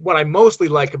what I mostly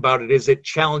like about it is it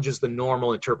challenges the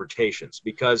normal interpretations,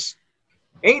 because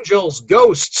angels,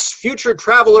 ghosts, future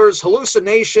travelers,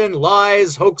 hallucination,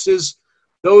 lies, hoaxes,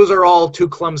 those are all too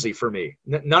clumsy for me.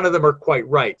 None of them are quite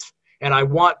right. And I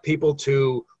want people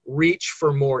to reach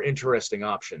for more interesting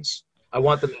options. I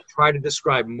want them to try to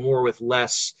describe more with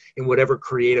less in whatever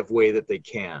creative way that they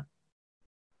can.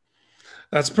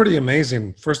 That's pretty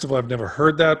amazing. First of all, I've never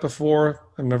heard that before.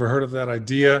 I've never heard of that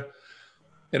idea.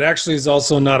 It actually is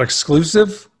also not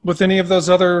exclusive with any of those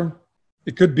other.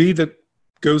 It could be that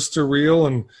ghosts are real,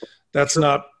 and that's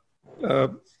not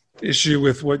an issue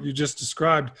with what you just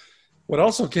described. What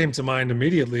also came to mind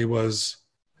immediately was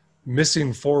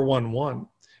missing 411.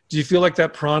 Do you feel like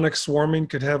that pranic swarming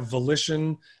could have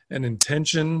volition and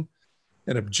intention,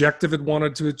 an objective it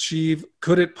wanted to achieve?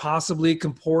 Could it possibly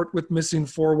comport with missing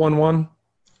 411?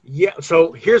 Yeah,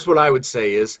 so here's what I would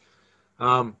say is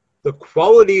the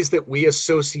qualities that we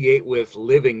associate with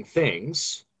living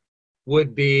things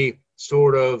would be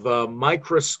sort of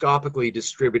microscopically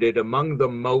distributed among the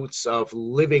motes of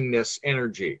livingness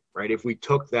energy, right? If we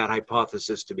took that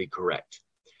hypothesis to be correct.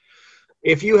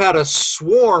 If you had a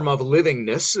swarm of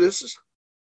livingnesses,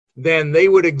 then they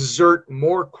would exert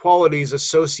more qualities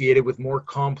associated with more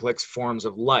complex forms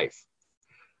of life,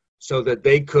 so that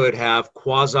they could have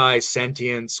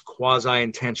quasi-sentience,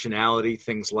 quasi-intentionality,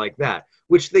 things like that,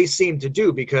 which they seem to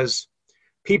do because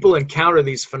people encounter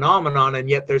these phenomena and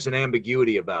yet there's an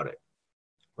ambiguity about it,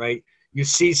 right? You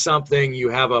see something, you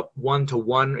have a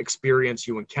one-to-one experience,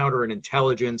 you encounter an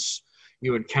intelligence,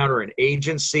 you encounter an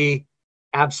agency,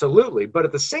 absolutely. But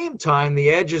at the same time,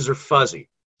 the edges are fuzzy,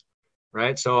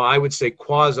 right? So I would say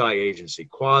quasi-agency,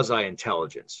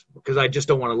 quasi-intelligence, because I just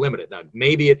don't want to limit it. Now,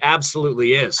 maybe it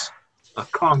absolutely is a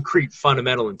concrete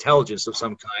fundamental intelligence of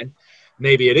some kind.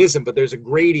 Maybe it isn't, but there's a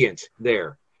gradient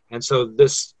there. And so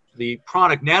the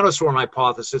pranic nanoswarm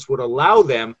hypothesis would allow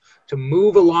them to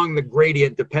move along the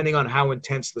gradient depending on how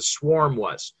intense the swarm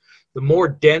was. The more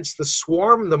dense the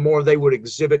swarm, the more they would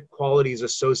exhibit qualities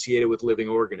associated with living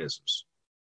organisms.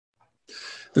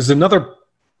 There's another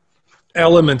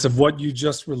element of what you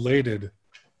just related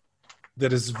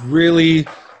that is really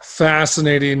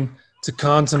fascinating to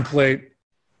contemplate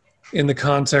in the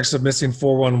context of missing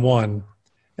 411,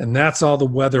 and that's all the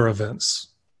weather events.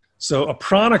 So a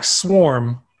pranic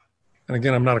swarm, and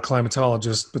again, I'm not a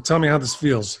climatologist, but tell me how this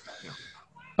feels.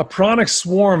 A pranic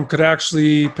swarm could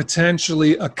actually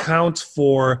potentially account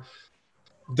for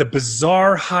the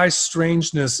bizarre high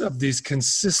strangeness of these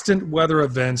consistent weather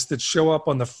events that show up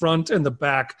on the front and the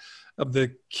back of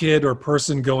the kid or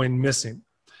person going missing.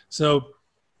 So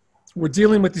we're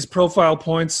dealing with these profile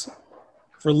points.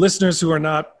 For listeners who are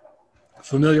not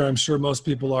familiar, I'm sure most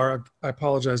people are. I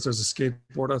apologize, there's a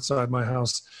skateboard outside my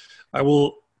house. I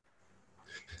will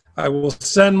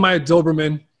send my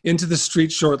Doberman into the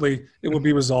street shortly. It will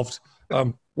be resolved.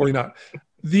 Worry not.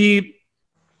 The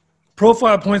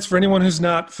profile points, for anyone who's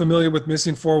not familiar with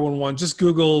missing 411, just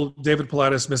Google David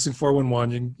Pilatus missing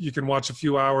 411. You can watch a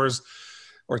few hours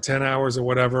or 10 hours or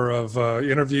whatever of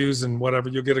interviews and whatever.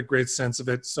 You'll get a great sense of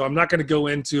it. So I'm not going to go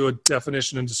into a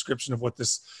definition and description of what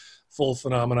this full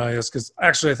phenomena is, because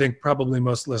actually I think probably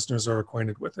most listeners are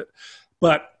acquainted with it.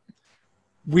 But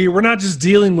we're not just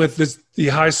dealing with the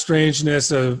high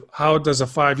strangeness of how does a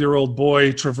 5-year-old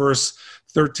boy traverse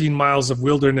 13 miles of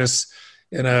wilderness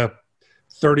in a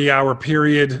 30-hour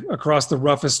period across the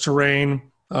roughest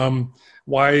terrain.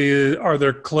 Why are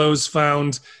their clothes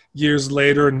found years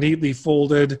later neatly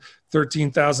folded,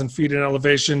 13,000 feet in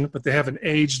elevation, but they haven't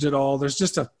aged at all? There's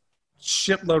just a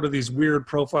shitload of these weird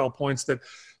profile points that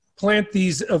plant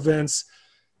these events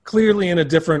clearly in a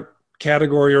different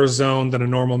category or zone than a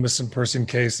normal missing person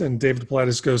case. And David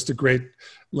Pilatus goes to great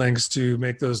lengths to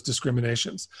make those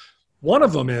discriminations. One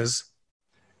of them is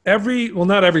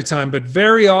not every time, but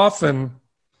very often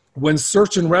when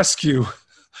search and rescue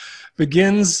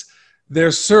begins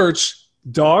their search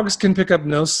dogs can pick up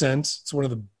no scent. It's one of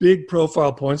the big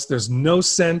profile points. There's no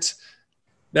scent.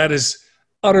 That is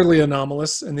utterly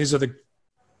anomalous. And these are the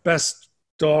best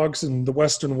dogs in the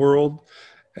Western world.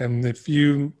 And if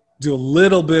you do a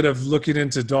little bit of looking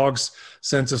into dogs'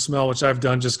 sense of smell, which I've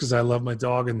done just because I love my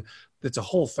dog, and it's a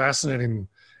whole fascinating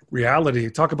reality.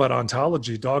 Talk about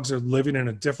ontology. Dogs are living in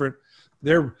a different,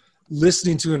 they're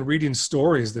listening to and reading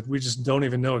stories that we just don't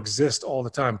even know exist all the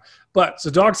time. But so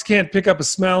dogs can't pick up a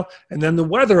smell. And then the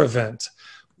weather event.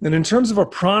 And in terms of a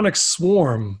pranic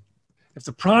swarm, if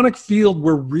the pranic field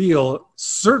were real,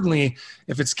 certainly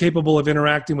if it's capable of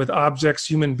interacting with objects,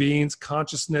 human beings,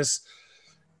 consciousness,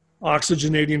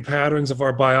 oxygenating patterns of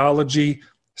our biology,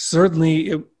 certainly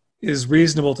it is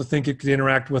reasonable to think it could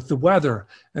interact with the weather.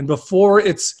 And before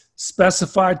its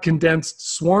specified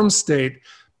condensed swarm state,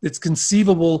 it's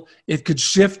conceivable it could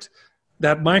shift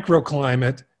that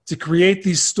microclimate to create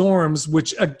these storms,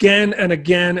 which again and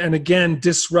again and again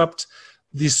disrupt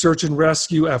the search and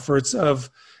rescue efforts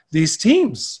of these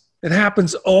teams. It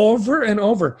happens over and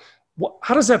over.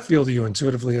 How does that feel to you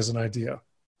intuitively as an idea?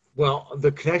 Well,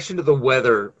 the connection to the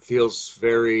weather feels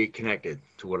very connected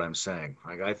to what I'm saying.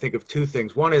 I think of two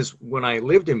things. One is when I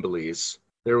lived in Belize,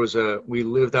 we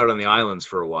lived out on the islands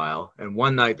for a while, and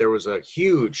one night there was a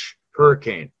huge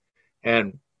hurricane,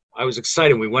 and I was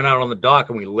excited. We went out on the dock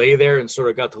and we lay there and sort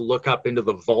of got to look up into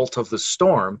the vault of the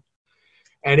storm,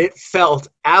 and it felt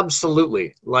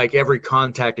absolutely like every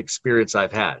contact experience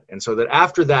I've had. And so that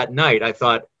after that night, I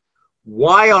thought,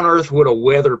 why on earth would a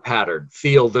weather pattern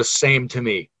feel the same to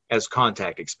me as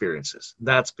contact experiences?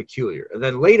 That's peculiar. And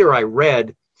then later I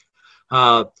read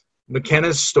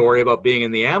McKenna's story about being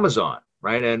in the Amazon,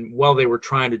 right? And while they were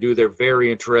trying to do their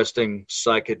very interesting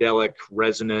psychedelic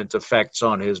resonant effects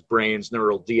on his brain's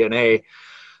neural DNA,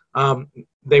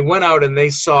 they went out and they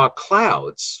saw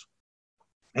clouds.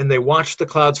 And they watched the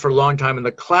clouds for a long time, and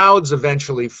the clouds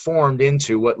eventually formed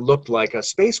into what looked like a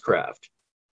spacecraft,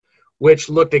 which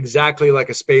looked exactly like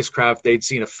a spacecraft they'd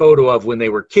seen a photo of when they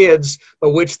were kids, but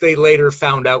which they later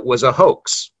found out was a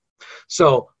hoax.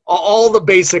 So all the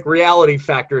basic reality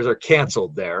factors are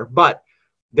canceled there, but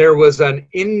there was an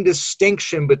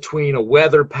indistinction between a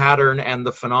weather pattern and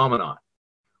the phenomenon,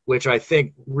 which I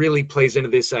think really plays into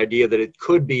this idea that it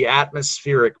could be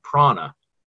atmospheric prana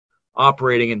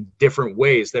operating in different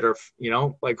ways that are,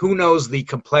 like who knows the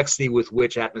complexity with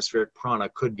which atmospheric prana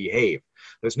could behave.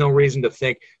 There's no reason to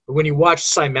think, but when you watch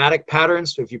cymatic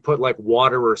patterns, if you put like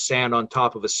water or sand on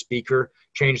top of a speaker,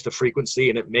 change the frequency,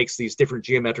 and it makes these different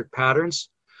geometric patterns,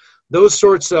 those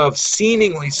sorts of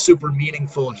seemingly super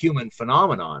meaningful human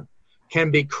phenomenon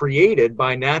can be created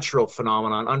by natural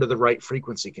phenomenon under the right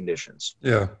frequency conditions.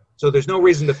 Yeah. So there's no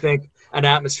reason to think an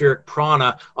atmospheric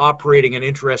prana operating in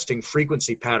interesting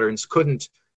frequency patterns couldn't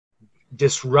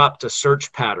disrupt a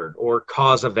search pattern or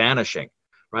cause a vanishing,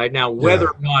 right? Now, whether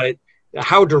or not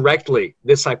how directly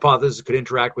this hypothesis could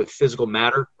interact with physical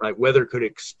matter, right? Whether it could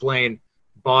explain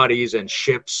bodies and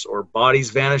ships or bodies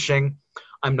vanishing,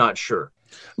 I'm not sure.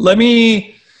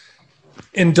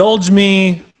 Indulge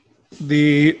me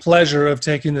the pleasure of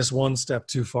taking this one step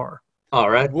too far.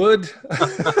 All right.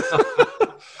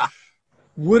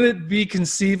 Would it be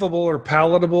conceivable or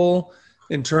palatable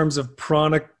in terms of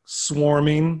pranic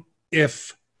swarming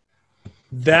if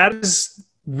that is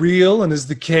real and is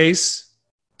the case,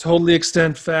 totally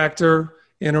extent factor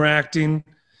interacting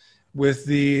with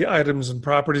the items and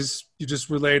properties you just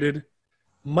related?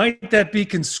 Might that be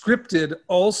conscripted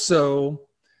also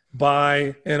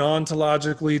by an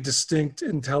ontologically distinct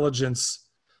intelligence?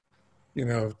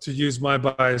 To use my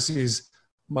biases,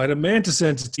 might a mantis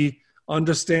entity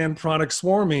understand pranic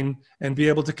swarming and be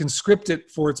able to conscript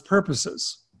it for its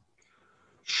purposes?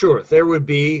 Sure, there would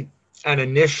be an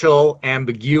initial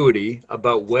ambiguity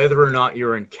about whether or not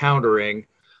you're encountering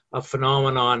a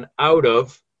phenomenon out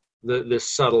of this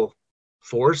subtle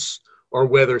force or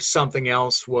whether something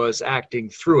else was acting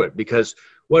through it. Because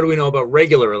what do we know about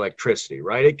regular electricity,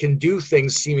 right? It can do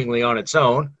things seemingly on its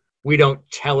own. We don't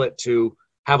tell it to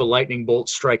have a lightning bolt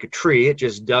strike a tree. It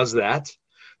just does that.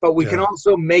 But we can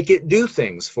also make it do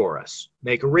things for us,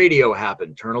 make a radio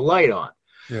happen, turn a light on.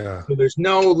 Yeah. So there's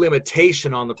no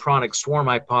limitation on the pranic swarm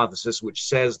hypothesis, which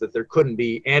says that there couldn't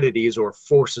be entities or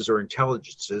forces or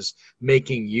intelligences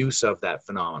making use of that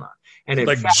phenomenon. And in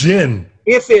fact, jinn,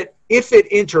 if it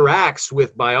interacts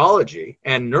with biology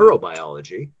and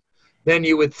neurobiology, then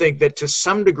you would think that to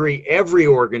some degree every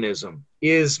organism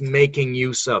is making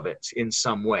use of it in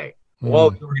some way.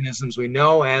 All the organisms we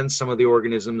know and some of the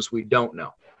organisms we don't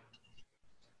know.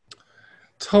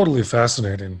 Totally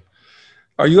fascinating.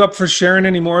 Are you up for sharing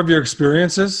any more of your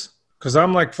experiences? Because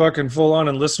I'm like fucking full on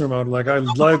in listener mode. Like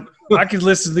I could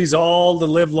listen to these all the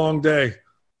live long day.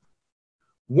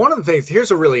 One of the things, here's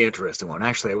a really interesting one.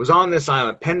 Actually, I was on this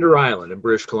island, Pender Island in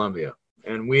British Columbia.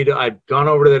 And I'd gone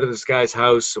over to this guy's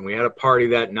house, and we had a party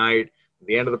that night. At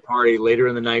the end of the party, later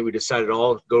in the night, we decided to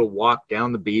all go walk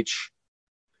down the beach.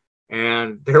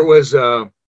 And there was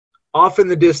off in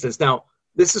the distance. Now,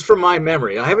 this is from my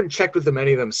memory. I haven't checked with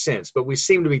any of them since, but we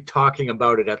seemed to be talking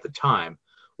about it at the time.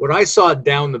 What I saw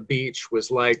down the beach was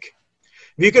like,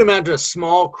 if you can imagine a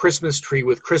small Christmas tree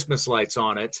with Christmas lights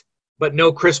on it, but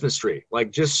no Christmas tree, like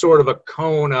just sort of a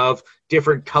cone of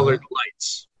different colored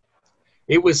lights.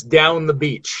 It was down the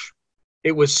beach.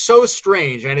 It was so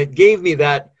strange, and it gave me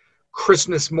that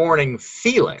Christmas morning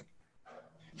feeling.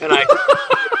 And I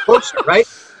closer, right?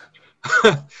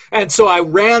 And so I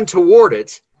ran toward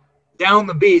it down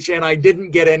the beach, and I didn't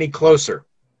get any closer.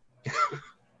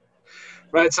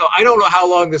 Right? So I don't know how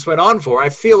long this went on for. I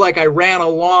feel like I ran a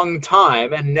long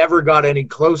time and never got any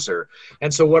closer.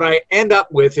 And so what I end up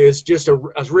with is just a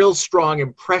real strong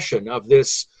impression of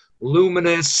this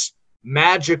luminous,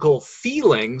 magical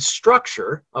feeling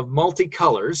structure of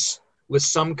multicolors with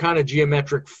some kind of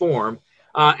geometric form.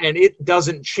 And it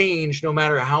doesn't change no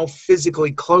matter how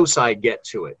physically close I get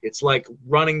to it. It's like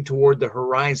running toward the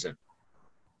horizon.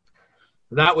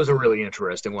 That was a really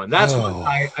interesting one. That's one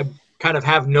I kind of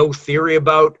have no theory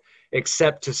about,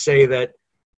 except to say that,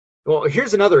 well,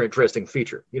 here's another interesting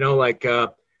feature. You know, like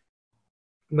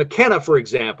McKenna, for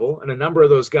example, and a number of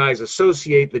those guys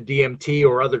associate the DMT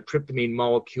or other tryptamine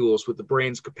molecules with the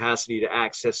brain's capacity to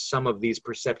access some of these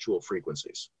perceptual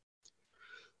frequencies.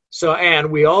 So,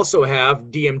 and we also have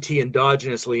DMT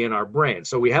endogenously in our brain.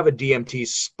 So we have a DMT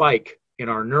spike in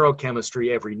our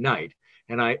neurochemistry every night.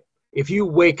 And if you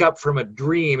wake up from a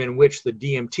dream in which the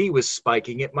DMT was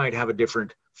spiking, it might have a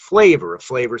different flavor, a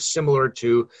flavor similar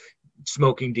to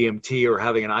smoking DMT or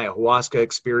having an ayahuasca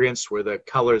experience where the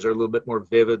colors are a little bit more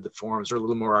vivid, the forms are a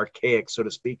little more archaic, so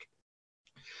to speak.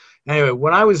 Anyway,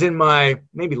 when I was in my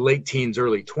maybe late teens,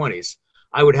 early 20s,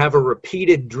 I would have a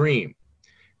repeated dream,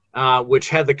 which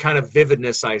had the kind of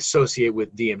vividness I associate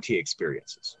with DMT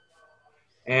experiences.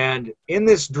 And in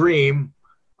this dream,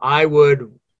 I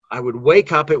would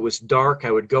wake up, it was dark,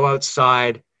 I would go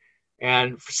outside,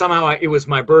 and somehow it was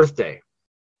my birthday.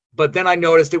 But then I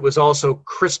noticed it was also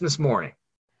Christmas morning.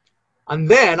 And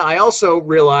then I also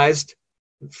realized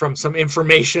from some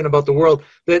information about the world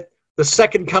that the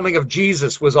second coming of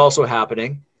Jesus was also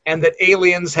happening, and that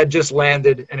aliens had just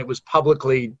landed, and it was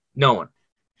publicly known.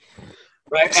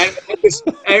 Right? And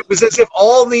it was as if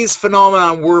all these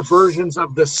phenomena were versions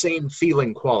of the same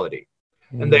feeling quality.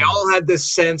 And they all had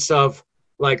this sense of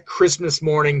like Christmas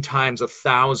morning times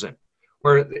 1,000.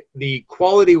 Where the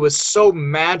quality was so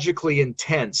magically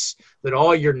intense that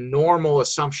all your normal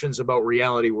assumptions about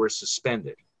reality were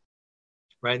suspended.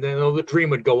 Right? And then the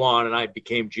dream would go on, and I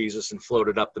became Jesus and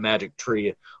floated up the magic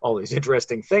tree. All these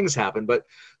interesting things happened. But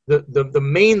the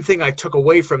main thing I took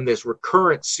away from this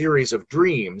recurrent series of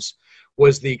dreams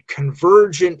was the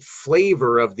convergent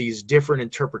flavor of these different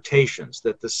interpretations,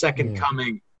 that the second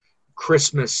coming,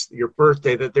 Christmas, your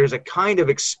birthday, that there's a kind of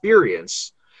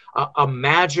experience, a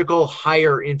magical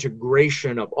higher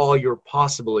integration of all your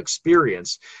possible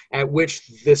experience at which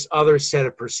this other set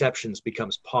of perceptions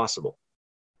becomes possible.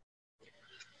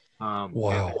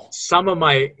 Wow. Some of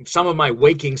my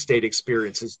waking state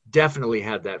experiences definitely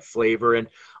had that flavor, and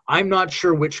I'm not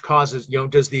sure which causes,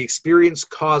 does the experience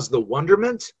cause the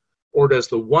wonderment, or does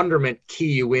the wonderment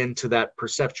key you into that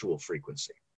perceptual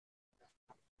frequency?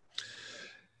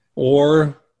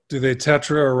 Or do they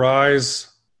tetra arise?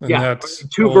 And yeah,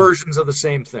 two versions of the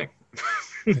same thing.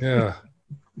 Yeah.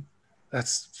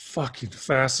 That's fucking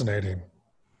fascinating.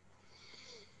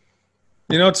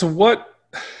 To what...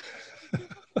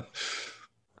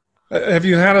 Have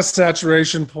you had a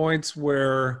saturation point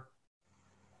where...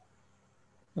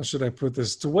 How should I put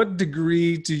this? To what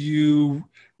degree do you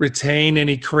retain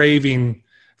any craving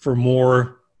for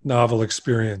more novel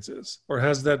experiences? Or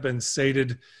has that been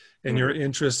sated and your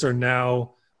interests are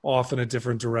now off in a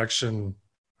different direction?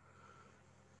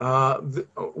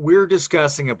 We're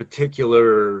discussing a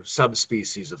particular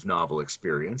subspecies of novel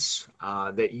experience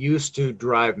that used to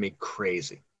drive me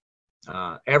crazy.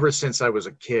 Ever since I was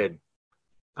a kid,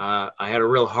 I had a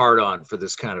real hard-on for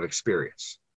this kind of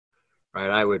experience. Right?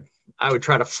 I would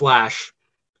try to flash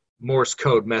Morse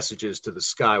code messages to the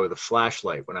sky with a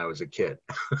flashlight when I was a kid.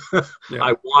 Yeah.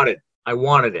 I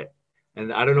wanted it.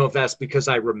 And I don't know if that's because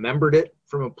I remembered it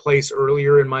from a place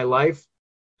earlier in my life,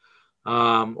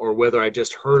 or whether I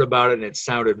just heard about it and it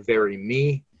sounded very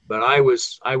me, but I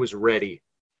was ready.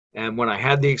 And when I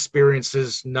had the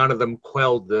experiences, none of them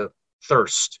quelled the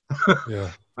thirst.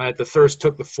 Yeah. Right? The thirst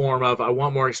took the form of, I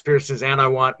want more experiences and I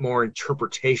want more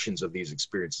interpretations of these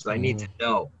experiences. I need to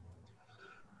know.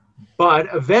 But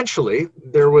eventually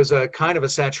there was a kind of a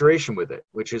saturation with it,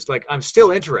 which is like, I'm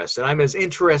still interested. I'm as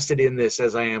interested in this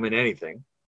as I am in anything,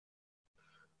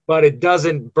 but it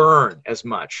doesn't burn as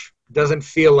much. It doesn't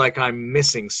feel like I'm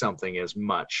missing something as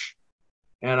much.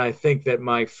 And I think that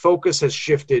my focus has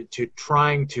shifted to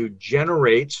trying to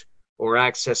generate or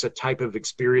access a type of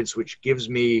experience which gives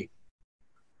me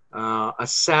a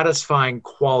satisfying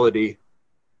quality,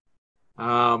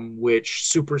 which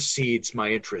supersedes my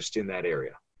interest in that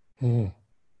area. Mm.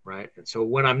 Right. And so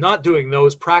when I'm not doing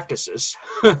those practices,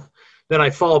 then I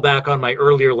fall back on my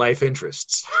earlier life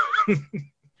interests.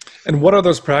 And what are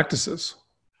those practices?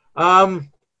 I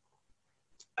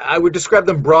would describe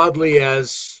them broadly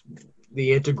as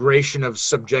the integration of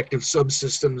subjective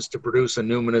subsystems to produce a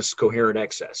numinous coherent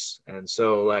excess. And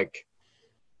so like,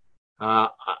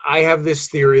 I have this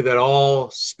theory that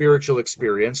all spiritual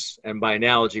experience, and by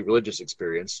analogy, religious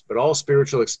experience, but all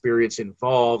spiritual experience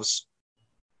involves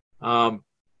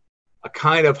a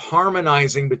kind of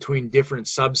harmonizing between different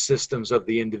subsystems of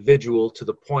the individual to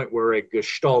the point where a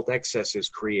gestalt excess is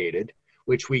created,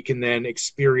 which we can then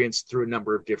experience through a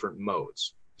number of different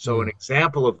modes. So an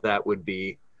example of that would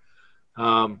be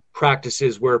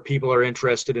practices where people are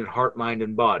interested in heart, mind,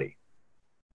 and body.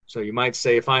 So you might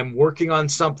say, if I'm working on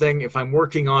something, if I'm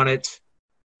working on it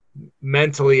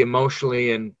mentally,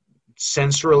 emotionally, and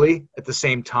sensorily at the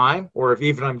same time, or if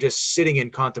even I'm just sitting in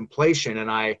contemplation and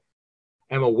I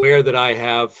am aware that I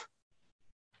have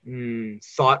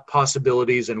thought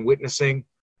possibilities and witnessing,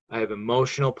 I have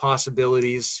emotional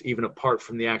possibilities, even apart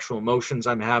from the actual emotions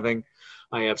I'm having.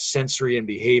 I have sensory and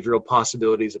behavioral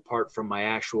possibilities apart from my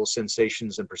actual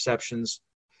sensations and perceptions.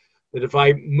 That if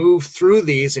I move through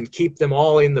these and keep them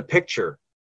all in the picture,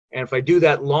 and if I do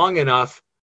that long enough,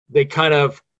 they kind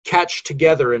of catch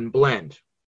together and blend.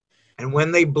 And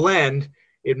when they blend,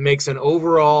 it makes an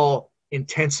overall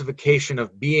intensification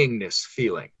of beingness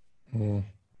feeling.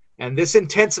 And this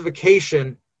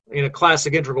intensification, in a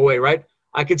classic integral way, right?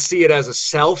 I could see it as a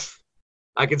self.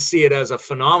 I could see it as a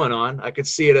phenomenon. I could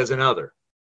see it as another.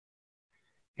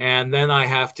 And then I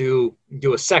have to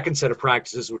do a second set of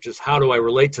practices, which is how do I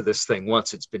relate to this thing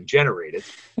once it's been generated?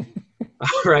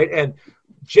 Right. And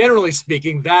generally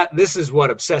speaking, this is what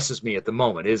obsesses me at the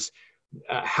moment is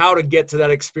how to get to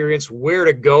that experience, where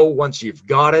to go once you've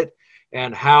got it,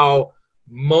 and how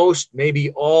most, maybe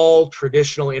all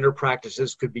traditional inner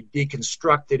practices could be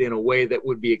deconstructed in a way that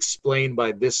would be explained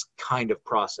by this kind of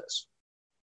process.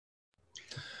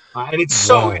 And it's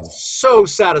so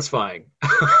satisfying.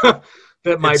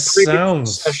 That my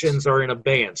previous sessions are in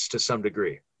abeyance to some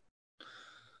degree.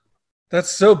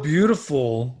 That's so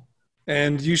beautiful,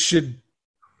 and you should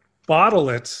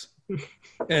bottle it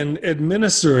and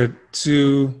administer it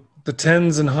to the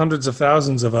tens and hundreds of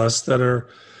thousands of us that are.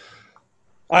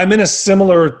 I'm in a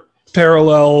similar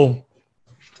parallel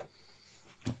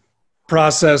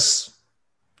process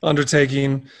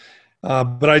undertaking,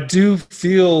 but I do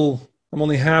feel I'm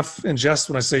only half in jest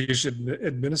when I say you should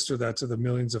administer that to the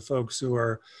millions of folks who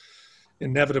are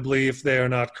inevitably, if they are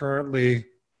not currently,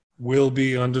 will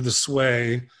be under the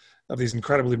sway of these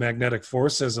incredibly magnetic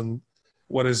forces and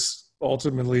what is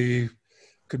ultimately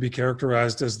could be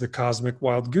characterized as the cosmic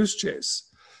wild goose chase.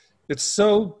 It's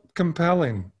so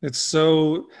compelling. It's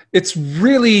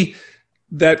really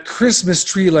that Christmas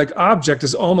tree-like object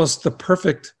is almost the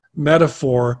perfect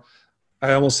metaphor.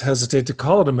 I almost hesitate to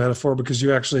call it a metaphor because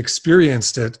you actually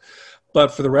experienced it.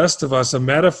 But for the rest of us, a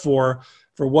metaphor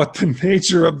for what the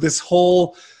nature of this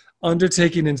whole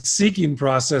undertaking and seeking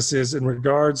process is in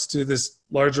regards to this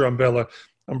larger umbrella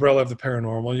of the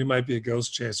paranormal. You might be a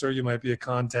ghost chaser. You might be a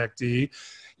contactee.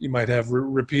 You might have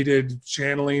repeated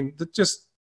channeling.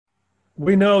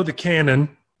 We know the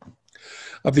canon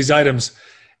of these items.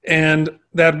 And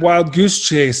that wild goose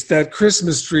chase, that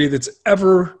Christmas tree that's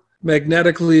ever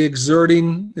magnetically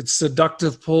exerting its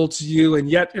seductive pull to you, and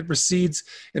yet it recedes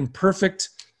in perfect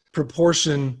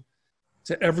proportion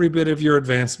to every bit of your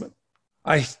advancement.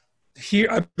 I've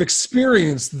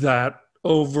experienced that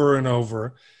over and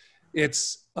over.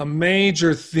 It's a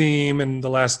major theme in the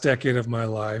last decade of my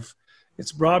life.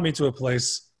 It's brought me to a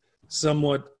place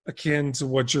somewhat akin to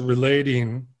what you're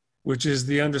relating, which is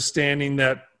the understanding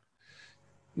that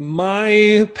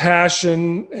my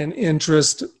passion and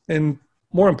interest, and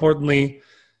more importantly,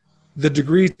 the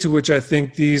degree to which I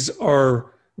think these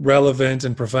are relevant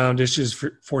and profound issues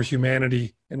for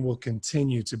humanity and will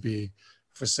continue to be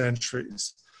for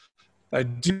centuries. I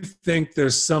do think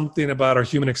there's something about our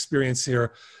human experience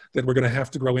here that we're going to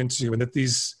have to grow into, and that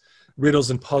these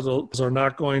riddles and puzzles are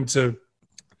not going to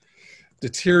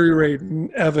deteriorate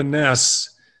and evanesce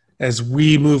as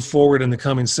we move forward in the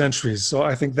coming centuries. So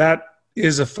I think that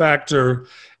is a factor.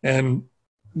 And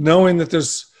knowing that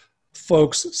there's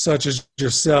folks such as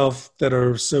yourself that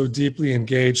are so deeply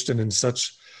engaged and in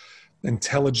such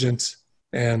intelligent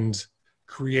and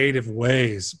creative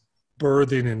ways,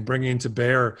 birthing and bringing to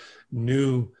bear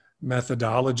new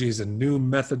methodologies and new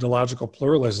methodological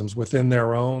pluralisms within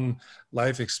their own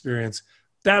life experience,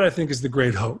 that I think is the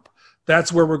great hope.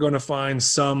 That's where we're going to find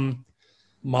some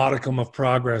modicum of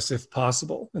progress, if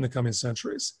possible, in the coming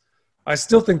centuries. I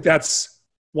still think that's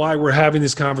why we're having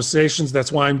these conversations.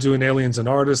 That's why I'm doing Aliens and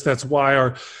Artists. That's why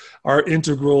our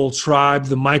integral tribe,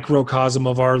 the microcosm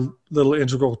of our little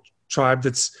integral tribe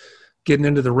that's getting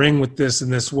into the ring with this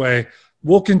in this way,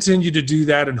 we'll continue to do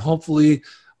that. And hopefully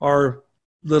our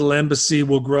little embassy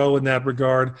will grow in that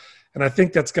regard. And I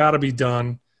think that's got to be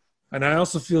done. And I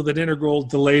also feel that Integral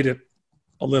delayed it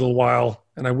a little while.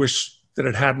 And I wish that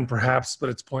it hadn't perhaps, but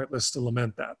it's pointless to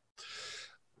lament that.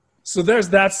 So there's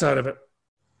that side of it.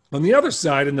 On the other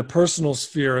side, in the personal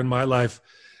sphere in my life,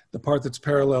 the part that's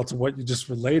parallel to what you just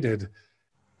related,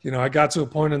 I got to a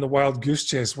point in the wild goose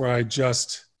chase where I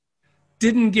just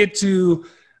didn't get to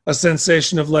a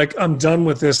sensation of like, I'm done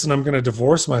with this and I'm going to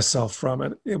divorce myself from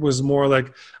it. It was more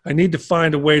like, I need to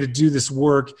find a way to do this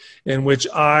work in which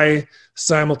I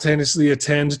simultaneously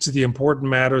attend to the important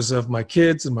matters of my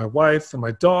kids and my wife and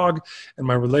my dog and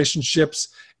my relationships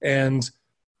and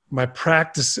my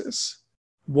practices.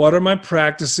 What are my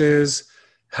practices?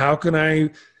 How can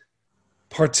I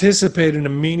participate in a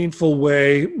meaningful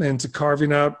way into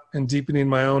carving out and deepening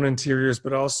my own interiors,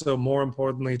 but also more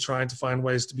importantly, trying to find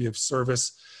ways to be of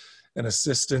service and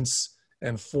assistance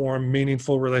and form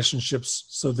meaningful relationships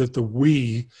so that the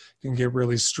we can get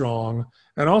really strong.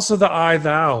 And also the I,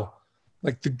 thou,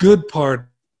 like the good part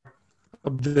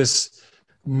of this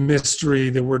mystery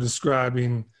that we're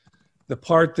describing, the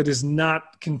part that is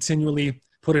not continually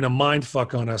putting a mind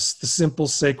fuck on us, the simple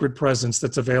sacred presence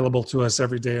that's available to us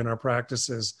every day in our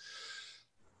practices.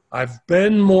 I've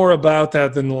been more about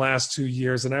that than the last 2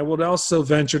 years. And I would also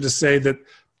venture to say that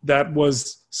that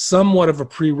was somewhat of a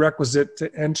prerequisite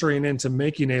to entering into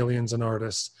making Aliens and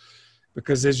Artists.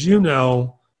 Because as you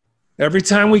know, every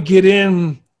time we get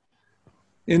into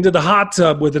the hot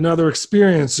tub with another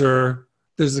experiencer,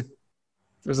 there's a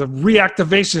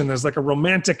reactivation. There's like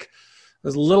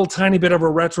there's a little tiny bit of a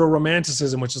retro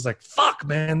romanticism, which is like, fuck,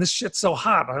 man, this shit's so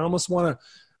hot. I almost want to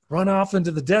run off into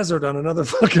the desert on another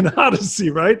fucking odyssey,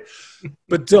 right?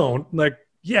 But don't.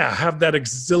 Have that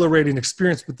exhilarating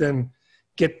experience, but then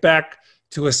get back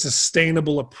to a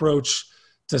sustainable approach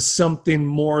to something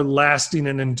more lasting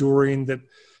and enduring that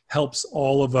helps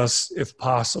all of us if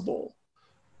possible.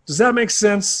 Does that make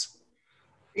sense?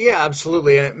 Yeah,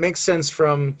 absolutely. And it makes sense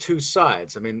from two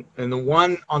sides. I mean, on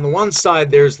the one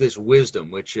side, there's this wisdom,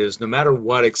 which is no matter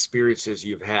what experiences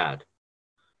you've had,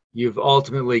 you've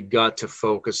ultimately got to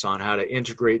focus on how to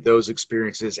integrate those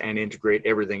experiences and integrate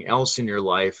everything else in your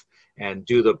life and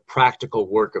do the practical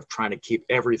work of trying to keep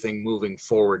everything moving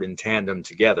forward in tandem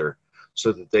together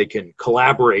so that they can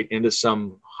collaborate into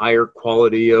some higher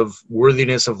quality of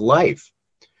worthiness of life.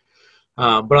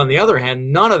 But on the other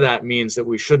hand, none of that means that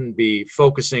we shouldn't be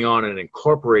focusing on and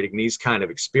incorporating these kind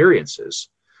of experiences,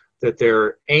 that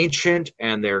they're ancient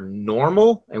and they're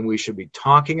normal and we should be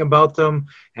talking about them,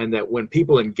 and that when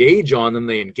people engage on them,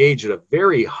 they engage at a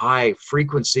very high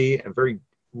frequency and very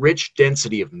rich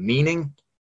density of meaning,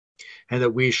 and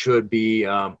that we should be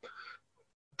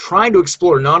trying to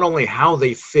explore not only how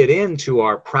they fit into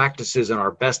our practices and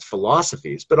our best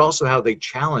philosophies, but also how they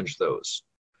challenge those.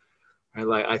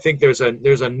 I think there's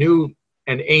a new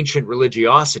and ancient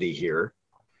religiosity here,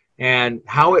 and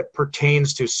how it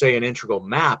pertains to, say, an integral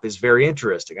map is very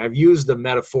interesting. I've used the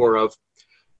metaphor of,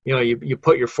 you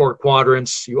put your 4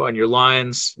 quadrants on your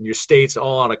lines and your states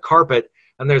all on a carpet,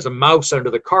 and there's a mouse under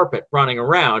the carpet running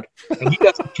around, and he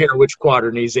doesn't care which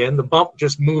quadrant he's in. The bump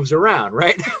just moves around,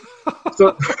 right?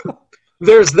 So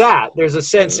there's that. There's a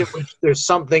sense in which there's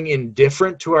something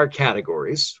indifferent to our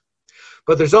categories.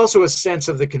 But there's also a sense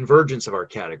of the convergence of our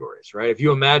categories, right? If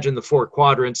you imagine the 4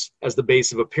 quadrants as the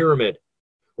base of a pyramid,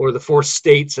 or the 4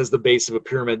 states as the base of a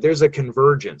pyramid, there's a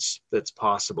convergence that's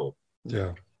possible.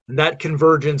 Yeah. And that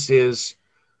convergence is,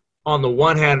 on the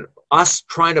one hand, us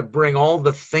trying to bring all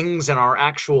the things in our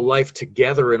actual life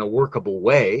together in a workable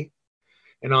way.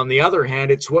 And on the other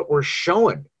hand, it's what we're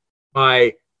shown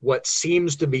by what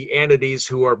seems to be entities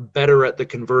who are better at the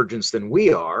convergence than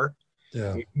we are.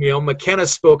 Yeah. McKenna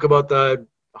spoke about the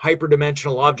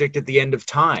hyperdimensional object at the end of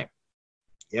time.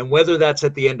 And whether that's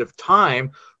at the end of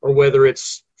time or whether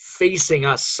it's facing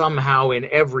us somehow in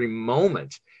every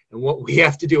moment. And what we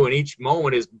have to do in each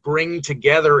moment is bring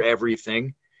together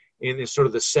everything in this sort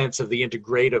of the sense of the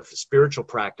integrative spiritual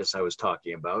practice I was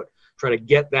talking about. Try to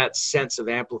get that sense of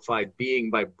amplified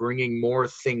being by bringing more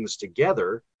things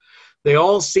together. They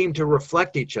all seem to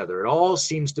reflect each other. It all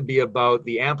seems to be about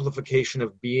the amplification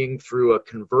of being through a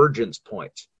convergence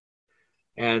point.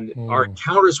 And our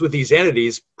encounters with these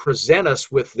entities present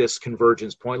us with this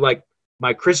convergence point, like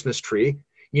my Christmas tree.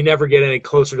 You never get any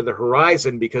closer to the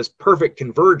horizon because perfect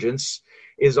convergence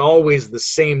is always the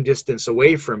same distance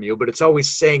away from you, but it's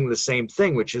always saying the same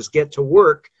thing, which is get to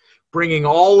work bringing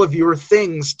all of your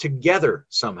things together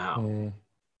somehow.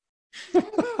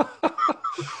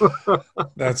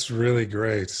 That's really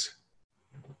great.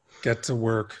 Get to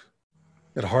work.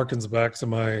 It harkens back to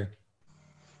my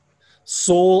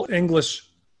sole English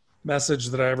message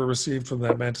that I ever received from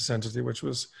that mantis entity, which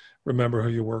was, remember who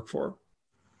you work for.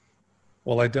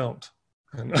 Well, I don't.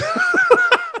 And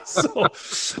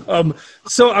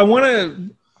so I want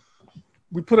to,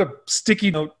 we put a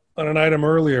sticky note on an item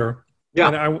earlier. Yeah.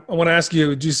 And I want to ask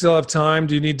you, do you still have time?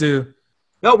 Do you need to?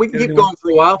 No, we can keep going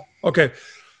for a while. Okay.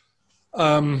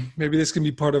 Maybe this can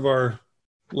be part of our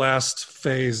last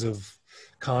phase of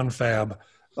confab.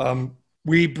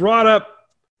 We brought up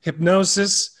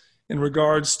hypnosis in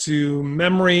regards to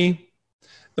memory,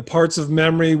 the parts of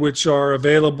memory which are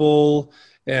available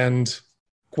and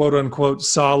quote unquote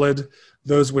solid,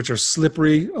 those which are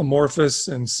slippery, amorphous,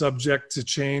 and subject to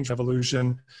change,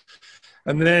 evolution.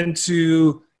 And then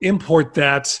to import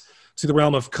that to the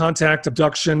realm of contact,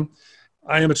 abduction.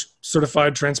 I am a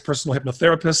certified transpersonal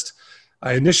hypnotherapist.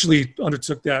 I initially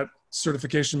undertook that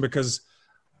certification because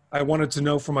I wanted to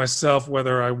know for myself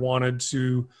whether I wanted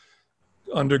to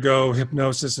undergo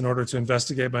hypnosis in order to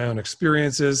investigate my own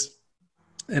experiences.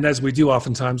 And as we do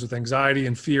oftentimes with anxiety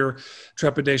and fear,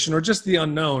 trepidation, or just the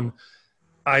unknown,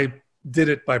 I did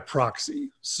it by proxy.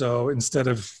 So instead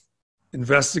of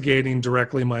investigating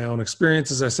directly my own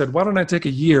experiences, I said, why don't I take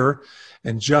a year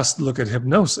and just look at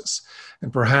hypnosis?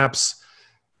 And perhaps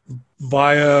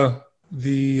via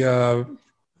the,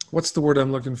 what's the word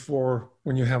I'm looking for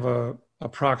when you have a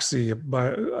proxy,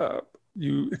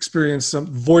 you experience some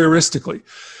voyeuristically.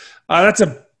 That's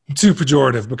too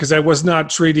pejorative because I was not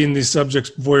treating these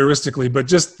subjects voyeuristically, but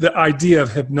just the idea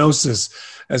of hypnosis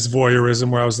as voyeurism,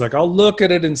 where I was like, I'll look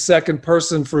at it in second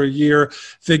person for a year,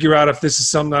 figure out if this is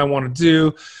something I want to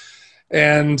do.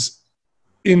 And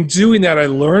in doing that, I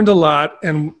learned a lot.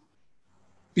 And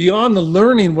beyond the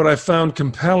learning, what I found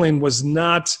compelling was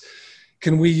not,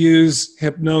 can we use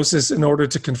hypnosis in order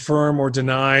to confirm or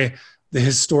deny the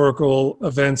historical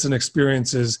events and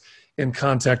experiences in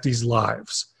contactees'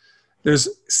 lives?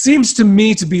 Seems to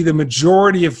me to be the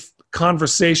majority of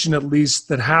conversation, at least,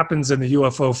 that happens in the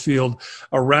UFO field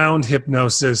around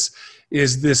hypnosis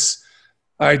is this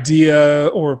idea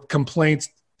or complaint,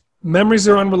 memories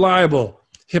are unreliable.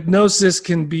 Hypnosis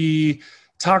can be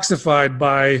toxified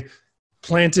by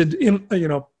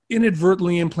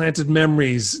inadvertently implanted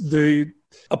memories.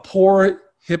 A poor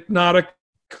hypnotic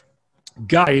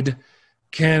guide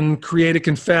can create a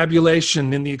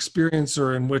confabulation in the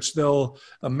experiencer in which they'll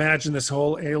imagine this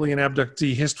whole alien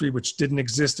abductee history, which didn't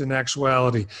exist in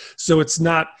actuality. So it's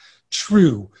not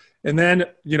true. And then,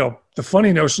 the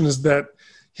funny notion is that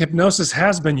hypnosis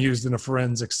has been used in a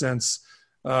forensic sense.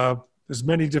 There's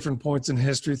many different points in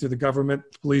history through the government,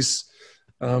 police,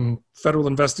 federal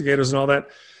investigators and all that.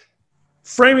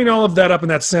 Framing all of that up in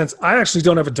that sense, I actually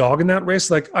don't have a dog in that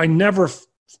race. Like, I never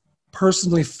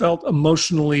personally felt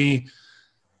emotionally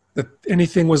that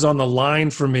anything was on the line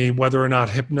for me, whether or not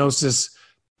hypnosis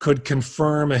could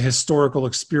confirm a historical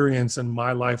experience in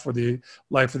my life or the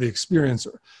life of the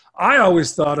experiencer. I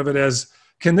always thought of it as,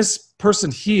 can this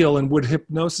person heal, and would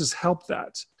hypnosis help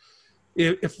that?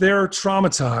 If they're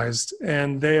traumatized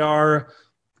and they are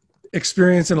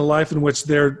experiencing a life in which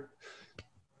their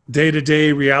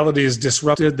day-to-day reality is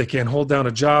disrupted, they can't hold down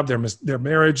a job, their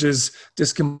marriage is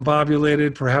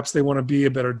discombobulated, perhaps they want to be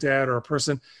a better dad or a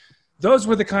person. Those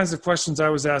were the kinds of questions I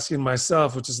was asking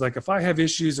myself, which is like, if I have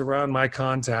issues around my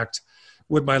contact,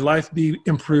 would my life be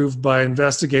improved by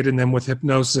investigating them with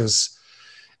hypnosis?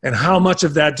 And how much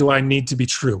of that do I need to be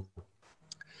true?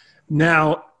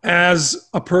 Now, as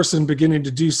a person beginning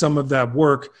to do some of that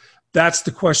work, that's the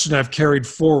question I've carried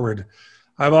forward.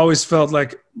 I've always felt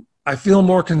like I feel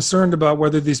more concerned about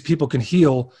whether these people can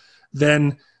heal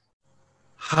than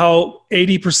how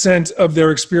 80% of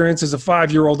their experience as a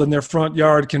 5-year-old in their front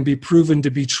yard can be proven to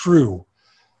be true.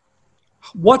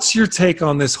 What's your take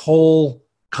on this whole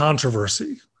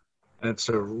controversy? That's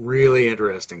a really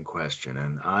interesting question.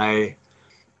 And I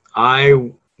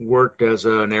worked as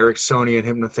an Ericksonian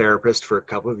hypnotherapist for a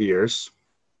couple of years.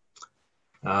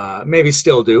 Maybe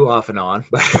still do off and on,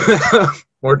 but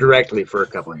more directly for a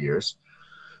couple of years.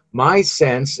 My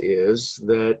sense is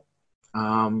that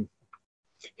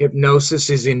hypnosis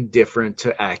is indifferent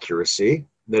to accuracy,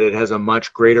 that it has a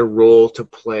much greater role to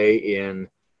play in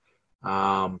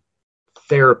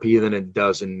therapy than it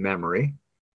does in memory.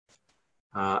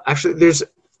 Actually, there's,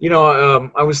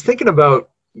 I was thinking about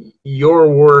your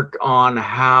work on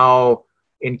how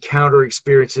encounter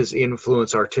experiences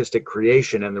influence artistic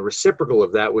creation and the reciprocal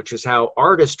of that, which is how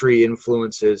artistry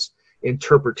influences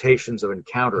interpretations of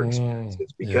encounter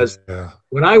experiences. Because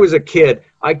when I was a kid,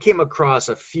 I came across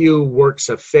a few works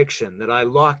of fiction that I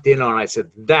locked in on. I said,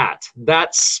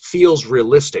 that feels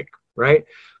realistic, right?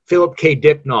 Philip K.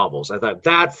 Dick novels. I thought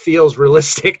that feels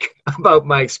realistic about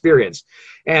my experience.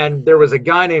 And there was a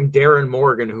guy named Darren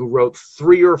Morgan who wrote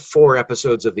 3 or 4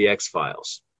 episodes of The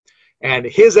X-Files. And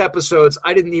his episodes,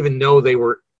 I didn't even know they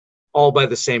were all by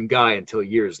the same guy until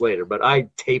years later, but I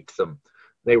taped them.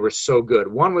 They were so good.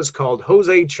 One was called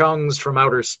Jose Chung's From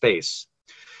Outer Space,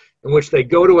 in which they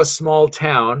go to a small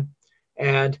town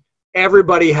and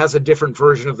everybody has a different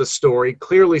version of the story.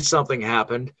 Clearly something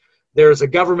happened. There's a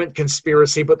government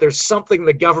conspiracy, but there's something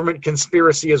the government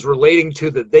conspiracy is relating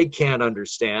to that they can't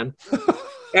understand.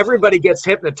 Everybody gets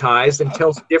hypnotized and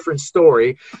tells a different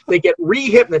story. They get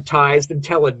re-hypnotized and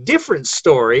tell a different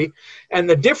story. And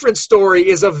the different story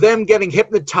is of them getting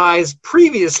hypnotized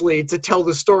previously to tell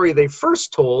the story they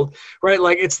first told, right?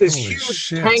 Like it's this huge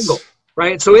tangle,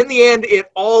 right? So in the end, it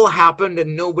all happened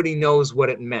and nobody knows what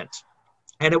it meant.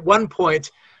 And at one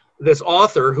point, this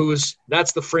author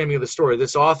that's the framing of the story.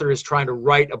 This author is trying to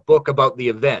write a book about the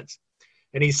event.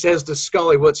 And he says to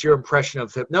Scully, what's your impression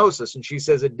of hypnosis? And she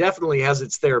says, it definitely has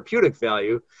its therapeutic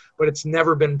value, but it's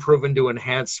never been proven to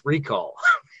enhance recall.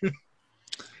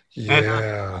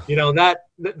 Yeah. And,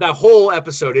 that whole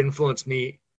episode influenced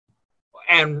me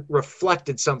and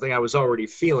reflected something I was already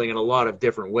feeling in a lot of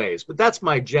different ways. But that's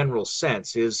my general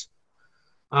sense is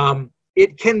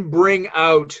it can bring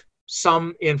out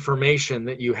some information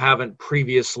that you haven't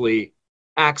previously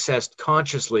accessed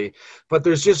consciously, but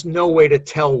there's just no way to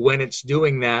tell when it's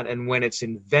doing that and when it's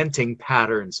inventing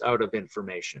patterns out of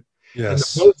information.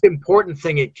 Yes. And the most important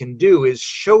thing it can do is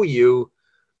show you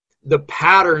the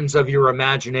patterns of your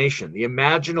imagination. The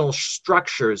imaginal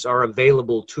structures are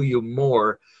available to you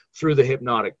more through the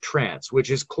hypnotic trance,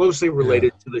 which is closely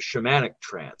related to the shamanic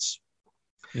trance.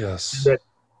 Yes. That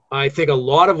I think a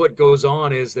lot of what goes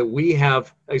on is that we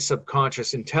have a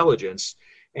subconscious intelligence.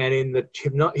 And in the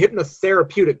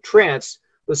hypnotherapeutic trance,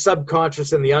 the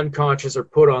subconscious and the unconscious are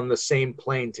put on the same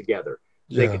plane together.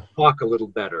 They can talk a little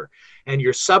better. And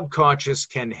your subconscious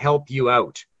can help you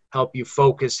out, help you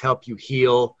focus, help you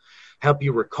heal, help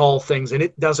you recall things. And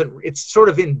it's sort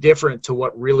of indifferent to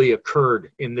what really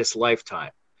occurred in this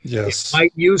lifetime. Yes. It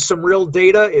might use some real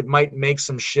data. It might make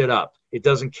some shit up. It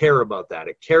doesn't care about that.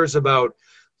 It cares about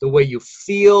the way you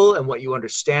feel and what you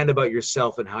understand about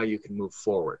yourself and how you can move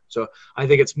forward. So I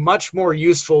think it's much more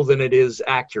useful than it is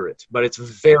accurate, but it's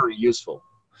very useful.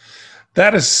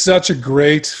 That is such a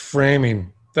great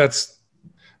framing. That's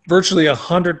virtually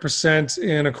 100%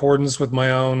 in accordance with my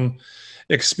own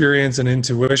experience and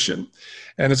intuition.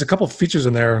 And there's a couple of features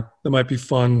in there that might be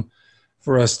fun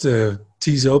for us to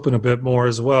tease open a bit more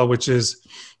as well, which is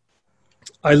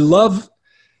I love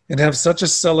and have such a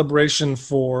celebration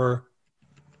for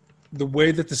the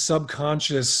way that the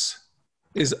subconscious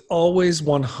is always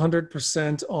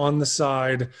 100% on the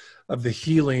side of the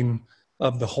healing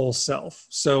of the whole self.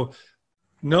 So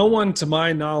no one, to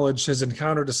my knowledge, has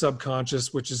encountered a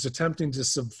subconscious which is attempting to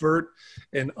subvert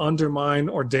and undermine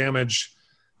or damage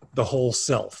the whole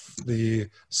self, the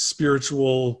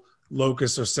spiritual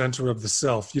locus or center of the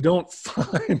self. You don't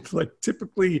find, like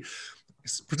typically,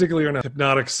 particularly in a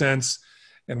hypnotic sense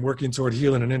and working toward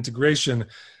healing and integration,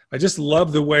 I just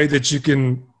love the way that you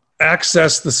can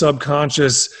access the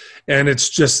subconscious and it's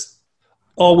just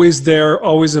always there,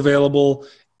 always available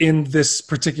in this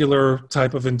particular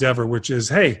type of endeavor, which is,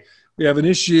 hey, we have an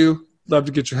issue, love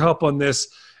to get your help on this.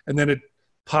 And then it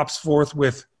pops forth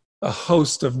with a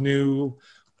host of new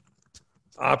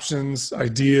options,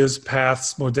 ideas,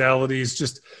 paths, modalities,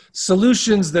 just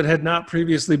solutions that had not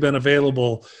previously been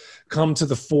available come to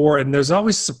the fore. And there's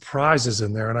always surprises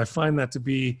in there. And I find that to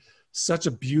be such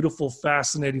a beautiful,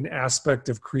 fascinating aspect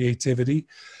of creativity.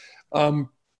 And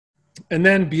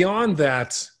then beyond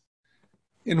that,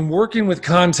 in working with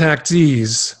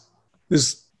contactees,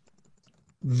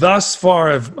 thus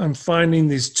far I'm finding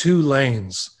these 2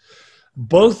 lanes.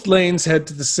 Both lanes head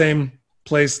to the same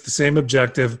place, the same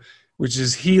objective, which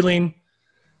is healing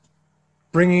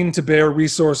bringing to bear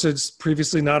resources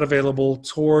previously not available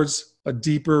towards a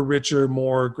deeper, richer,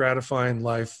 more gratifying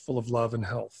life full of love and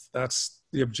health. That's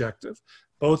the objective.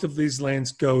 Both of these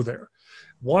lanes go there.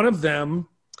 One of them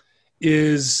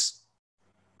is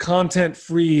content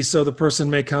free, so the person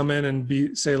may come in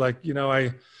and say like, you know,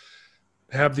 I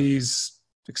have these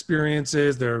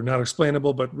experiences, they're not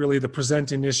explainable, but really the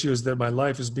presenting issue is that my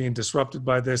life is being disrupted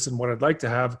by this, and what I'd like to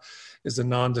have is a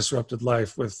non-disrupted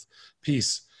life with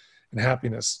peace and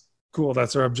happiness. Cool,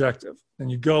 that's our objective. And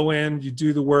you go in, you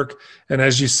do the work, and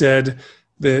as you said,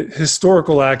 the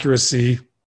historical accuracy,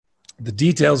 the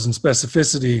details and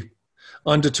specificity,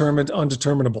 undetermined,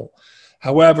 undeterminable.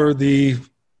 However, the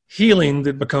healing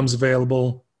that becomes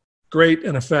available, great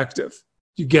and effective.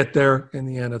 You get there in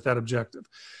the end at that objective.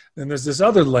 Then there's this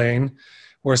other lane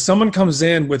where someone comes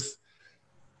in with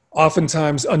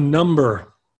oftentimes a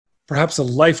number, perhaps a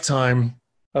lifetime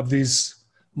of these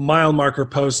mile marker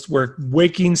posts where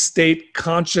waking state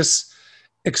conscious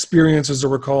experiences are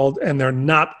recalled, and they're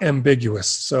not ambiguous.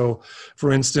 So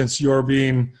for instance, you're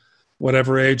being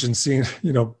whatever age and seeing,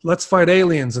 you know, let's fight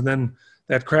aliens, and then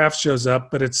that craft shows up,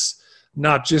 but it's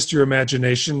not just your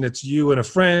imagination, it's you and a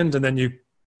friend, and then you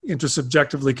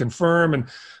intersubjectively confirm, and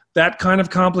that kind of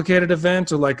complicated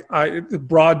event, or like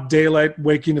broad daylight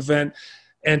waking event,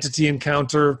 entity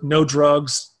encounter, no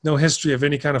drugs, no history of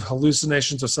any kind of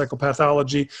hallucinations or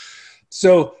psychopathology.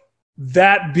 So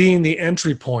that being the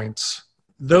entry point,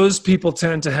 those people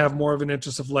tend to have more of an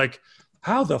interest of like,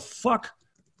 how the fuck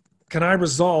can I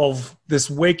resolve this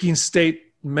waking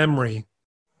state memory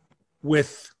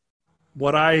with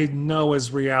what I know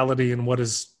as reality and what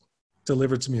is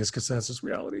delivered to me as consensus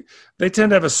reality? They tend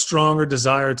to have a stronger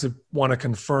desire to want to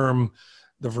confirm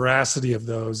the veracity of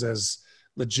those as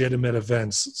legitimate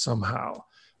events somehow.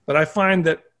 But I find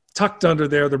that tucked under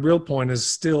there, the real point is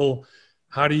still,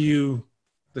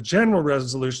 the general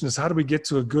resolution is how do we get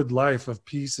to a good life of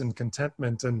peace and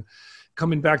contentment? And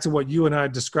coming back to what you and I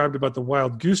described about the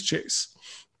wild goose chase,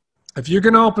 if you're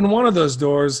going to open one of those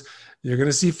doors, you're going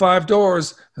to see 5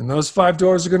 doors, and those 5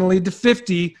 doors are going to lead to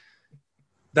 50.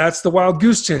 That's the wild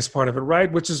goose chase part of it,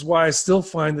 right? Which is why I still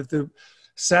find that the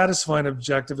satisfying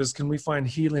objective is, can we find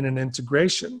healing and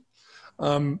integration?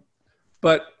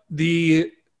 But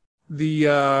the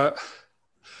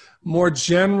more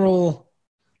general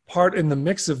part in the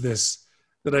mix of this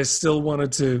that I still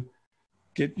wanted to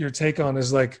get your take on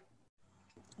is like,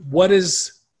 what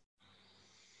is,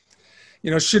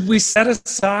 should we set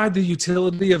aside the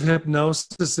utility of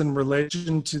hypnosis in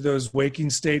relation to those waking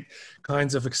state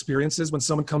kinds of experiences when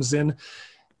someone comes in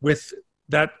with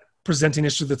that presenting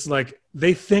issue that's like,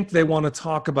 they think they want to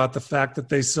talk about the fact that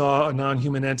they saw a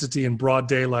non-human entity in broad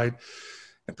daylight,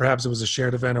 and perhaps it was a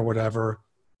shared event or whatever.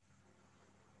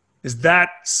 Is that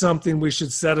something we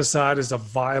should set aside as a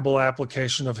viable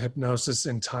application of hypnosis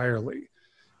entirely?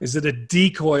 Is it a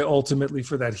decoy ultimately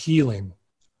for that healing?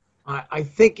 I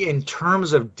think in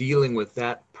terms of dealing with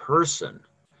that person,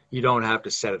 you don't have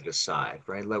to set it aside,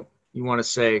 right? Like, you want to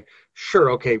say,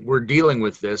 sure, okay, we're dealing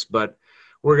with this, but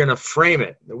we're going to frame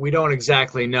it. We don't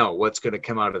exactly know what's going to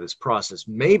come out of this process.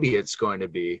 Maybe it's going to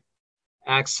be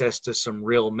access to some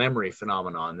real memory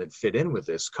phenomenon that fit in with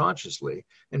this consciously,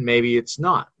 and maybe it's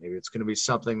not.Maybe it's going to be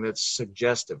something that's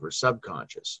suggestive or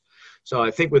subconscious. So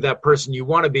I think with that person, you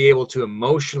want to be able to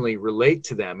emotionally relate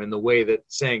to them in the way that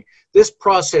saying this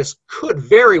process could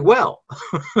very well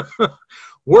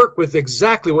work with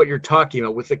exactly what you're talking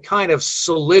about, with the kind of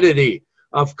solidity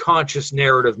of conscious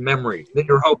narrative memory that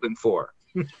you're hoping for.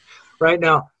 Right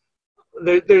now,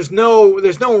 there's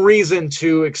no reason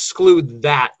to exclude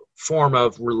that form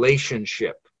of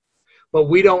relationship, but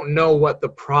we don't know what the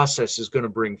process is going to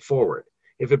bring forward.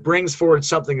 If it brings forward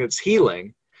something that's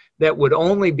healing, that would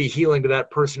only be healing to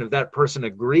that person if that person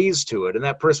agrees to it, and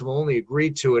that person will only agree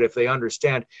to it if they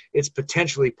understand it's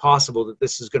potentially possible that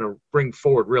this is going to bring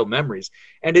forward real memories.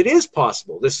 And it is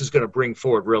possible this is going to bring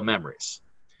forward real memories.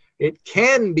 It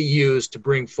can be used to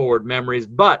bring forward memories,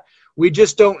 but we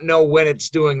just don't know when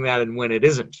it's doing that and when it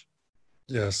isn't.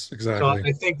 Yes, exactly. So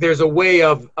I think there's a way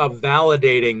of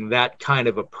validating that kind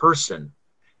of a person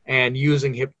and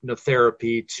using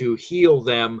hypnotherapy to heal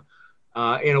them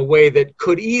in a way that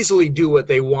could easily do what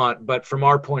they want, but from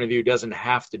our point of view, doesn't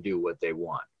have to do what they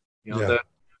want. The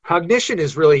cognition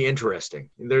is really interesting.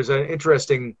 There's an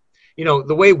interesting,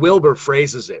 the way Wilber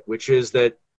phrases it, which is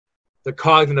that the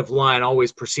cognitive line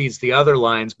always precedes the other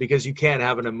lines, because you can't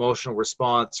have an emotional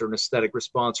response or an aesthetic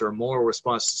response or a moral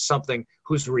response to something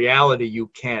whose reality you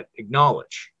can't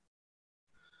acknowledge.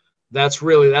 That's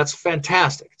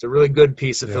fantastic. It's a really good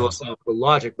piece of philosophical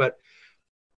logic. But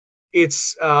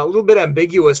it's a little bit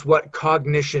ambiguous what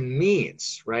cognition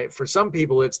means, right? For some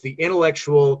people, it's the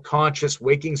intellectual, conscious,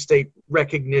 waking state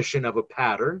recognition of a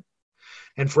pattern.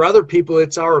 And for other people,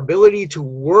 it's our ability to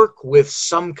work with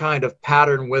some kind of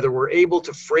pattern, whether we're able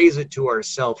to phrase it to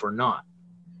ourselves or not.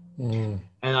 And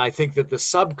I think that the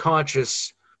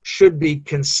subconscious should be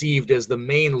conceived as the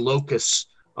main locus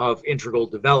of integral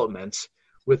development,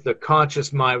 with the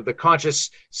conscious mind, the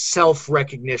conscious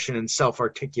self-recognition and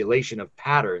self-articulation of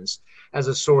patterns as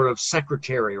a sort of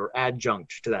secretary or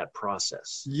adjunct to that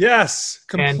process. Yes,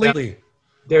 completely. And,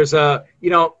 there's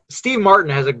Steve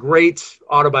Martin has a great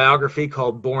autobiography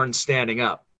called Born Standing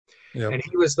Up. Yep. And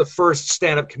he was the first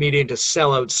stand-up comedian to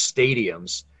sell out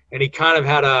stadiums. And he kind of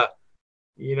had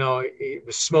he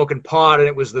was smoking pot, and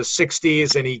it was the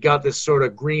 60s, and he got this sort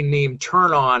of green meme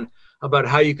turn on about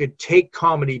how you could take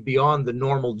comedy beyond the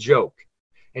normal joke.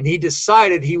 And he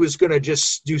decided he was going to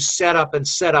just do setup and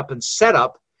setup and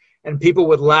setup, and people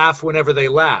would laugh whenever they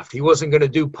laughed. He wasn't going to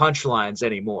do punchlines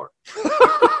anymore.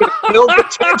 Build the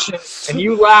tension, and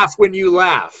you laugh when you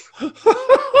laugh.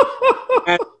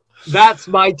 And that's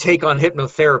my take on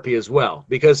hypnotherapy as well.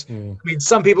 Because, I mean,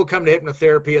 some people come to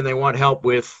hypnotherapy and they want help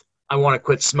with, I want to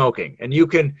quit smoking. And you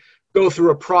can go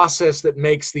through a process that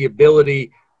makes the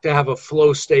ability to have a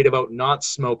flow state about not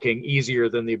smoking easier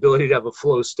than the ability to have a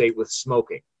flow state with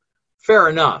smoking. Fair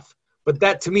enough. But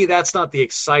that, to me, that's not the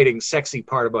exciting, sexy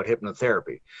part about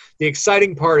hypnotherapy. The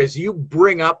exciting part is you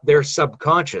bring up their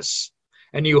subconscious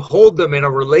and you hold them in a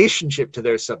relationship to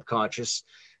their subconscious,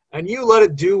 and you let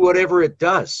it do whatever it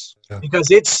does. Yeah. Because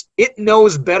it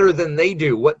knows better than they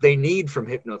do what they need from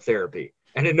hypnotherapy.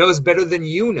 And it knows better than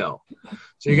you know.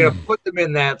 So you're going to put them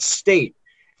in that state,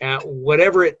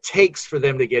 whatever it takes for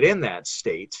them to get in that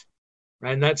state.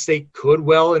 And that state could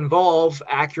well involve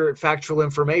accurate factual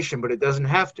information, but it doesn't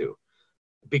have to,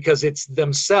 because it's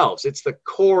themselves. It's the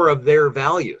core of their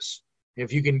values.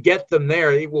 If you can get them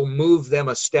there, it will move them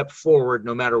a step forward,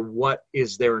 no matter what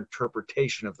is their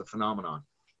interpretation of the phenomenon.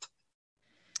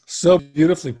 So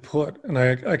beautifully put, and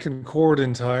I concord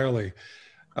entirely.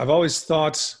 I've always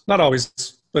thought, not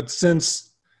always, but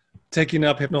since taking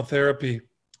up hypnotherapy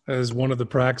as one of the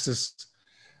praxis,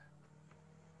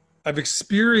 I've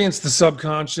experienced the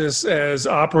subconscious as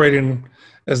operating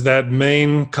as that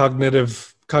main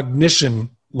cognition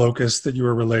locus that you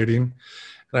were relating.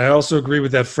 And I also agree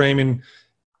with that framing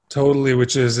totally,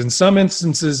 which is in some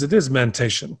instances, it is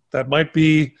meditation. That might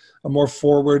be a more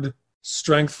forward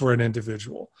strength for an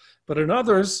individual. But in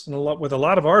others, and with a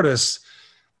lot of artists,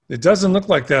 it doesn't look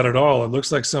like that at all. It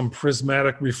looks like some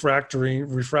prismatic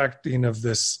refracting of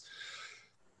this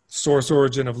source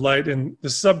origin of light. And the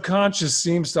subconscious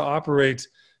seems to operate,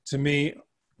 to me,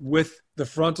 with the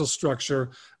frontal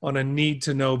structure on a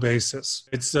need-to-know basis.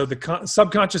 So the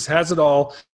subconscious has it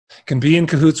all, can be in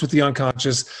cahoots with the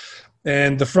unconscious,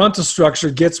 and the frontal structure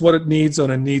gets what it needs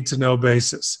on a need-to-know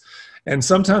basis. And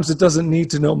sometimes it doesn't need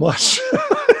to know much.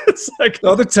 It's like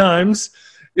other times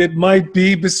it might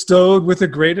be bestowed with a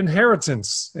great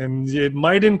inheritance, and it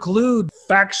might include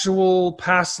factual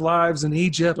past lives in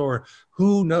Egypt, or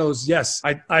who knows. Yes,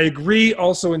 I agree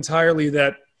also entirely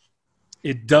that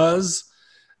it does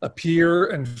appear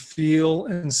and feel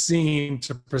and seem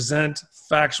to present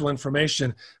factual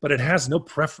information, but it has no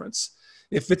preference.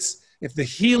 If the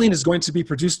healing is going to be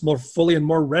produced more fully and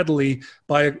more readily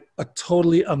by a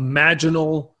totally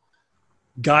imaginal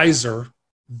geyser,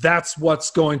 that's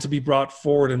what's going to be brought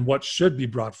forward and what should be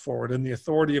brought forward. And the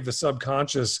authority of the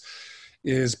subconscious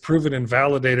is proven and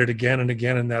validated again and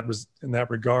again in that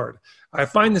regard. I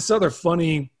find this other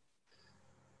funny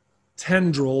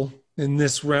tendril in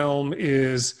this realm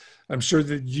is, I'm sure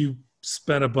that you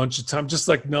spent a bunch of time just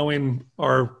like knowing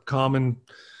our common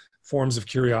forms of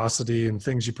curiosity and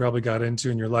things you probably got into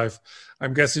in your life.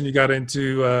 I'm guessing you got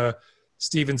into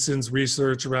Stevenson's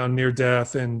research around near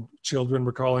death and children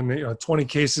recalling 20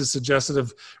 cases suggested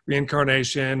of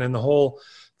reincarnation, and the whole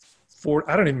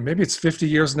maybe it's 50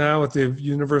 years now at the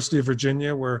University of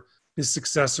Virginia, where his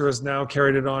successor has now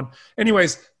carried it on.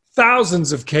 Anyways,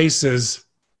 thousands of cases,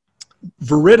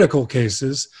 veridical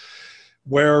cases,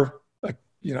 where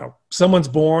someone's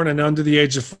born and under the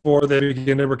age of 4, they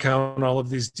begin to recount all of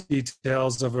these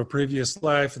details of a previous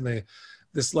life, and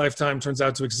this lifetime turns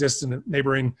out to exist in a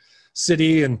neighboring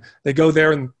city, and they go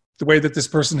there, and the way that this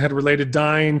person had related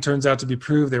dying turns out to be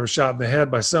proved. They were shot in the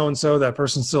head by so-and-so. That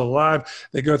person's still alive.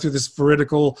 They go through this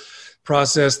veridical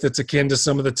process that's akin to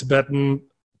some of the Tibetan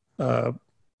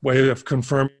way of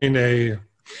confirming a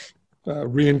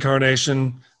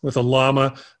reincarnation with a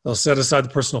lama. They'll set aside the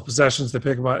personal possessions, they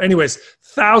pick them out. Anyways,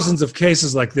 thousands of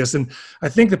cases like this. And I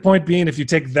think the point being, if you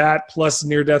take that plus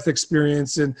near-death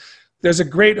experience and there's a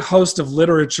great host of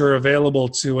literature available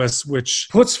to us which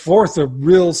puts forth a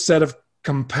real set of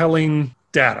compelling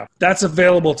data. That's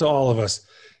available to all of us.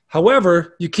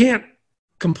 However, you can't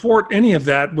comport any of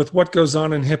that with what goes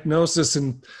on in hypnosis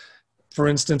and, for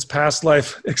instance, past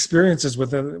life experiences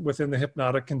within the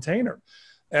hypnotic container.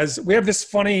 As we have this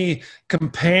funny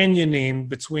companioning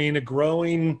between a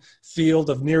growing field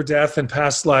of near death and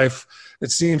past life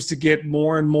that seems to get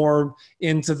more and more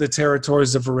into the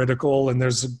territories of veridical, and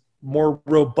there's a more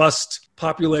robust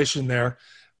population there.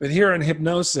 But here in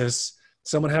hypnosis,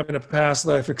 someone having a past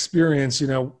life experience,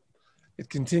 it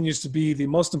continues to be the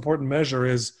most important measure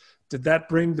is, did that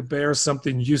bring to bear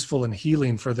something useful and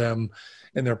healing for them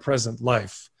in their present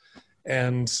life?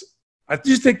 And I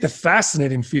do think the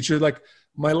fascinating feature, like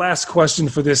my last question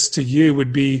for this to you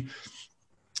would be,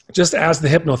 just as the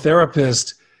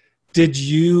hypnotherapist, did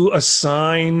you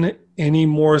assign any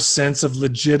more sense of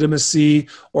legitimacy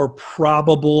or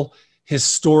probable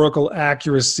historical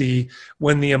accuracy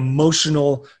when the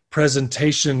emotional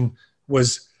presentation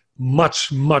was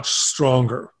much, much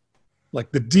stronger?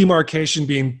 Like the demarcation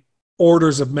being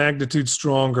orders of magnitude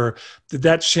stronger, did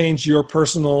that change your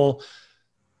personal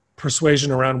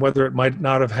persuasion around whether it might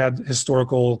not have had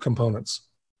historical components?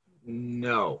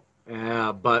 No,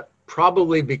 but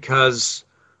probably because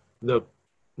the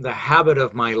habit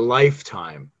of my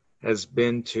lifetime has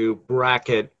been to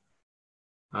bracket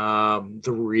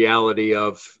the reality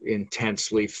of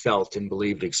intensely felt and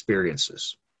believed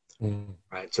experiences,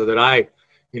 right? So that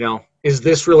is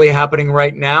this really happening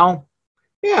right now?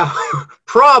 Yeah,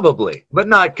 probably, but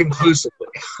not conclusively.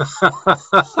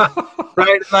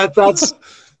 Right?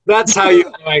 That's how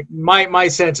you, like, my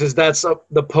sense is that's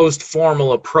the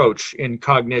post-formal approach in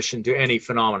cognition to any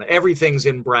phenomena. Everything's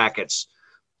in brackets.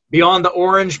 Beyond the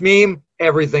orange meme,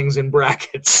 everything's in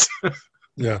brackets.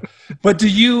 Yeah. But do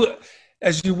you,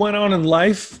 as you went on in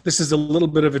life, this is a little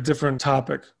bit of a different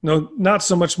topic. No, not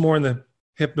so much more in the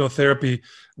hypnotherapy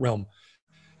realm.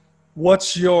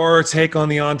 What's your take on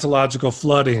the ontological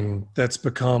flooding that's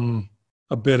become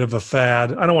a bit of a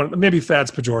fad? I don't want, maybe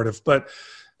fad's pejorative, but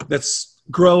that's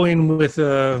growing with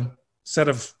a set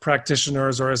of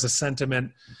practitioners or as a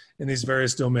sentiment in these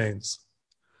various domains?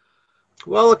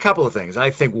 Well, a couple of things.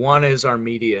 I think one is our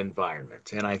media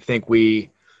environment. And I think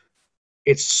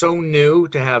it's so new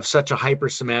to have such a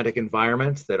hypersemantic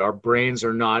environment that our brains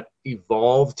are not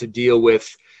evolved to deal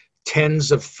with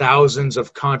tens of thousands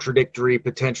of contradictory,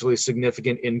 potentially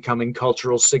significant incoming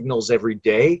cultural signals every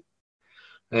day.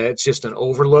 It's just an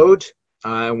overload.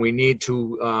 We need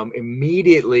to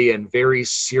immediately and very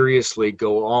seriously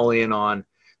go all in on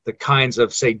the kinds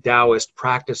of, say, Taoist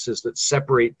practices that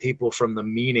separate people from the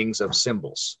meanings of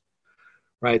symbols,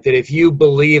 right? That if you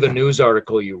believe a news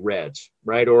article you read,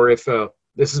 right? Or if,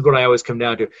 this is what I always come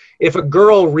down to, if a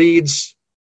girl reads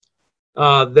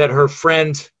that her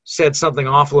friend said something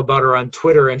awful about her on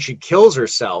Twitter and she kills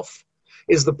herself,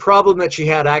 is the problem that she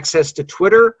had access to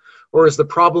Twitter, or is the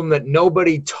problem that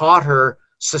nobody taught her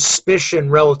suspicion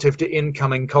relative to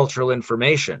incoming cultural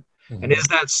information? Mm-hmm. And is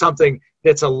that something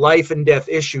that's a life and death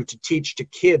issue to teach to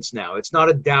kids now? It's not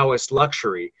a Taoist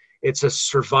luxury. It's a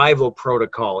survival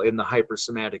protocol in the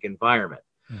hypersemantic environment.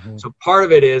 Mm-hmm. So part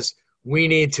of it is we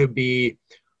need to be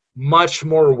much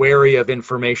more wary of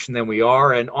information than we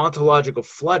are. And ontological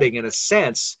flooding, in a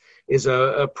sense, is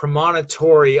a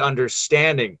premonitory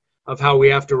understanding of how we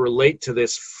have to relate to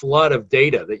this flood of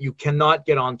data that you cannot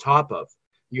get on top of.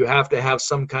 You have to have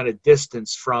some kind of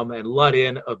distance from and let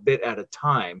in a bit at a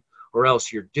time, or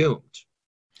else you're doomed.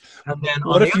 And then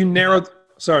what if you narrowed?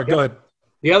 Sorry, go ahead.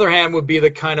 The other hand would be the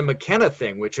kind of McKenna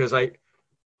thing, which is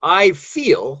I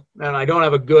feel, and I don't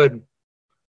have a good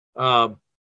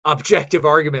objective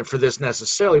argument for this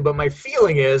necessarily, but my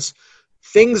feeling is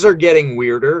things are getting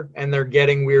weirder, and they're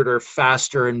getting weirder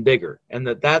faster and bigger, and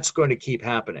that's going to keep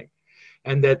happening.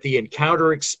 And that the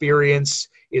encounter experience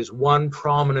is one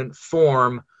prominent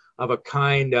form of a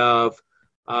kind of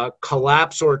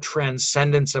collapse or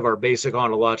transcendence of our basic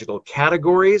ontological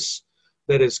categories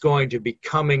that is going to be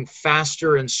coming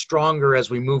faster and stronger as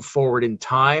we move forward in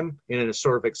time in a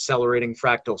sort of accelerating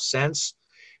fractal sense,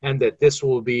 and that this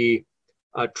will be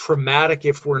traumatic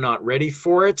if we're not ready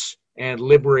for it, and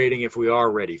liberating if we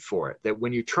are ready for it. That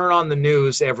when you turn on the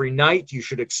news every night, you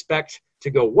should expect to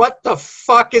go, what the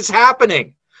fuck is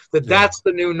happening? That's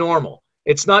the new normal.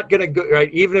 It's not going to go,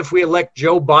 right? Even if we elect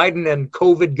Joe Biden and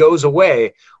COVID goes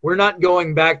away, we're not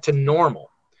going back to normal.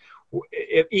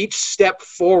 Each step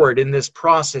forward in this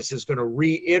process is going to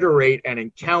reiterate an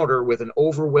encounter with an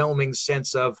overwhelming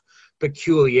sense of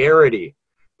peculiarity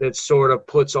that sort of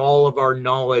puts all of our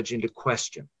knowledge into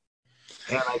question.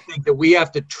 And I think that we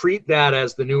have to treat that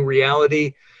as the new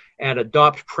reality and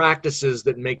adopt practices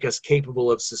that make us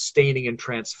capable of sustaining and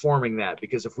transforming that.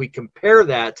 Because if we compare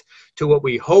that to what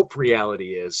we hope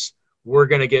reality is, we're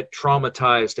going to get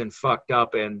traumatized and fucked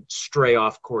up and stray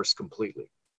off course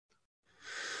completely.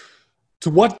 To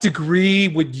what degree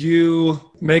would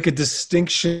you make a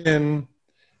distinction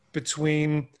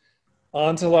between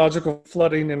ontological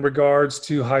flooding in regards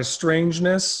to high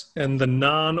strangeness and the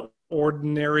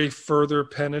non-ordinary, further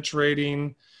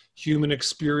penetrating human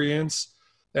experience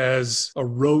as a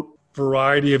rote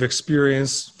variety of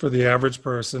experience for the average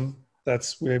person?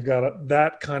 We've got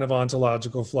that kind of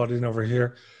ontological flooding over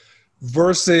here,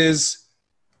 versus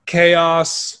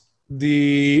chaos,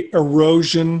 the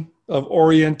erosion of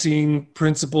orienting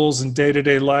principles in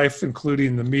day-to-day life,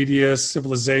 including the media,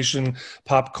 civilization,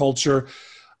 pop culture.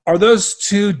 Are those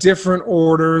two different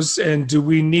orders, and do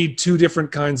we need two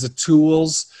different kinds of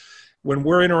tools when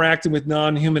we're interacting with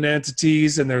non-human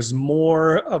entities and there's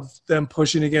more of them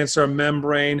pushing against our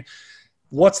membrane?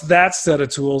 What's that set of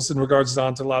tools in regards to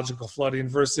ontological flooding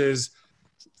versus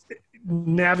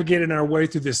navigating our way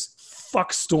through this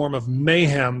fuck storm of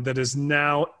mayhem that is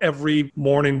now every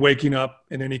morning waking up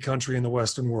in any country in the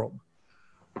Western world?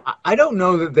 I don't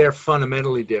know that they're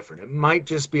fundamentally different. It might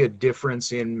just be a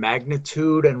difference in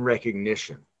magnitude and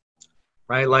recognition,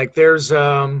 right? Like there's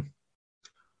the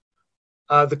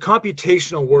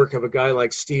computational work of a guy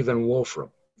like Stephen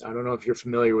Wolfram. I don't know if you're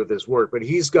familiar with his work, but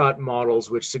he's got models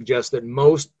which suggest that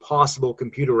most possible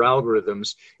computer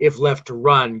algorithms, if left to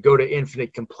run, go to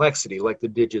infinite complexity, like the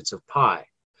digits of pi.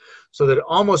 So that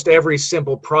almost every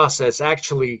simple process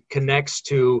actually connects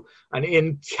to an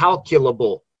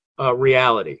incalculable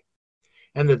reality,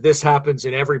 and that this happens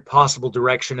in every possible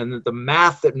direction, and that the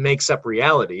math that makes up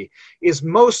reality is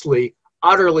mostly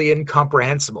utterly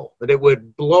incomprehensible, that it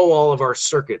would blow all of our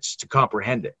circuits to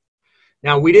comprehend it.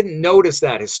 Now, we didn't notice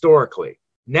that historically.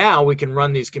 Now we can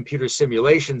run these computer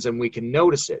simulations and we can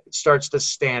notice it. It starts to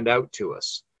stand out to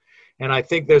us. And I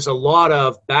think there's a lot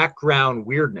of background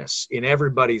weirdness in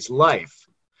everybody's life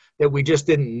that we just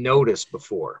didn't notice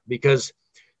before. Because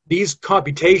these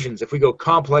computations, if we go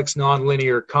complex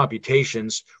nonlinear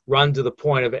computations, run to the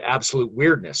point of absolute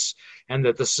weirdness, and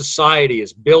that the society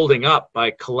is building up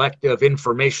by collective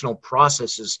informational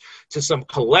processes to some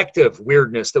collective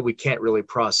weirdness that we can't really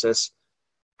process.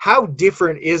 How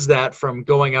different is that from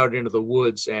going out into the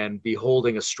woods and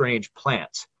beholding a strange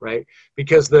plant, right?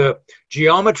 Because the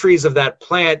geometries of that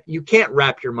plant, you can't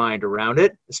wrap your mind around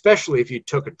it, especially if you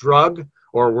took a drug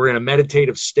or were in a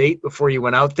meditative state before you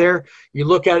went out there. You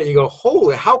look at it and you go,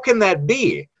 holy, how can that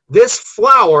be? This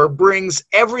flower brings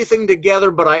everything together,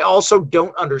 but I also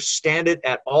don't understand it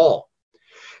at all.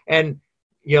 And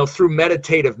through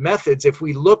meditative methods, if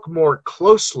we look more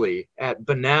closely at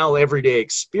banal everyday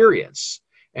experience,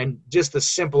 and just the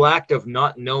simple act of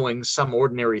not knowing some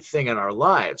ordinary thing in our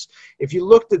lives, if you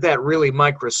looked at that really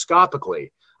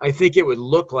microscopically, I think it would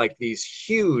look like these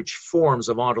huge forms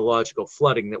of ontological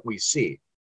flooding that we see.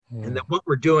 And that what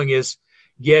we're doing is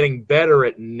getting better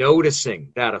at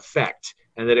noticing that effect,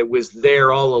 and that it was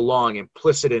there all along,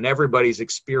 implicit in everybody's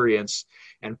experience,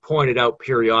 and pointed out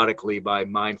periodically by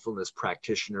mindfulness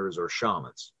practitioners or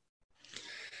shamans.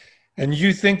 And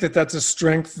you think that that's a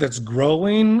strength that's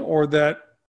growing, or that,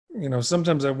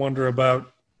 sometimes I wonder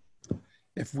about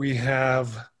if we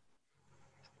have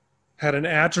had an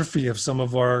atrophy of some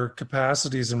of our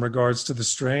capacities in regards to the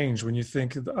strange. When you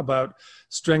think about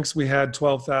strengths we had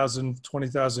 12,000,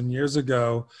 20,000 years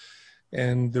ago,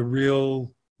 and the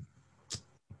real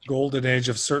golden age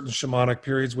of certain shamanic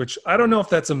periods, which I don't know if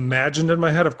that's imagined in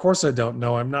my head. Of course I don't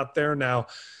know. I'm not there now.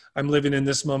 I'm living in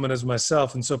this moment as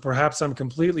myself. And so perhaps I'm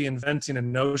completely inventing a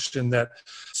notion that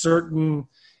certain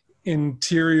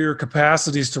interior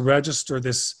capacities to register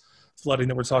this flooding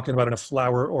that we're talking about in a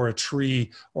flower or a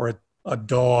tree or a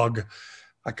dog.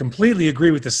 I completely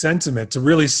agree with the sentiment. To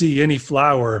really see any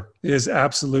flower is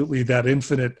absolutely that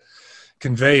infinite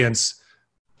conveyance.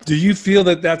 Do you feel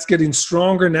that that's getting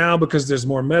stronger now because there's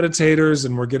more meditators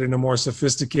and we're getting a more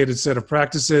sophisticated set of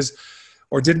practices?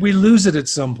 Or did we lose it at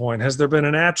some point? Has there been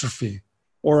an atrophy?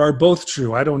 Or are both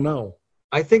true? I don't know.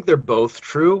 I think they're both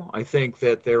true. I think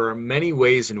that there are many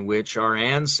ways in which our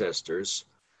ancestors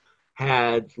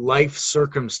had life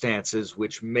circumstances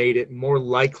which made it more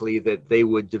likely that they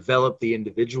would develop the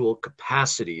individual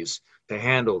capacities to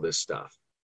handle this stuff.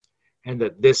 And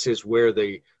that this is where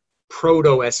the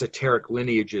proto-esoteric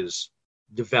lineages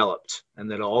developed, and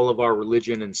that all of our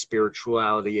religion and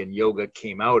spirituality and yoga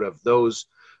came out of those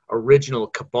original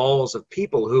cabals of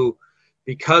people who,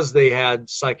 because they had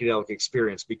psychedelic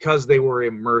experience, because they were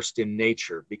immersed in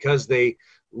nature, because they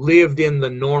lived in the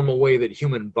normal way that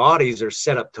human bodies are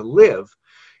set up to live,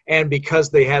 And because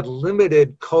they had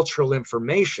limited cultural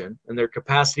information and their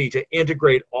capacity to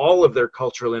integrate all of their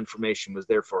cultural information was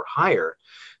therefore higher,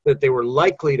 that they were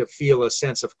likely to feel a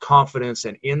sense of confidence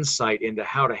and insight into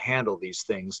how to handle these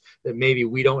things that maybe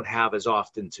we don't have as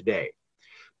often today.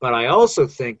 But I also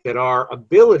think that our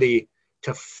ability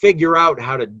to figure out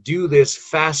how to do this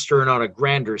faster and on a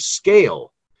grander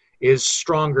scale is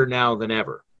stronger now than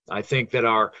ever. I think that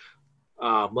our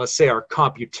let's say our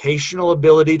computational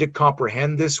ability to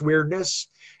comprehend this weirdness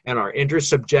and our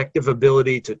intersubjective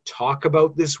ability to talk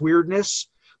about this weirdness,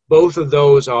 both of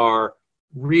those are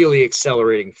really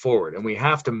accelerating forward. And we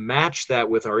have to match that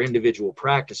with our individual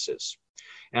practices.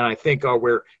 And I think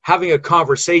we're having a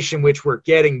conversation which we're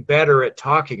getting better at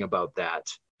talking about that.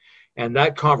 And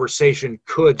that conversation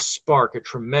could spark a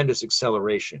tremendous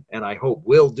acceleration. And I hope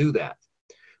we'll do that.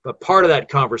 But part of that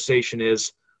conversation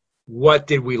is, what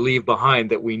did we leave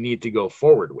behind that we need to go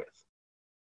forward with?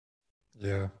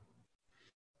 Yeah.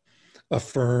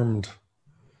 Affirmed.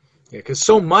 Yeah, because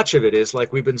so much of it is,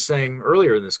 like we've been saying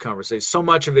earlier in this conversation, so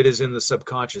much of it is in the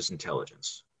subconscious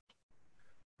intelligence,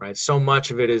 right? So much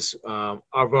of it is of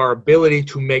our ability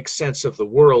to make sense of the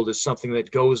world is something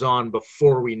that goes on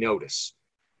before we notice.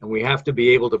 And we have to be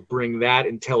able to bring that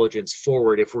intelligence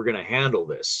forward if we're going to handle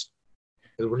this.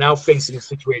 We're now facing a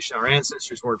situation our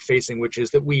ancestors weren't facing, which is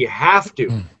that we have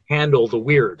to handle the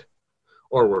weird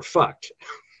or we're fucked.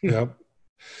 Yep.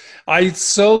 I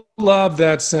so love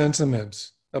that sentiment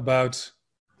about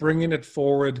bringing it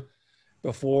forward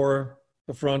before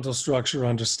the frontal structure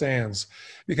understands,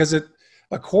 because it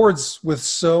accords with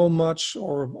so much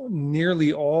or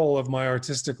nearly all of my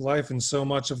artistic life and so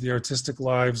much of the artistic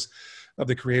lives of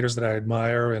the creators that I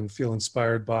admire and feel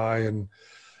inspired by and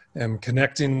am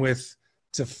connecting with,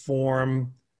 to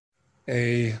form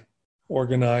a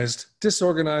organized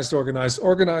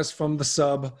from the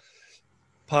sub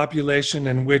population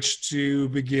in which to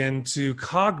begin to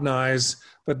cognize,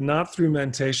 but not through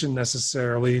mentation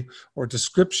necessarily or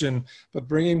description, but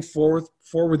bringing forward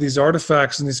these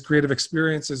artifacts and these creative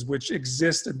experiences which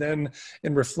exist, and then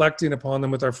in reflecting upon them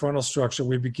with our frontal structure,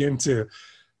 we begin to,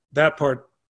 that part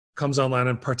comes online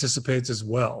and participates as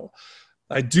well.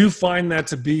 I do find that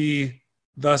to be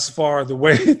thus far the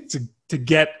way to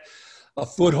get a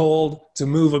foothold, to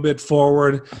move a bit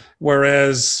forward.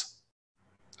 Whereas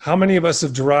how many of us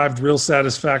have derived real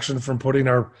satisfaction from putting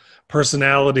our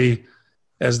personality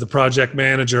as the project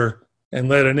manager and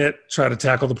letting it try to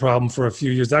tackle the problem for a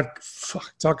few years?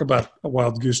 Talk about a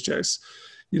wild goose chase.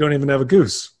 You don't even have a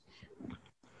goose.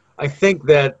 I think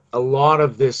that a lot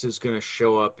of this is going to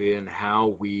show up in how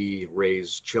we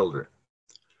raise children,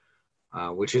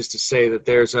 which is to say that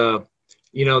there's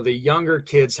the younger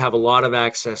kids have a lot of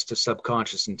access to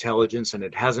subconscious intelligence, and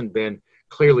it hasn't been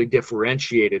clearly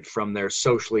differentiated from their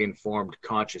socially informed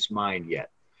conscious mind yet.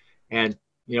 And,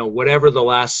 whatever the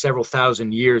last several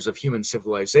thousand years of human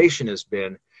civilization has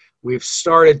been, we've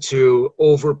started to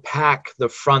overpack the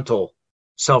frontal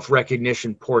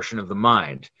self-recognition portion of the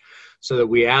mind, so that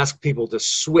we ask people to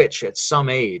switch at some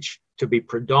age to be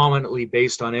predominantly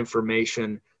based on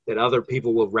information that other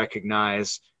people will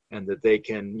recognize and that they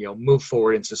can, move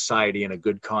forward in society in a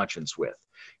good conscience with.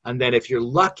 And then if you're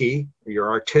lucky, you're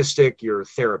artistic, you're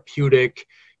therapeutic,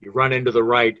 you run into the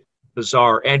right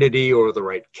bizarre entity or the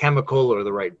right chemical or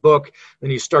the right book, then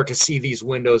you start to see these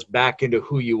windows back into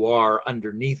who you are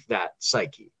underneath that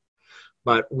psyche.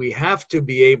 But we have to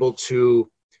be able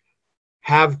to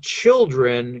have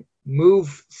children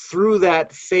move through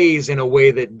that phase in a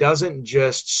way that doesn't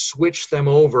just switch them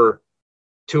over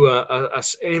to an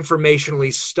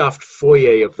informationally stuffed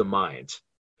foyer of the mind,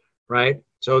 right?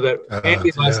 So that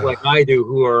guys like I do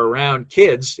who are around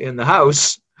kids in the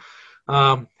house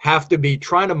have to be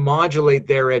trying to modulate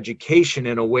their education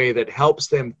in a way that helps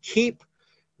them keep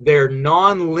their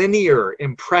non-linear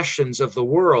impressions of the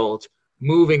world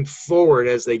moving forward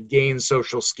as they gain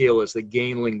social skill, as they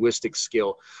gain linguistic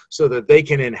skill, so that they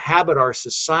can inhabit our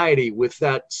society with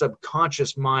that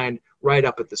subconscious mind right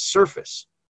up at the surface.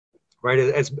 Right,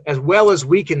 as well as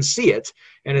we can see it,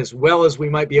 and as well as we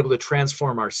might be able to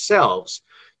transform ourselves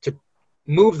to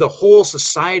move the whole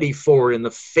society forward in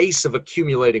the face of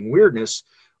accumulating weirdness,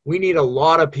 we need a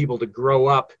lot of people to grow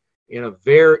up in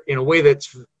a way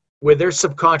that's where their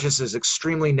subconscious is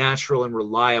extremely natural and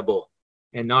reliable,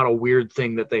 and not a weird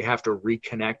thing that they have to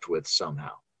reconnect with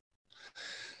somehow.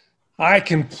 I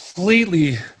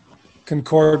completely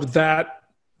concord with that.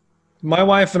 My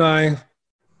wife and I,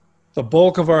 the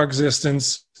bulk of our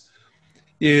existence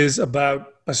is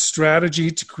about a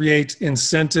strategy to create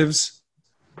incentives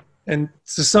and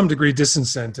to some degree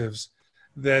disincentives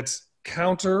that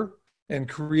counter and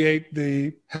create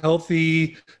the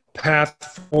healthy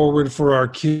path forward for our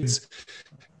kids,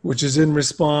 which is in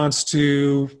response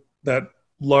to that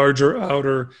larger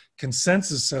outer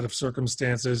consensus set of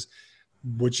circumstances,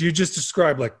 which you just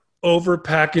described, like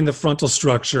overpacking the frontal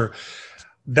structure.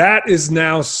 That is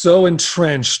now so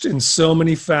entrenched in so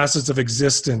many facets of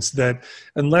existence that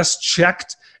unless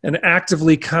checked and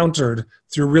actively countered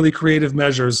through really creative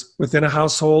measures within a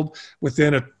household,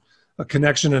 within a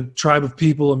connection, a tribe of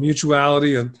people, a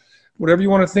mutuality, and whatever you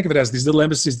want to think of it as, these little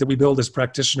embassies that we build as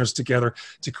practitioners together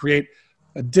to create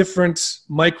a different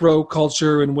micro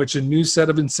culture in which a new set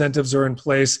of incentives are in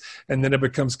place, and then it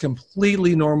becomes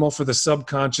completely normal for the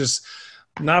subconscious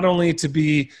not only to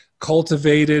be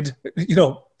cultivated,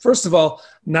 first of all,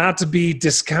 not to be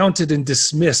discounted and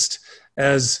dismissed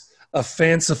as a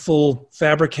fanciful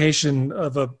fabrication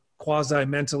of a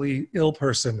quasi-mentally ill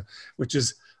person, which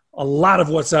is a lot of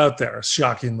what's out there,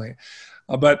 shockingly.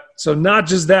 But so not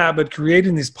just that, but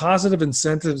creating these positive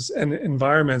incentives and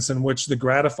environments in which the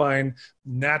gratifying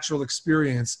natural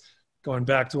experience, going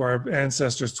back to our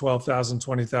ancestors 12,000,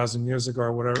 20,000 years ago,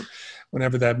 or whatever,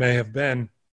 whenever that may have been,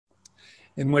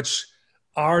 in which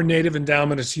our native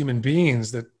endowment as human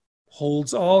beings that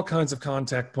holds all kinds of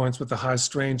contact points with the high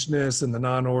strangeness and the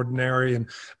non-ordinary,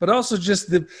 but also just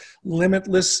the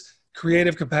limitless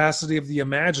creative capacity of the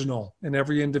imaginal in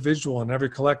every individual and every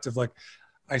collective. Like,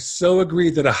 I so agree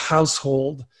that a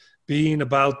household being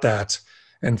about that.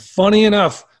 And funny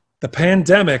enough, the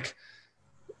pandemic,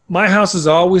 my house has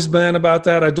always been about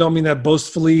that. I don't mean that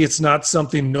boastfully. It's not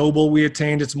something noble we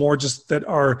attained. It's more just that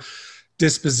our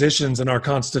dispositions and our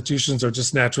constitutions are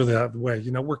just naturally that way.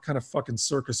 We're kind of fucking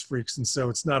circus freaks. And so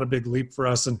it's not a big leap for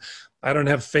us. And I don't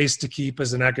have face to keep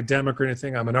as an academic or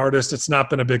anything. I'm an artist. It's not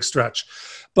been a big stretch.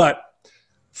 But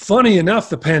funny enough,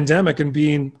 the pandemic and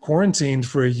being quarantined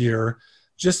for a year,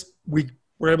 we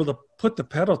were able to put the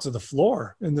pedal to the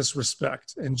floor in this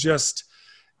respect and just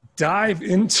dive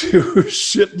into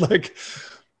shit like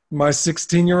my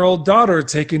 16-year-old daughter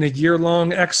taking a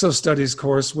year-long exo studies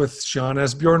course with Sean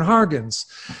S. Bjorn Hargens,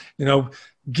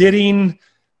 getting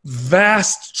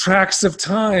vast tracts of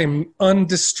time,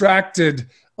 undistracted,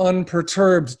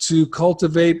 unperturbed, to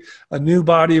cultivate a new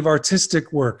body of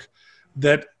artistic work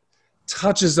that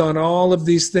touches on all of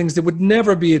these things that would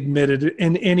never be admitted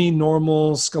in any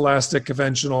normal scholastic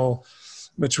conventional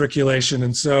matriculation.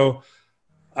 And so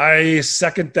I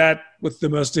second that with the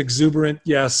most exuberant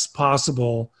yes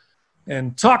possible.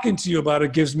 And talking to you about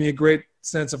it gives me a great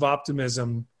sense of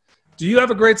optimism. Do you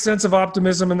have a great sense of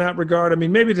optimism in that regard? I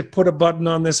mean, maybe to put a button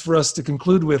on this for us to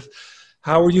conclude with,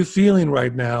 how are you feeling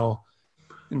right now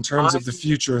in terms of the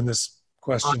future in this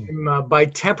question? By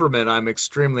temperament, I'm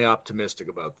extremely optimistic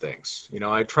about things.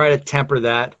 I try to temper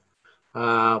that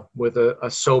with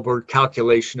a sober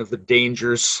calculation of the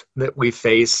dangers that we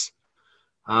face.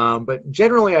 But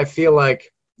generally, I feel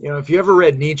like, if you ever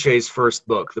read Nietzsche's first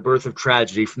book, The Birth of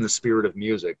Tragedy from the Spirit of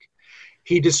Music,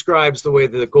 he describes the way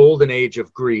that the golden age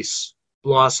of Greece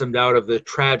blossomed out of the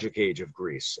tragic age of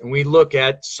Greece. And we look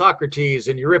at Socrates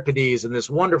and Euripides and this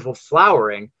wonderful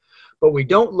flowering, but we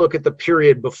don't look at the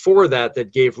period before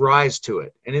that gave rise to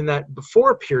it. And in that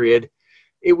before period,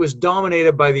 it was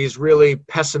dominated by these really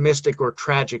pessimistic or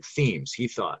tragic themes, he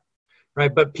thought,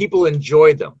 right? But people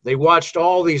enjoyed them. They watched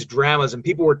all these dramas, and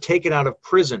people were taken out of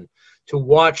prison to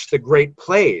watch the great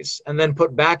plays and then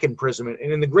put back in imprisonment.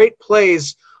 And in the great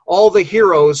plays, all the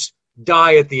heroes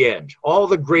die at the end. All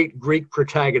the great Greek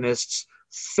protagonists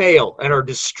fail and are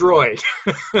destroyed,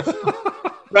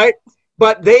 right?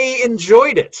 But they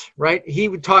enjoyed it, right? He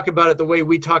would talk about it the way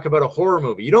we talk about a horror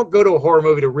movie. You don't go to a horror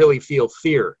movie to really feel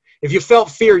fear. If you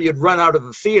felt fear, you'd run out of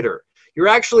the theater. You're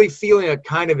actually feeling a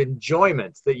kind of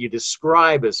enjoyment that you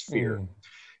describe as fear.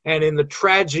 And in the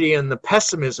tragedy and the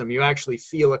pessimism, you actually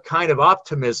feel a kind of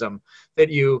optimism that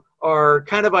you are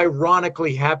kind of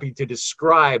ironically happy to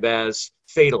describe as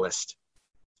fatalist.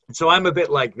 And so I'm a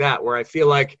bit like that, where I feel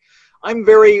like I'm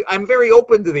very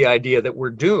open to the idea that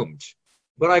we're doomed.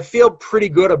 But I feel pretty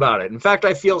good about it. In fact,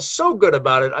 I feel so good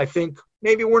about it, I think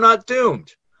maybe we're not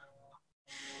doomed.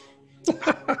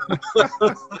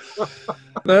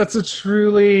 That's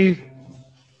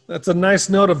a nice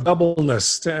note of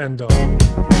doubleness to end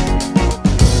on.